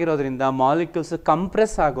ಸ್ಟ್ರಾಂಗ್ ಇರೋದ್ರಿಂದ ಮಾಲಿಕ್ಯೂಲ್ಸ್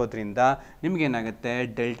ಕಂಪ್ರೆಸ್ ಆಗೋದ್ರಿಂದ ನಿಮಗೇನಾಗುತ್ತೆ,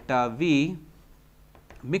 ಡೆಲ್ಟಾ ವಿ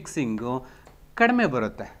ಮಿಕ್ಸಿಂಗು ಕಡಿಮೆ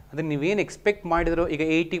ಬರುತ್ತೆ. ಅಂದರೆ ನೀವೇನು ಎಕ್ಸ್ಪೆಕ್ಟ್ ಮಾಡಿದ್ರು, ಈಗ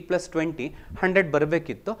 80 + 20 100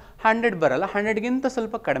 ಬರಬೇಕಿತ್ತು, 100 ಬರಲ್ಲ, 100ಗಿಂತ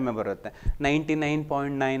ಸ್ವಲ್ಪ ಕಡಿಮೆ ಬರುತ್ತೆ.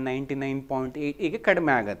 99.9 99.8 ಹೀಗೆ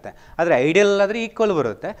ಕಡಿಮೆ ಆಗುತ್ತೆ. ಆದರೆ ಐಡಿಯಲ್ ಆದರೆ ಈಕ್ವಲ್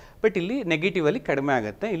ಬರುತ್ತೆ, ಬಟ್ ಇಲ್ಲಿ ನೆಗೆಟಿವಲ್ಲಿ ಕಡಿಮೆ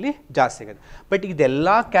ಆಗುತ್ತೆ, ಇಲ್ಲಿ ಜಾಸ್ತಿ ಆಗುತ್ತೆ. ಬಟ್ ಇದೆಲ್ಲ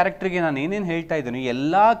ಕ್ಯಾರೆಕ್ಟ್ರಿಗೆ ನಾನು ಏನೇನು ಹೇಳ್ತಾ ಇದ್ದೀನಿ,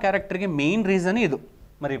 ಎಲ್ಲ ಕ್ಯಾರೆಕ್ಟ್ರಿಗೆ ಮೇನ್ ರೀಸನ್ ಇದು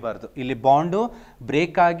ಮರಿಬಾರ್ದು. ಇಲ್ಲಿ ಬಾಂಡು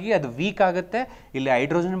ಬ್ರೇಕ್ ಆಗಿ ಅದು ವೀಕ್ ಆಗುತ್ತೆ, ಇಲ್ಲಿ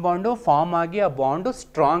ಹೈಡ್ರೋಜನ್ ಬಾಂಡು ಫಾರ್ಮ್ ಆಗಿ ಆ ಬಾಂಡು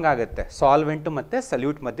ಸ್ಟ್ರಾಂಗ್ ಆಗುತ್ತೆ. ಸಾಲ್ವೆಂಟು ಮತ್ತು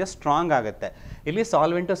ಸಲ್ಯೂಟ್ ಮಧ್ಯೆ ಸ್ಟ್ರಾಂಗ್ ಆಗುತ್ತೆ, ಇಲ್ಲಿ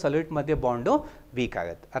ಸಾಲ್ವೆಂಟು ಸಲ್ಯೂಟ್ ಮಧ್ಯೆ ಬಾಂಡು ವೀಕ್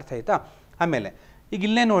ಆಗುತ್ತೆ. ಅರ್ಥ ಆಯ್ತಾ? ಆಮೇಲೆ ಈಗ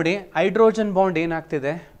ಇಲ್ಲೇ ನೋಡಿ, ಹೈಡ್ರೋಜನ್ ಬಾಂಡ್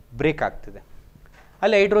ಏನಾಗ್ತಿದೆ, ಬ್ರೇಕ್ ಆಗ್ತಿದೆ,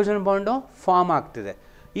 ಅಲ್ಲಿ ಹೈಡ್ರೋಜನ್ ಬಾಂಡು ಫಾರ್ಮ್ ಆಗ್ತಿದೆ.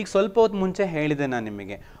 ಈಗ ಸ್ವಲ್ಪ ಹೊತ್ತು ಮುಂಚೆ ಹೇಳಿದೆ ನಾನು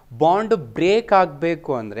ನಿಮಗೆ, ಬಾಂಡ್ ಬ್ರೇಕ್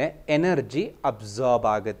ಆಗಬೇಕು ಅಂದರೆ ಎನರ್ಜಿ ಅಬ್ಸಾರ್ಬ್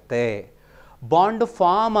ಆಗುತ್ತೆ, ಬಾಂಡ್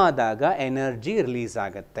ಫಾರ್ಮ್ ಆದಾಗ ಎನರ್ಜಿ ರಿಲೀಸ್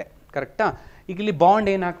ಆಗುತ್ತೆ. ಕರೆಕ್ಟಾ? ಈಗ ಇಲ್ಲಿ ಬಾಂಡ್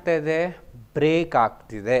ಏನಾಗ್ತಾ ಇದೆ, ಬ್ರೇಕ್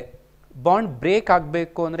ಆಗ್ತಿದೆ. ಬಾಂಡ್ ಬ್ರೇಕ್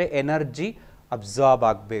ಆಗಬೇಕು ಅಂದರೆ ಎನರ್ಜಿ ಅಬ್ಸಾರ್ಬ್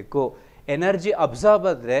ಆಗಬೇಕು. ಎನರ್ಜಿ ಅಬ್ಸಾರ್ಬ್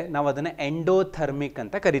ಆದರೆ ನಾವು ಅದನ್ನು ಎಂಡೋಥರ್ಮಿಕ್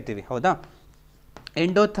ಅಂತ ಕರಿತೀವಿ. ಹೌದಾ?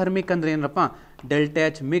 ಎಂಡೋಥರ್ಮಿಕ್ ಅಂದರೆ ಏನಪ್ಪ, delta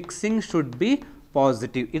H mixing should be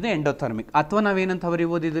positive, ಇದು ಎಂಡೋಥರ್ಮಿಕ್. ಅಥವಾ ನಾವೇನಂತ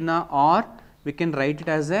ಬರೀಬೋದು ಇದನ್ನು, R we can write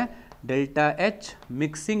it as A delta H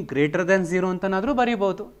mixing greater than 0 ಅಂತನಾದರೂ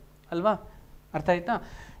ಬರೀಬೋದು ಅಲ್ವಾ? ಅರ್ಥ ಆಯ್ತಾ?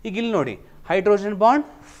 ಈಗ ಇಲ್ಲಿ ನೋಡಿ, ಹೈಡ್ರೋಜನ್ ಬಾಂಡ್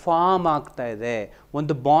ಫಾರ್ಮ್ ಆಗ್ತಾ ಇದೆ.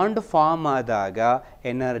 ಒಂದು ಬಾಂಡ್ ಫಾರ್ಮ್ ಆದಾಗ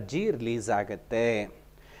ಎನರ್ಜಿ ರಿಲೀಸ್ ಆಗುತ್ತೆ.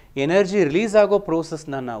 ಎನರ್ಜಿ ರಿಲೀಸ್ ಆಗೋ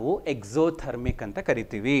ಪ್ರೋಸೆಸ್ನ ನಾವು ಎಕ್ಸೋಥರ್ಮಿಕ್ ಅಂತ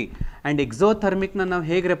ಕರಿತೀವಿ. ಆ್ಯಂಡ್ ಎಕ್ಸೋಥರ್ಮಿಕ್ನ ನಾವು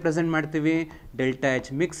ಹೇಗೆ ರೆಪ್ರೆಸೆಂಟ್ ಮಾಡ್ತೀವಿ, delta H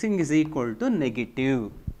mixing is equal to negative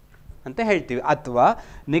ಅಂತ ಹೇಳ್ತೀವಿ. ಅಥವಾ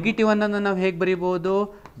ನೆಗೆಟಿವ್ ಅನ್ನೋದನ್ನು ನಾವು ಹೇಗೆ ಬರೀಬೋದು,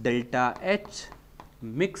 delta H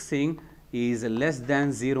mixing is less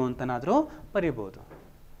than 0 ಅಂತನಾದರೂ ಬರೀಬೋದು.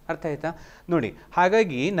 ಅರ್ಥ ಆಯ್ತಾ? ನೋಡಿ,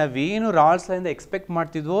 ಹಾಗಾಗಿ ನಾವೇನು ರಾಲ್ಸ್ ಲಾಯಿಂದ ಎಕ್ಸ್ಪೆಕ್ಟ್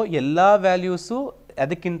ಮಾಡ್ತಿದ್ವೋ ಎಲ್ಲ ವ್ಯಾಲ್ಯೂಸು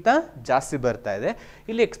ಅದಕ್ಕಿಂತ ಜಾಸ್ತಿ ಬರ್ತಾ ಇದೆ,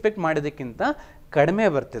 ಇಲ್ಲಿ ಎಕ್ಸ್ಪೆಕ್ಟ್ ಮಾಡೋದಕ್ಕಿಂತ ಕಡಿಮೆ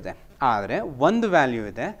ಬರ್ತಿದೆ. ಆದರೆ ಒಂದು ವ್ಯಾಲ್ಯೂ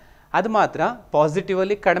ಇದೆ, ಅದು ಮಾತ್ರ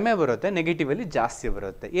ಪಾಸಿಟಿವಲ್ಲಿ ಕಡಿಮೆ ಬರುತ್ತೆ, ನೆಗೆಟಿವಲ್ಲಿ ಜಾಸ್ತಿ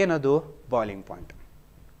ಬರುತ್ತೆ. ಏನದು ಬಾಯ್ಲಿಂಗ್ ಪಾಯಿಂಟ್.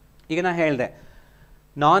 ಈಗ ನಾನು ಹೇಳಿದೆ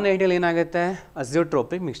ನಾನ್ ಐಡಿಯಲ್ ಏನಾಗುತ್ತೆ,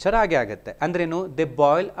 ಅಸಿಯೋಟ್ರೋಪಿಕ್ ಮಿಕ್ಸ್ಚರ್ ಆಗೇ ಆಗುತ್ತೆ. ಅಂದ್ರೇನು, they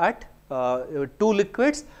boil at two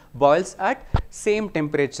liquids boils at same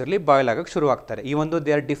ಟೆಂಪ್ರೇಚರ್ಲಿ boil ಆಗೋಕ್ಕೆ ಶುರುವಾಗ್ತಾರೆ. ಈ ಒಂದು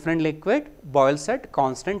they are different liquid boils at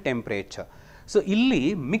constant temperature. So ಇಲ್ಲಿ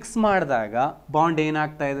ಮಿಕ್ಸ್ ಮಾಡಿದಾಗ ಬಾಂಡ್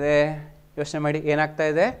ಏನಾಗ್ತಾ ಇದೆ, ಯೋಚನೆ ಮಾಡಿ, ಏನಾಗ್ತಾ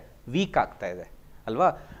ಇದೆ, ವೀಕ್ ಆಗ್ತಾ ಇದೆ ಅಲ್ವಾ.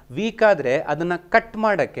 ವೀಕ್ ಆದರೆ ಅದನ್ನು ಕಟ್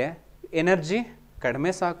ಮಾಡೋಕ್ಕೆ ಎನರ್ಜಿ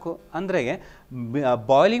ಕಡಿಮೆ ಸಾಕು. ಅಂದರೆ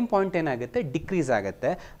ಬಾಯ್ಲಿಂಗ್ ಪಾಯಿಂಟ್ ಏನಾಗುತ್ತೆ, ಡಿಕ್ರೀಸ್ ಆಗುತ್ತೆ.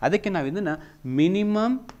 ಅದಕ್ಕೆ ನಾವು ಇದನ್ನು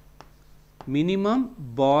ಮಿನಿಮಮ್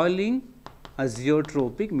ಬಾಯ್ಲಿಂಗ್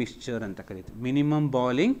ಅಸಿಯೋಟ್ರೋಪಿಕ್ ಮಿಕ್ಸ್ಚರ್ ಅಂತ ಕರಿತೀವಿ. ಮಿನಿಮಮ್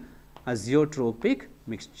ಬಾಯ್ಲಿಂಗ್ ಅಸಿಯೋಟ್ರೋಪಿಕ್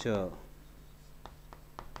ಮಿಕ್ಸ್ಚರ್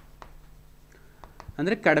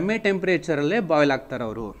ಅಂದರೆ ಕಡಿಮೆ ಟೆಂಪ್ರೇಚರಲ್ಲೇ ಬಾಯ್ಲ್ ಆಗ್ತಾರೆ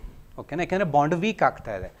ಅವರು. ಓಕೆನಾ, ಯಾಕೆಂದರೆ ಬಾಂಡ್ ವೀಕ್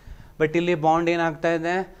ಆಗ್ತಾ ಇದೆ. ಬಟ್ ಇಲ್ಲಿ ಬಾಂಡ್ ಏನಾಗ್ತಾ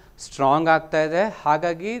ಇದೆ, ಸ್ಟ್ರಾಂಗ್ ಆಗ್ತಾ ಇದೆ.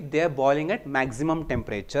 ಹಾಗಾಗಿ they are boiling at maximum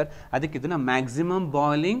temperature. ಅದಕ್ಕೆ ಇದನ್ನು ಮ್ಯಾಕ್ಸಿಮಮ್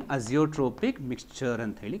ಬಾಯ್ಲಿಂಗ್ ಅಸಿಯೋಟ್ರೋಪಿಕ್ ಮಿಕ್ಸ್ಚರ್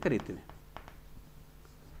ಅಂತ ಹೇಳಿ ಕರಿತೀವಿ.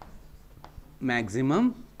 Maximum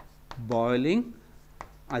boiling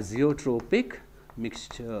ಅಸಿಯೋಟ್ರೋಪಿಕ್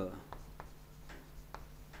mixture,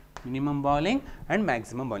 minimum boiling and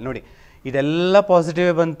maximum boiling. ನೋಡಿ, ಇದೆಲ್ಲ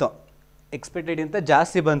ಪಾಸಿಟಿವೇ ಬಂತು, ಎಕ್ಸ್ಪೆಕ್ಟೆಡ್ಗಿಂತ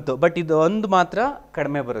ಜಾಸ್ತಿ ಬಂತು. ಬಟ್ ಇದೊಂದು ಮಾತ್ರ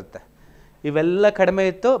ಕಡಿಮೆ ಬರುತ್ತೆ. ಇವೆಲ್ಲ ಕಡಿಮೆ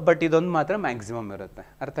ಇತ್ತು, ಬಟ್ ಇದೊಂದು ಮಾತ್ರ ಮ್ಯಾಕ್ಸಿಮಮ್ ಇರುತ್ತೆ.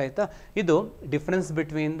 ಅರ್ಥ ಆಯ್ತಾ? ಇದು difference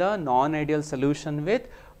between the non ideal solution with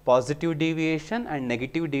positive deviation and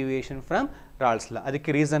negative deviation from ರಾಲ್ಸ್ ಲಾ.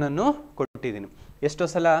 ಅದಕ್ಕೆ ರೀಸನನ್ನು ಕೊಟ್ಟಿದ್ದೀನಿ. ಎಷ್ಟೋ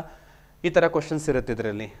ಸಲ ಈ ಥರ ಕ್ವಶನ್ಸ್ ಇರುತ್ತೆ.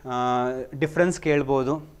 ಇದರಲ್ಲಿ ಡಿಫ್ರೆನ್ಸ್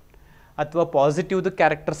ಕೇಳ್ಬೋದು, ಅಥವಾ ಪಾಸಿಟಿವ್ದು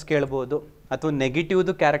ಕ್ಯಾರೆಕ್ಟರ್ಸ್ ಕೇಳ್ಬೋದು, ಅಥವಾ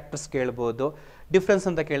ನೆಗೆಟಿವ್ದು ಕ್ಯಾರೆಕ್ಟರ್ಸ್ ಕೇಳ್ಬೋದು. ಡ್ರಿಫ್ರೆನ್ಸ್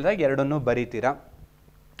ಅಂತ ಕೇಳಿದಾಗ ಎರಡನ್ನೂ ಬರೀತೀರಾ.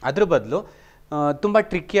 ಅದ್ರ ಬದಲು ತುಂಬ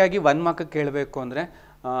ಟ್ರಿಕ್ಕಿಯಾಗಿ 1 ಮಾರ್ಕ್ ಕೇಳಬೇಕು ಅಂದರೆ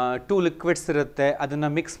 2 ಲಿಕ್ವಿಡ್ಸ್ ಇರುತ್ತೆ, ಅದನ್ನು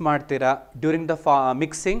ಮಿಕ್ಸ್ ಮಾಡ್ತೀರಾ. During the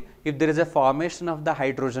mixing if there is A formation of the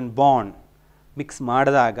hydrogen bond, mix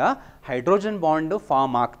ಮಾಡಿದಾಗ ಹೈಡ್ರೋಜನ್ ಬಾಂಡು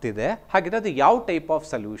ಫಾರ್ಮ್ ಆಗ್ತಿದೆ, ಹಾಗಿದ್ರೆ ಅದು ಯಾವ type of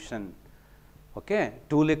solution? Okay,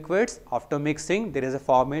 2 liquids after mixing there is a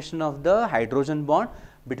formation of the hydrogen bond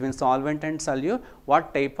between solvent and solute. What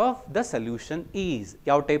type of the solution is?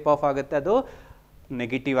 ಯಾವ type of ಆಗುತ್ತೆ, ಅದು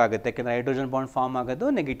negative ಆಗುತ್ತೆ. ಯಾಕೆಂದರೆ hydrogen bond form ಆಗೋದು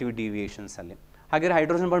negative ಡಿವಿಯೇಷನ್ಸಲ್ಲಿ. ಹಾಗೆ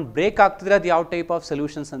hydrogen bond break ಆಗ್ತಿದ್ರೆ ಅದು ಯಾವ ಟೈಪ್ ಆಫ್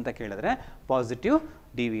ಸೊಲ್ಯೂಷನ್ಸ್ ಅಂತ ಕೇಳಿದ್ರೆ ಪಾಸಿಟಿವ್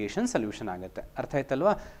ಡಿವಿಯೇಷನ್ ಸೊಲ್ಯೂಷನ್ ಆಗುತ್ತೆ. ಅರ್ಥ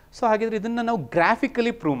ಆಯ್ತಲ್ವಾ? ಸೊ ಹಾಗಿದ್ರೆ ಇದನ್ನು ನಾವು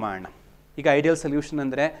ಗ್ರಾಫಿಕಲಿ ಪ್ರೂವ್ ಮಾಡೋಣ. ಈಗ ಐಡಿಯಲ್ ಸೊಲ್ಯೂಷನ್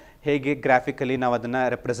ಅಂದರೆ ಹೇಗೆ ಗ್ರಾಫಿಕಲಿ ನಾವು ಅದನ್ನು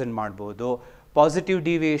ರೆಪ್ರೆಸೆಂಟ್ ಮಾಡ್ಬೋದು, ಪಾಸಿಟಿವ್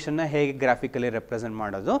ಡಿವಿಯೇಷನ್ನ ಹೇಗೆ ಗ್ರಾಫಿಕಲಿ ರೆಪ್ರೆಸೆಂಟ್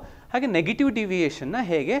ಮಾಡೋದು, ಹಾಗೆ ನೆಗೆಟಿವ್ ಡಿವಿಯೇಷನ್ನ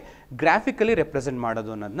ಹೇಗೆ ಗ್ರಾಫಿಕಲಿ ರೆಪ್ರೆಸೆಂಟ್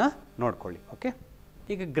ಮಾಡೋದು ಅನ್ನೋದನ್ನ ನೋಡ್ಕೊಳ್ಳಿ. ಓಕೆ,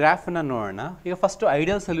 ಈಗ ಗ್ರಾಫನ್ನು ನೋಡೋಣ. ಈಗ ಫಸ್ಟು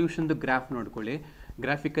ಐಡಿಯಲ್ ಸೊಲ್ಯೂಷನ್ದು ಗ್ರಾಫ್ ನೋಡ್ಕೊಳ್ಳಿ,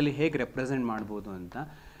 ಗ್ರಾಫಿಕಲಿ ಹೇಗೆ ರೆಪ್ರೆಸೆಂಟ್ ಮಾಡ್ಬೋದು ಅಂತ.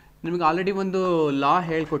 ನಿಮಗೆ ಆಲ್ರೆಡಿ ಒಂದು ಲಾ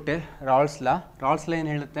ಹೇಳ್ಕೊಟ್ಟೆ, ರಾಲ್ಸ್ ಲಾ. ರಾಲ್ಸ್ ಲಾ ಏನು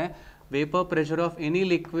ಹೇಳುತ್ತೆ, vapour pressure of any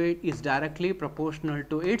liquid is directly proportional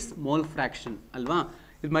to it's mole fraction ಅಲ್ವಾ.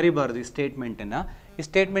 ಇದು ಮರಿಬಾರ್ದು ಈ ಸ್ಟೇಟ್ಮೆಂಟನ್ನು. ಈ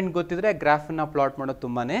ಸ್ಟೇಟ್ಮೆಂಟ್ ಗೊತ್ತಿದ್ರೆ ಗ್ರಾಫನ್ನು ಪ್ಲಾಟ್ ಮಾಡೋದು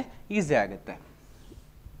ತುಂಬಾ ಈಸಿ ಆಗುತ್ತೆ.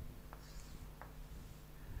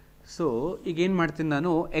 ಸೊ ಈಗ ಏನು ಮಾಡ್ತೀನಿ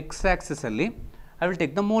ನಾನು, X ಆ್ಯಕ್ಸಿಸಲ್ಲಿ I will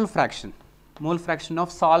take the mole fraction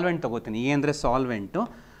of solvent ತೊಗೋತೀನಿ. A ಅಂದರೆ ಸಾಲ್ವೆಂಟು.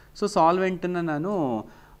 ಸೊ ಸಾಲ್ವೆಂಟನ್ನು ನಾನು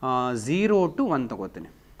 0 to 1 ತೊಗೋತೀನಿ.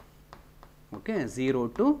 Okay, 0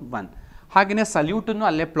 to 1. ಹಾಗೆಯೇ ಸಲ್ಯೂಟನ್ನು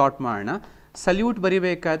ಅಲ್ಲೇ ಪ್ಲಾಟ್ ಮಾಡೋಣ. Salute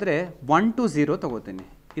ಬರಿಬೇಕಾದ್ರೆ 1 to 0 ತೊಗೋತೀನಿ.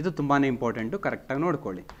 ಇದು ತುಂಬಾ ಇಂಪಾರ್ಟೆಂಟು, ಕರೆಕ್ಟಾಗಿ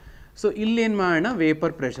ನೋಡ್ಕೊಳ್ಳಿ. ಸೊ ಇಲ್ಲೇನು ಮಾಡೋಣ,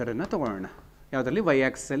 ವೇಪರ್ ಪ್ರೆಷರನ್ನು ತೊಗೊಳ್ಳೋಣ. ಯಾವುದರಲ್ಲಿ, ವೈ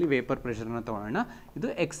ಆ್ಯಕ್ಸಿಸಲ್ಲಿ ವೇಪರ್ ಪ್ರೆಷರನ್ನು ತೊಗೊಳ್ಳೋಣ. ಇದು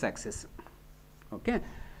ಎಕ್ಸ್ ಆ್ಯಕ್ಸಿಸ್. ಓಕೆ,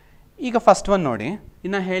 ಈಗ ಫಸ್ಟ್ ಒನ್ ನೋಡಿ,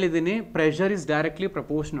 ಇನ್ನು ಹೇಳಿದ್ದೀನಿ pressure is directly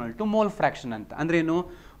proportional to mole fraction ಅಂತ. ಅಂದ್ರೇನು,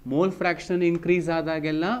 ಮೋಲ್ ಫ್ರ್ಯಾಕ್ಷನ್ ಇನ್ಕ್ರೀಸ್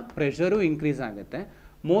ಆದಾಗೆಲ್ಲ ಪ್ರೆಷರು ಇನ್ಕ್ರೀಸ್ ಆಗುತ್ತೆ,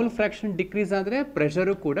 ಮೋಲ್ ಫ್ರ್ಯಾಕ್ಷನ್ ಡಿಕ್ರೀಸ್ ಆದರೆ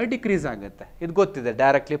ಪ್ರೆಷರು ಕೂಡ ಡಿಕ್ರೀಸ್ ಆಗುತ್ತೆ. ಇದು ಗೊತ್ತಿದೆ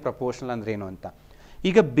ಡೈರೆಕ್ಟ್ಲಿ ಪ್ರಪೋರ್ಷನಲ್ ಅಂದ್ರೆ ಏನು ಅಂತ.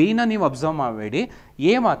 ಈಗ ಬಿನ ನೀವು ಅಬ್ಸರ್ವ್ ಮಾಡಬೇಡಿ,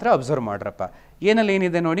 ಎ ಮಾತ್ರ ಅಬ್ಸರ್ವ್ ಮಾಡ್ರಪ್ಪ. ಏನಲ್ಲಿ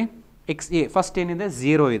ಏನಿದೆ ನೋಡಿ, ಎಕ್ಸ್ ಎ ಫಸ್ಟ್ ಏನಿದೆ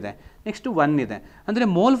 0 ಇದೆ, ನೆಕ್ಸ್ಟು 1 ಇದೆ. ಅಂದರೆ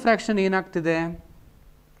ಮೋಲ್ ಫ್ರ್ಯಾಕ್ಷನ್ ಏನಾಗ್ತಿದೆ,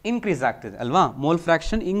 ಇನ್ಕ್ರೀಸ್ ಆಗ್ತಿದೆ ಅಲ್ವಾ. ಮೋಲ್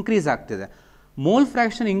ಫ್ರ್ಯಾಕ್ಷನ್ ಇನ್ಕ್ರೀಸ್ ಆಗ್ತಿದೆ. ಮೋಲ್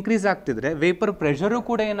ಫ್ರ್ಯಾಕ್ಷನ್ ಇನ್ಕ್ರೀಸ್ ಆಗ್ತಿದ್ರೆ ವೇಪರ್ ಪ್ರೆಷರು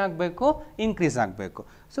ಕೂಡ ಏನಾಗಬೇಕು, ಇನ್ಕ್ರೀಸ್ ಆಗಬೇಕು.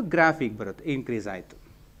 ಸೊ ಗ್ರಾಫಿಕ್ ಬರುತ್ತೆ, ಇನ್ಕ್ರೀಸ್ ಆಯಿತು.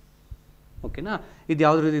 ಓಕೆನಾ, ಇದು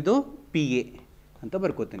ಯಾವ್ದು, ಇದು ಪಿ ಎ ಅಂತ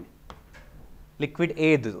ಬರ್ಕೋತೀನಿ, ಲಿಕ್ವಿಡ್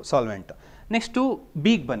ಎದು ಸಾಲ್ವೆಂಟು. ನೆಕ್ಸ್ಟು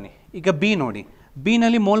ಬಿಗೆ ಬನ್ನಿ. ಈಗ ಬಿ ನೋಡಿ,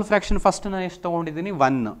 ಬಿನಲ್ಲಿ ಮೋಲ್ ಫ್ರ್ಯಾಕ್ಷನ್ ಫಸ್ಟ್ ನಾನು ಎಷ್ಟು ತೊಗೊಂಡಿದ್ದೀನಿ,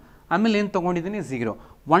 1. ಆಮೇಲೆ ಏನು ತೊಗೊಂಡಿದ್ದೀನಿ, 0.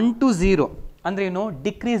 1 to 0 ಅಂದರೆ ಏನು,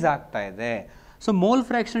 ಡಿಕ್ರೀಸ್ ಆಗ್ತಾ ಇದೆ. ಸೊ ಮೋಲ್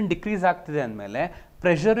ಫ್ರ್ಯಾಕ್ಷನ್ ಡಿಕ್ರೀಸ್ ಆಗ್ತಿದೆ ಅಂದಮೇಲೆ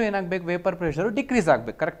ಪ್ರೆಷರು ಏನಾಗಬೇಕು, ವೇಪರ್ ಪ್ರೆಷರು ಡಿಕ್ರೀಸ್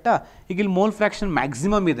ಆಗಬೇಕು. ಕರೆಕ್ಟಾ? ಈಗ ಇಲ್ಲಿ ಮೋಲ್ ಫ್ರ್ಯಾಕ್ಷನ್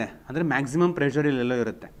ಮ್ಯಾಕ್ಸಿಮಮ್ ಇದೆ, ಅಂದರೆ ಮ್ಯಾಕ್ಸಿಮಮ್ ಪ್ರೆಷರ್ ಇಲ್ಲೆಲ್ಲೋ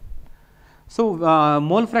ಇರುತ್ತೆ. So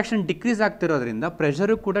mole fraction decrease ಆಗ್ತಿರೋದ್ರಿಂದ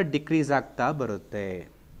pressure ಕೂಡ ಡಿಕ್ರೀಸ್ ಆಗ್ತಾ ಬರುತ್ತೆ.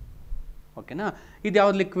 ಓಕೆನಾ, ಇದು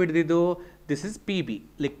ಯಾವ್ದು ಲಿಕ್ವಿಡ್, ಇದು this is P B,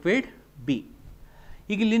 liquid B.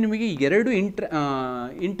 ಈಗ ಇಲ್ಲಿ ನಿಮಗೆ 2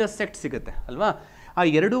 ಇಂಟರ್ಸೆಕ್ಟ್ ಸಿಗುತ್ತೆ ಅಲ್ವಾ. ಆ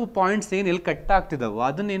 2 ಪಾಯಿಂಟ್ಸ್ ಏನು ಎಲ್ಲಿ ಕಟ್ ಆಗ್ತಿದ್ದಾವೋ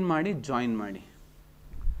ಅದನ್ನೇನು ಮಾಡಿ, ಜಾಯಿನ್ ಮಾಡಿ.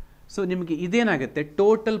 ಸೊ ನಿಮಗೆ ಇದೇನಾಗುತ್ತೆ,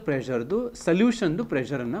 ಟೋಟಲ್ ಪ್ರೆಷರ್ದು ಸೊಲ್ಯೂಷನ್ದು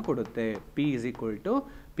ಪ್ರೆಷರನ್ನು ಕೊಡುತ್ತೆ. P =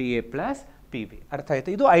 PA + PB. ಅರ್ಥ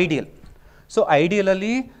ಆಯಿತು? ಇದು ಐಡಿಯಲ್. ಸೊ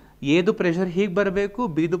ಐಡಿಯಲಲ್ಲಿ ಎದು ಪ್ರೆಷರ್ ಹೀಗೆ ಬರಬೇಕು,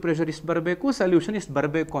 ಬಿದು ಪ್ರೆಷರ್ ಇಷ್ಟು ಬರಬೇಕು, ಸೊಲ್ಯೂಷನ್ ಇಷ್ಟು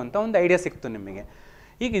ಬರಬೇಕು ಅಂತ ಒಂದು ಐಡಿಯಾ ಸಿಕ್ತು ನಿಮಗೆ.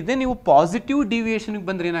 ಈಗ ಇದೇ ನೀವು ಪಾಸಿಟಿವ್ ಡಿವಿಯೇಷನ್ಗೆ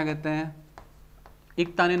ಬಂದರೆ ಏನಾಗುತ್ತೆ, ಈಗ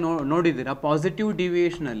ತಾನೇ ನೋಡಿದ್ದೀರಾ, ಪಾಸಿಟಿವ್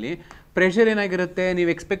ಡಿವಿಯೇಷನಲ್ಲಿ ಪ್ರೆಷರ್ ಏನಾಗಿರುತ್ತೆ, ನೀವು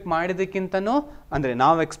ಎಕ್ಸ್ಪೆಕ್ಟ್ ಮಾಡಿದ್ದಕ್ಕಿಂತನೂ, ಅಂದರೆ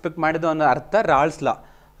ನಾವು ಎಕ್ಸ್ಪೆಕ್ಟ್ ಮಾಡಿದ್ದು ಅನ್ನೋ ಅರ್ಥ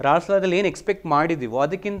ರಾಲ್ಸ್ ಲಾದಲ್ಲಿ ಏನು ಎಕ್ಸ್ಪೆಕ್ಟ್ ಮಾಡಿದ್ದೀವೋ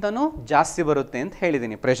ಅದಕ್ಕಿಂತನೂ ಜಾಸ್ತಿ ಬರುತ್ತೆ ಅಂತ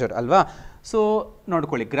ಹೇಳಿದ್ದೀನಿ ಪ್ರೆಷರ್ ಅಲ್ವಾ. ಸೊ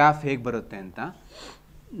ನೋಡ್ಕೊಳ್ಳಿ ಗ್ರಾಫ್ ಹೇಗೆ ಬರುತ್ತೆ ಅಂತ.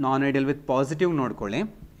 ನಾನ್ ಐಡಿಯಲ್ ವಿತ್ ಪಾಸಿಟಿವ್ ನೋಡ್ಕೊಳ್ಳಿ.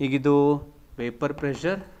 ಈಗ ಇದು ವೇಪರ್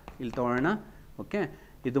ಪ್ರೆಷರ್ ಇಲ್ಲಿ ತೊಗೊಳ್ಳೋಣ. ಓಕೆ,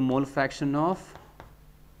 ಇದು ಮೋಲ್ ಫ್ರ್ಯಾಕ್ಷನ್ ಆಫ್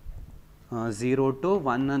 0 to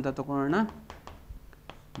 1 ಅಂತ ತೊಗೊಳ್ಳೋಣ.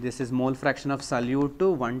 This is mole fraction of salute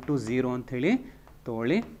 1 to 0 ಅಂತ ಹೇಳಿ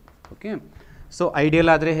ತೊಗೊಳ್ಳಿ. ಓಕೆ, ಸೊ ಐಡಿಯಲ್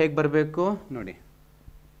ಆದರೆ ಹೇಗೆ ಬರಬೇಕು ನೋಡಿ,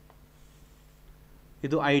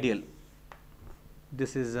 ಇದು ideal.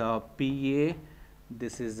 This is PA,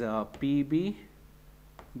 this is PB,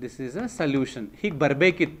 this is a solution. ಹೀಗೆ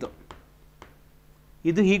ಬರಬೇಕಿತ್ತು,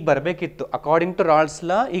 ಇದು ಹೀಗೆ ಬರಬೇಕಿತ್ತು, ಅಕಾರ್ಡಿಂಗ್ ಟು ರಾಲ್ಸ್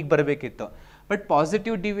ಲಾ ಹೀಗೆ ಬರಬೇಕಿತ್ತು. ಬಟ್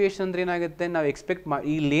ಪಾಸಿಟಿವ್ ಡಿವಿಯೇಷನ್ ಅಂದರೆ ಏನಾಗುತ್ತೆ, ನಾವು ಎಕ್ಸ್ಪೆಕ್ಟ್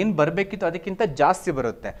ಇಲ್ಲೇನು ಬರಬೇಕಿತ್ತು ಅದಕ್ಕಿಂತ ಜಾಸ್ತಿ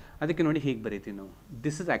ಬರುತ್ತೆ. ಅದಕ್ಕೆ ನೋಡಿ ಹೀಗೆ ಬರೀತೀವಿ ನಾವು.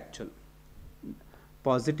 This is actual.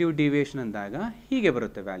 Positive deviation ಅಂದಾಗ ಹೀಗೆ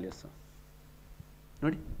ಬರುತ್ತೆ ವ್ಯಾಲ್ಯೂಸು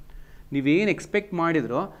ನೋಡಿ. ನೀವೇನು ಎಕ್ಸ್ಪೆಕ್ಟ್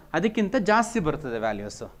ಮಾಡಿದ್ರೋ ಅದಕ್ಕಿಂತ ಜಾಸ್ತಿ ಬರ್ತದೆ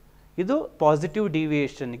ವ್ಯಾಲ್ಯೂಸು. ಇದು ಪಾಸಿಟಿವ್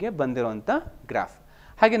ಡಿವಿಯೇಷನ್ಗೆ ಬಂದಿರೋಂಥ ಗ್ರಾಫ್.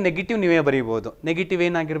 ಹಾಗೆ ನೆಗೆಟಿವ್ ನೀವೇ ಬರೀಬೋದು. ನೆಗೆಟಿವ್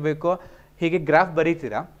ಏನಾಗಿರಬೇಕು, ಹೀಗೆ ಗ್ರಾಫ್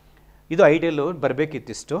ಬರೀತೀರಾ, ಇದು ಐಡಿಯಲ್ಲು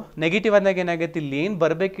ಬರಬೇಕಿತ್ತಿಷ್ಟು, ನೆಗೆಟಿವ್ ಅಂದಾಗ ಏನಾಗುತ್ತೆ, ಇಲ್ಲಿ ಏನು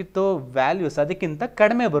ಬರಬೇಕಿತ್ತೋ ವ್ಯಾಲ್ಯೂಸ್ ಅದಕ್ಕಿಂತ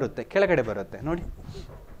ಕಡಿಮೆ ಬರುತ್ತೆ, ಕೆಳಗಡೆ ಬರುತ್ತೆ ನೋಡಿ.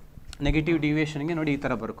 ನೆಗೆಟಿವ್ ಡಿವಿಯೇಷನ್ಗೆ ನೋಡಿ ಈ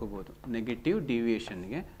ಥರ ಬರ್ಕೋಬೋದು. Negative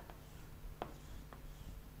ಡಿವಿಯೇಷನ್ಗೆ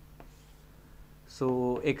so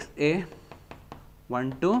XA 1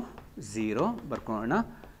 to 0 ಬರ್ಕೊಳ್ಳೋಣ,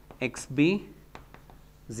 XB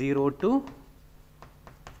 0 to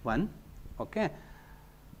 1. Okay,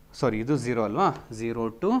 ಸಾರಿ ಇದು 0 ಅಲ್ವಾ, 0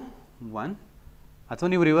 to 1, ಅಥವಾ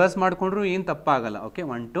ನೀವು ರಿವರ್ಸ್ ಮಾಡಿಕೊಂಡ್ರೂ ಏನು ತಪ್ಪಾಗಲ್ಲ. Okay,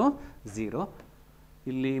 1 to 0.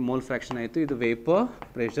 ಇಲ್ಲಿ ಮೋಲ್ ಫ್ರ್ಯಾಕ್ಷನ್ ಆಯಿತು. ಇದು ವೇಪರ್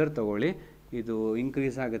ಪ್ರೆಷರ್ ತಗೊಳ್ಳಿ, ಇದು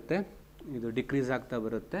ಇನ್ಕ್ರೀಸ್ ಆಗುತ್ತೆ, ಇದು ಡಿಕ್ರೀಸ್ ಆಗ್ತಾ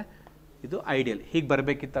ಬರುತ್ತೆ. ಇದು ಐಡಿಯಲ್. ಹೀಗೆ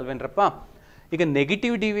ಬರಬೇಕಿತ್ತಲ್ವೇನ್ರಪ್ಪ. ಈಗ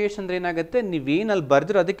ನೆಗೆಟಿವ್ ಡಿವಿಯೇಷನ್ ಅಂದರೆ ಏನಾಗುತ್ತೆ, ನೀವೇನಲ್ಲಿ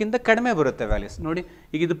ಬರೆದಿರೋ ಅದಕ್ಕಿಂತ ಕಡಿಮೆ ಬರುತ್ತೆ ವ್ಯಾಲ್ಯೂಸ್ ನೋಡಿ.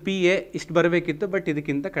 ಈಗ ಇದು PA ಇಷ್ಟು ಬರಬೇಕಿತ್ತು, ಬಟ್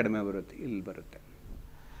ಇದಕ್ಕಿಂತ ಕಡಿಮೆ ಬರುತ್ತೆ, ಇಲ್ಲಿ ಬರುತ್ತೆ.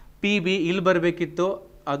 PB ಇಲ್ಲಿ ಬರಬೇಕಿತ್ತು,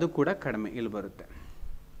 ಅದು ಕೂಡ ಕಡಿಮೆ, ಇಲ್ಲಿ ಬರುತ್ತೆ.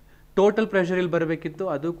 ಟೋಟಲ್ ಪ್ರೆಷರ್ ಇಲ್ಲಿ ಬರಬೇಕಿತ್ತು,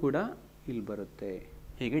 ಅದು ಕೂಡ ಇಲ್ಲಿ ಬರುತ್ತೆ.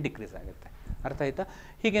 ಹೀಗೆ ಡಿಕ್ರೀಸ್ ಆಗುತ್ತೆ. ಅರ್ಥ ಆಯ್ತಾ?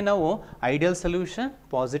 ಹೀಗೆ ನಾವು ideal solution,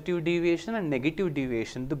 positive deviation and negative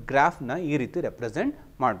ಡಿವಿಯೇಷನ್ದು ಗ್ರಾಫ್ನ ಈ ರೀತಿ ರೆಪ್ರೆಸೆಂಟ್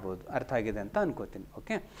ಮಾಡ್ಬೋದು. ಅರ್ಥ ಆಗಿದೆ ಅಂತ ಅನ್ಕೋತೀನಿ.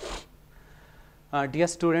 ಓಕೆ ಡಿಯರ್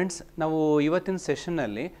ಸ್ಟೂಡೆಂಟ್ಸ್, ನಾವು ಇವತ್ತಿನ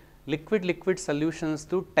ಸೆಷನ್ನಲ್ಲಿ ಲಿಕ್ವಿಡ್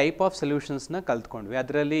ಸೊಲ್ಯೂಷನ್ಸ್ದು ಟೈಪ್ ಆಫ್ ಸೊಲ್ಯೂಷನ್ಸ್ನ ಕಲ್ತ್ಕೊಂಡ್ವಿ.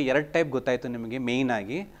 ಅದರಲ್ಲಿ 2 ಟೈಪ್ ಗೊತ್ತಾಯಿತು ನಿಮಗೆ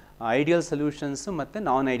ಮೇಯ್ನಾಗಿ, ಐಡಿಯಲ್ ಸೊಲ್ಯೂಷನ್ಸು ಮತ್ತು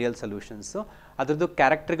ನಾನ್ ಐಡಿಯಲ್ ಸೊಲ್ಯೂಷನ್ಸು. ಅದರದ್ದು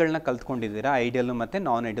ಕ್ಯಾರೆಕ್ಟರ್ಗಳನ್ನ ಕಲ್ತ್ಕೊಂಡಿದ್ದೀರಾ, ಐಡಿಯಲ್ಲು ಮತ್ತು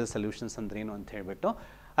ನಾನ್ ಐಡಿಯಲ್ ಸೊಲ್ಯೂಷನ್ಸ್ ಅಂದ್ರೇನು ಅಂತ ಹೇಳ್ಬಿಟ್ಟು.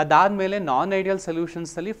 ಅದಾದಮೇಲೆ ನಾನ್ ideal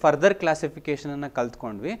ಸೊಲ್ಯೂಷನ್ಸಲ್ಲಿ further ಕ್ಲಾಸಿಫಿಕೇಷನನ್ನು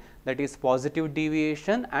ಕಲ್ತ್ಕೊಂಡ್ವಿ. That is positive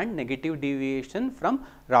deviation and negative deviation from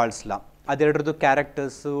ರಾಲ್ಸ್ law. ಅದೆರಡರದ್ದು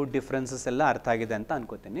characters differences ಎಲ್ಲ ಅರ್ಥ ಆಗಿದೆ ಅಂತ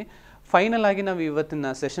ಅನ್ಕೋತೀನಿ. ಫೈನಲ್ ಆಗಿ ನಾವು ಇವತ್ತಿನ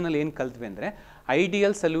ಸೆಷನಲ್ಲಿ ಏನು ಕಲ್ತ್ವಿ ಅಂದರೆ,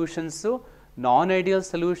 ideal solutions, non ideal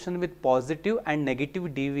solution with positive and negative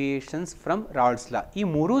deviations from ರಾಲ್ಸ್ ಲಾ, ಈ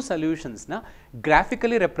ಮೂರೂ ಸೊಲ್ಯೂಷನ್ಸ್ನ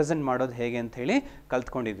ಗ್ರಾಫಿಕಲಿ ರೆಪ್ರೆಸೆಂಟ್ ಮಾಡೋದು ಹೇಗೆ ಅಂತ ಹೇಳಿ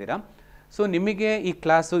ಕಲ್ತ್ಕೊಂಡಿದ್ದೀರಾ. ಸೊ ನಿಮಗೆ ಈ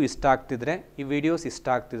ಕ್ಲಾಸು ಇಷ್ಟ ಆಗ್ತಿದ್ರೆ, ಈ ವಿಡಿಯೋಸ್ ಇಷ್ಟ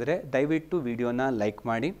ಆಗ್ತಿದ್ರೆ ದಯವಿಟ್ಟು ವಿಡಿಯೋನ ಲೈಕ್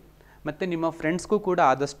ಮಾಡಿ, ಮತ್ತು ನಿಮ್ಮ ಫ್ರೆಂಡ್ಸ್ಗೂ ಕೂಡ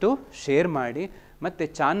ಆದಷ್ಟು ಶೇರ್ ಮಾಡಿ, ಮತ್ತು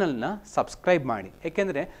ಚಾನಲ್ನ ಸಬ್ಸ್ಕ್ರೈಬ್ ಮಾಡಿ.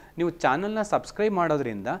 ಏಕೆಂದರೆ ನೀವು ಚಾನಲ್ನ ಸಬ್ಸ್ಕ್ರೈಬ್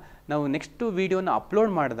ಮಾಡೋದ್ರಿಂದ ನಾವು ನೆಕ್ಸ್ಟು ವೀಡಿಯೋನ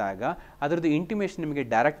ಅಪ್ಲೋಡ್ ಮಾಡಿದಾಗ ಅದರದ್ದು ಇಂಟಿಮೇಷನ್ ನಿಮಗೆ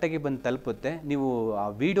ಡೈರೆಕ್ಟಾಗಿ ಬಂದು ತಲುಪುತ್ತೆ. ನೀವು ಆ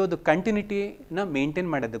ವಿಡಿಯೋದು ಕಂಟಿನ್ಯೂಟಿನ ಮೇಂಟೈನ್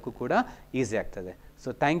ಮಾಡೋದಕ್ಕೂ ಕೂಡ ಈಸಿ ಆಗ್ತದೆ.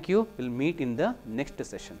 So thank you. Will meet in the next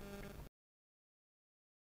session.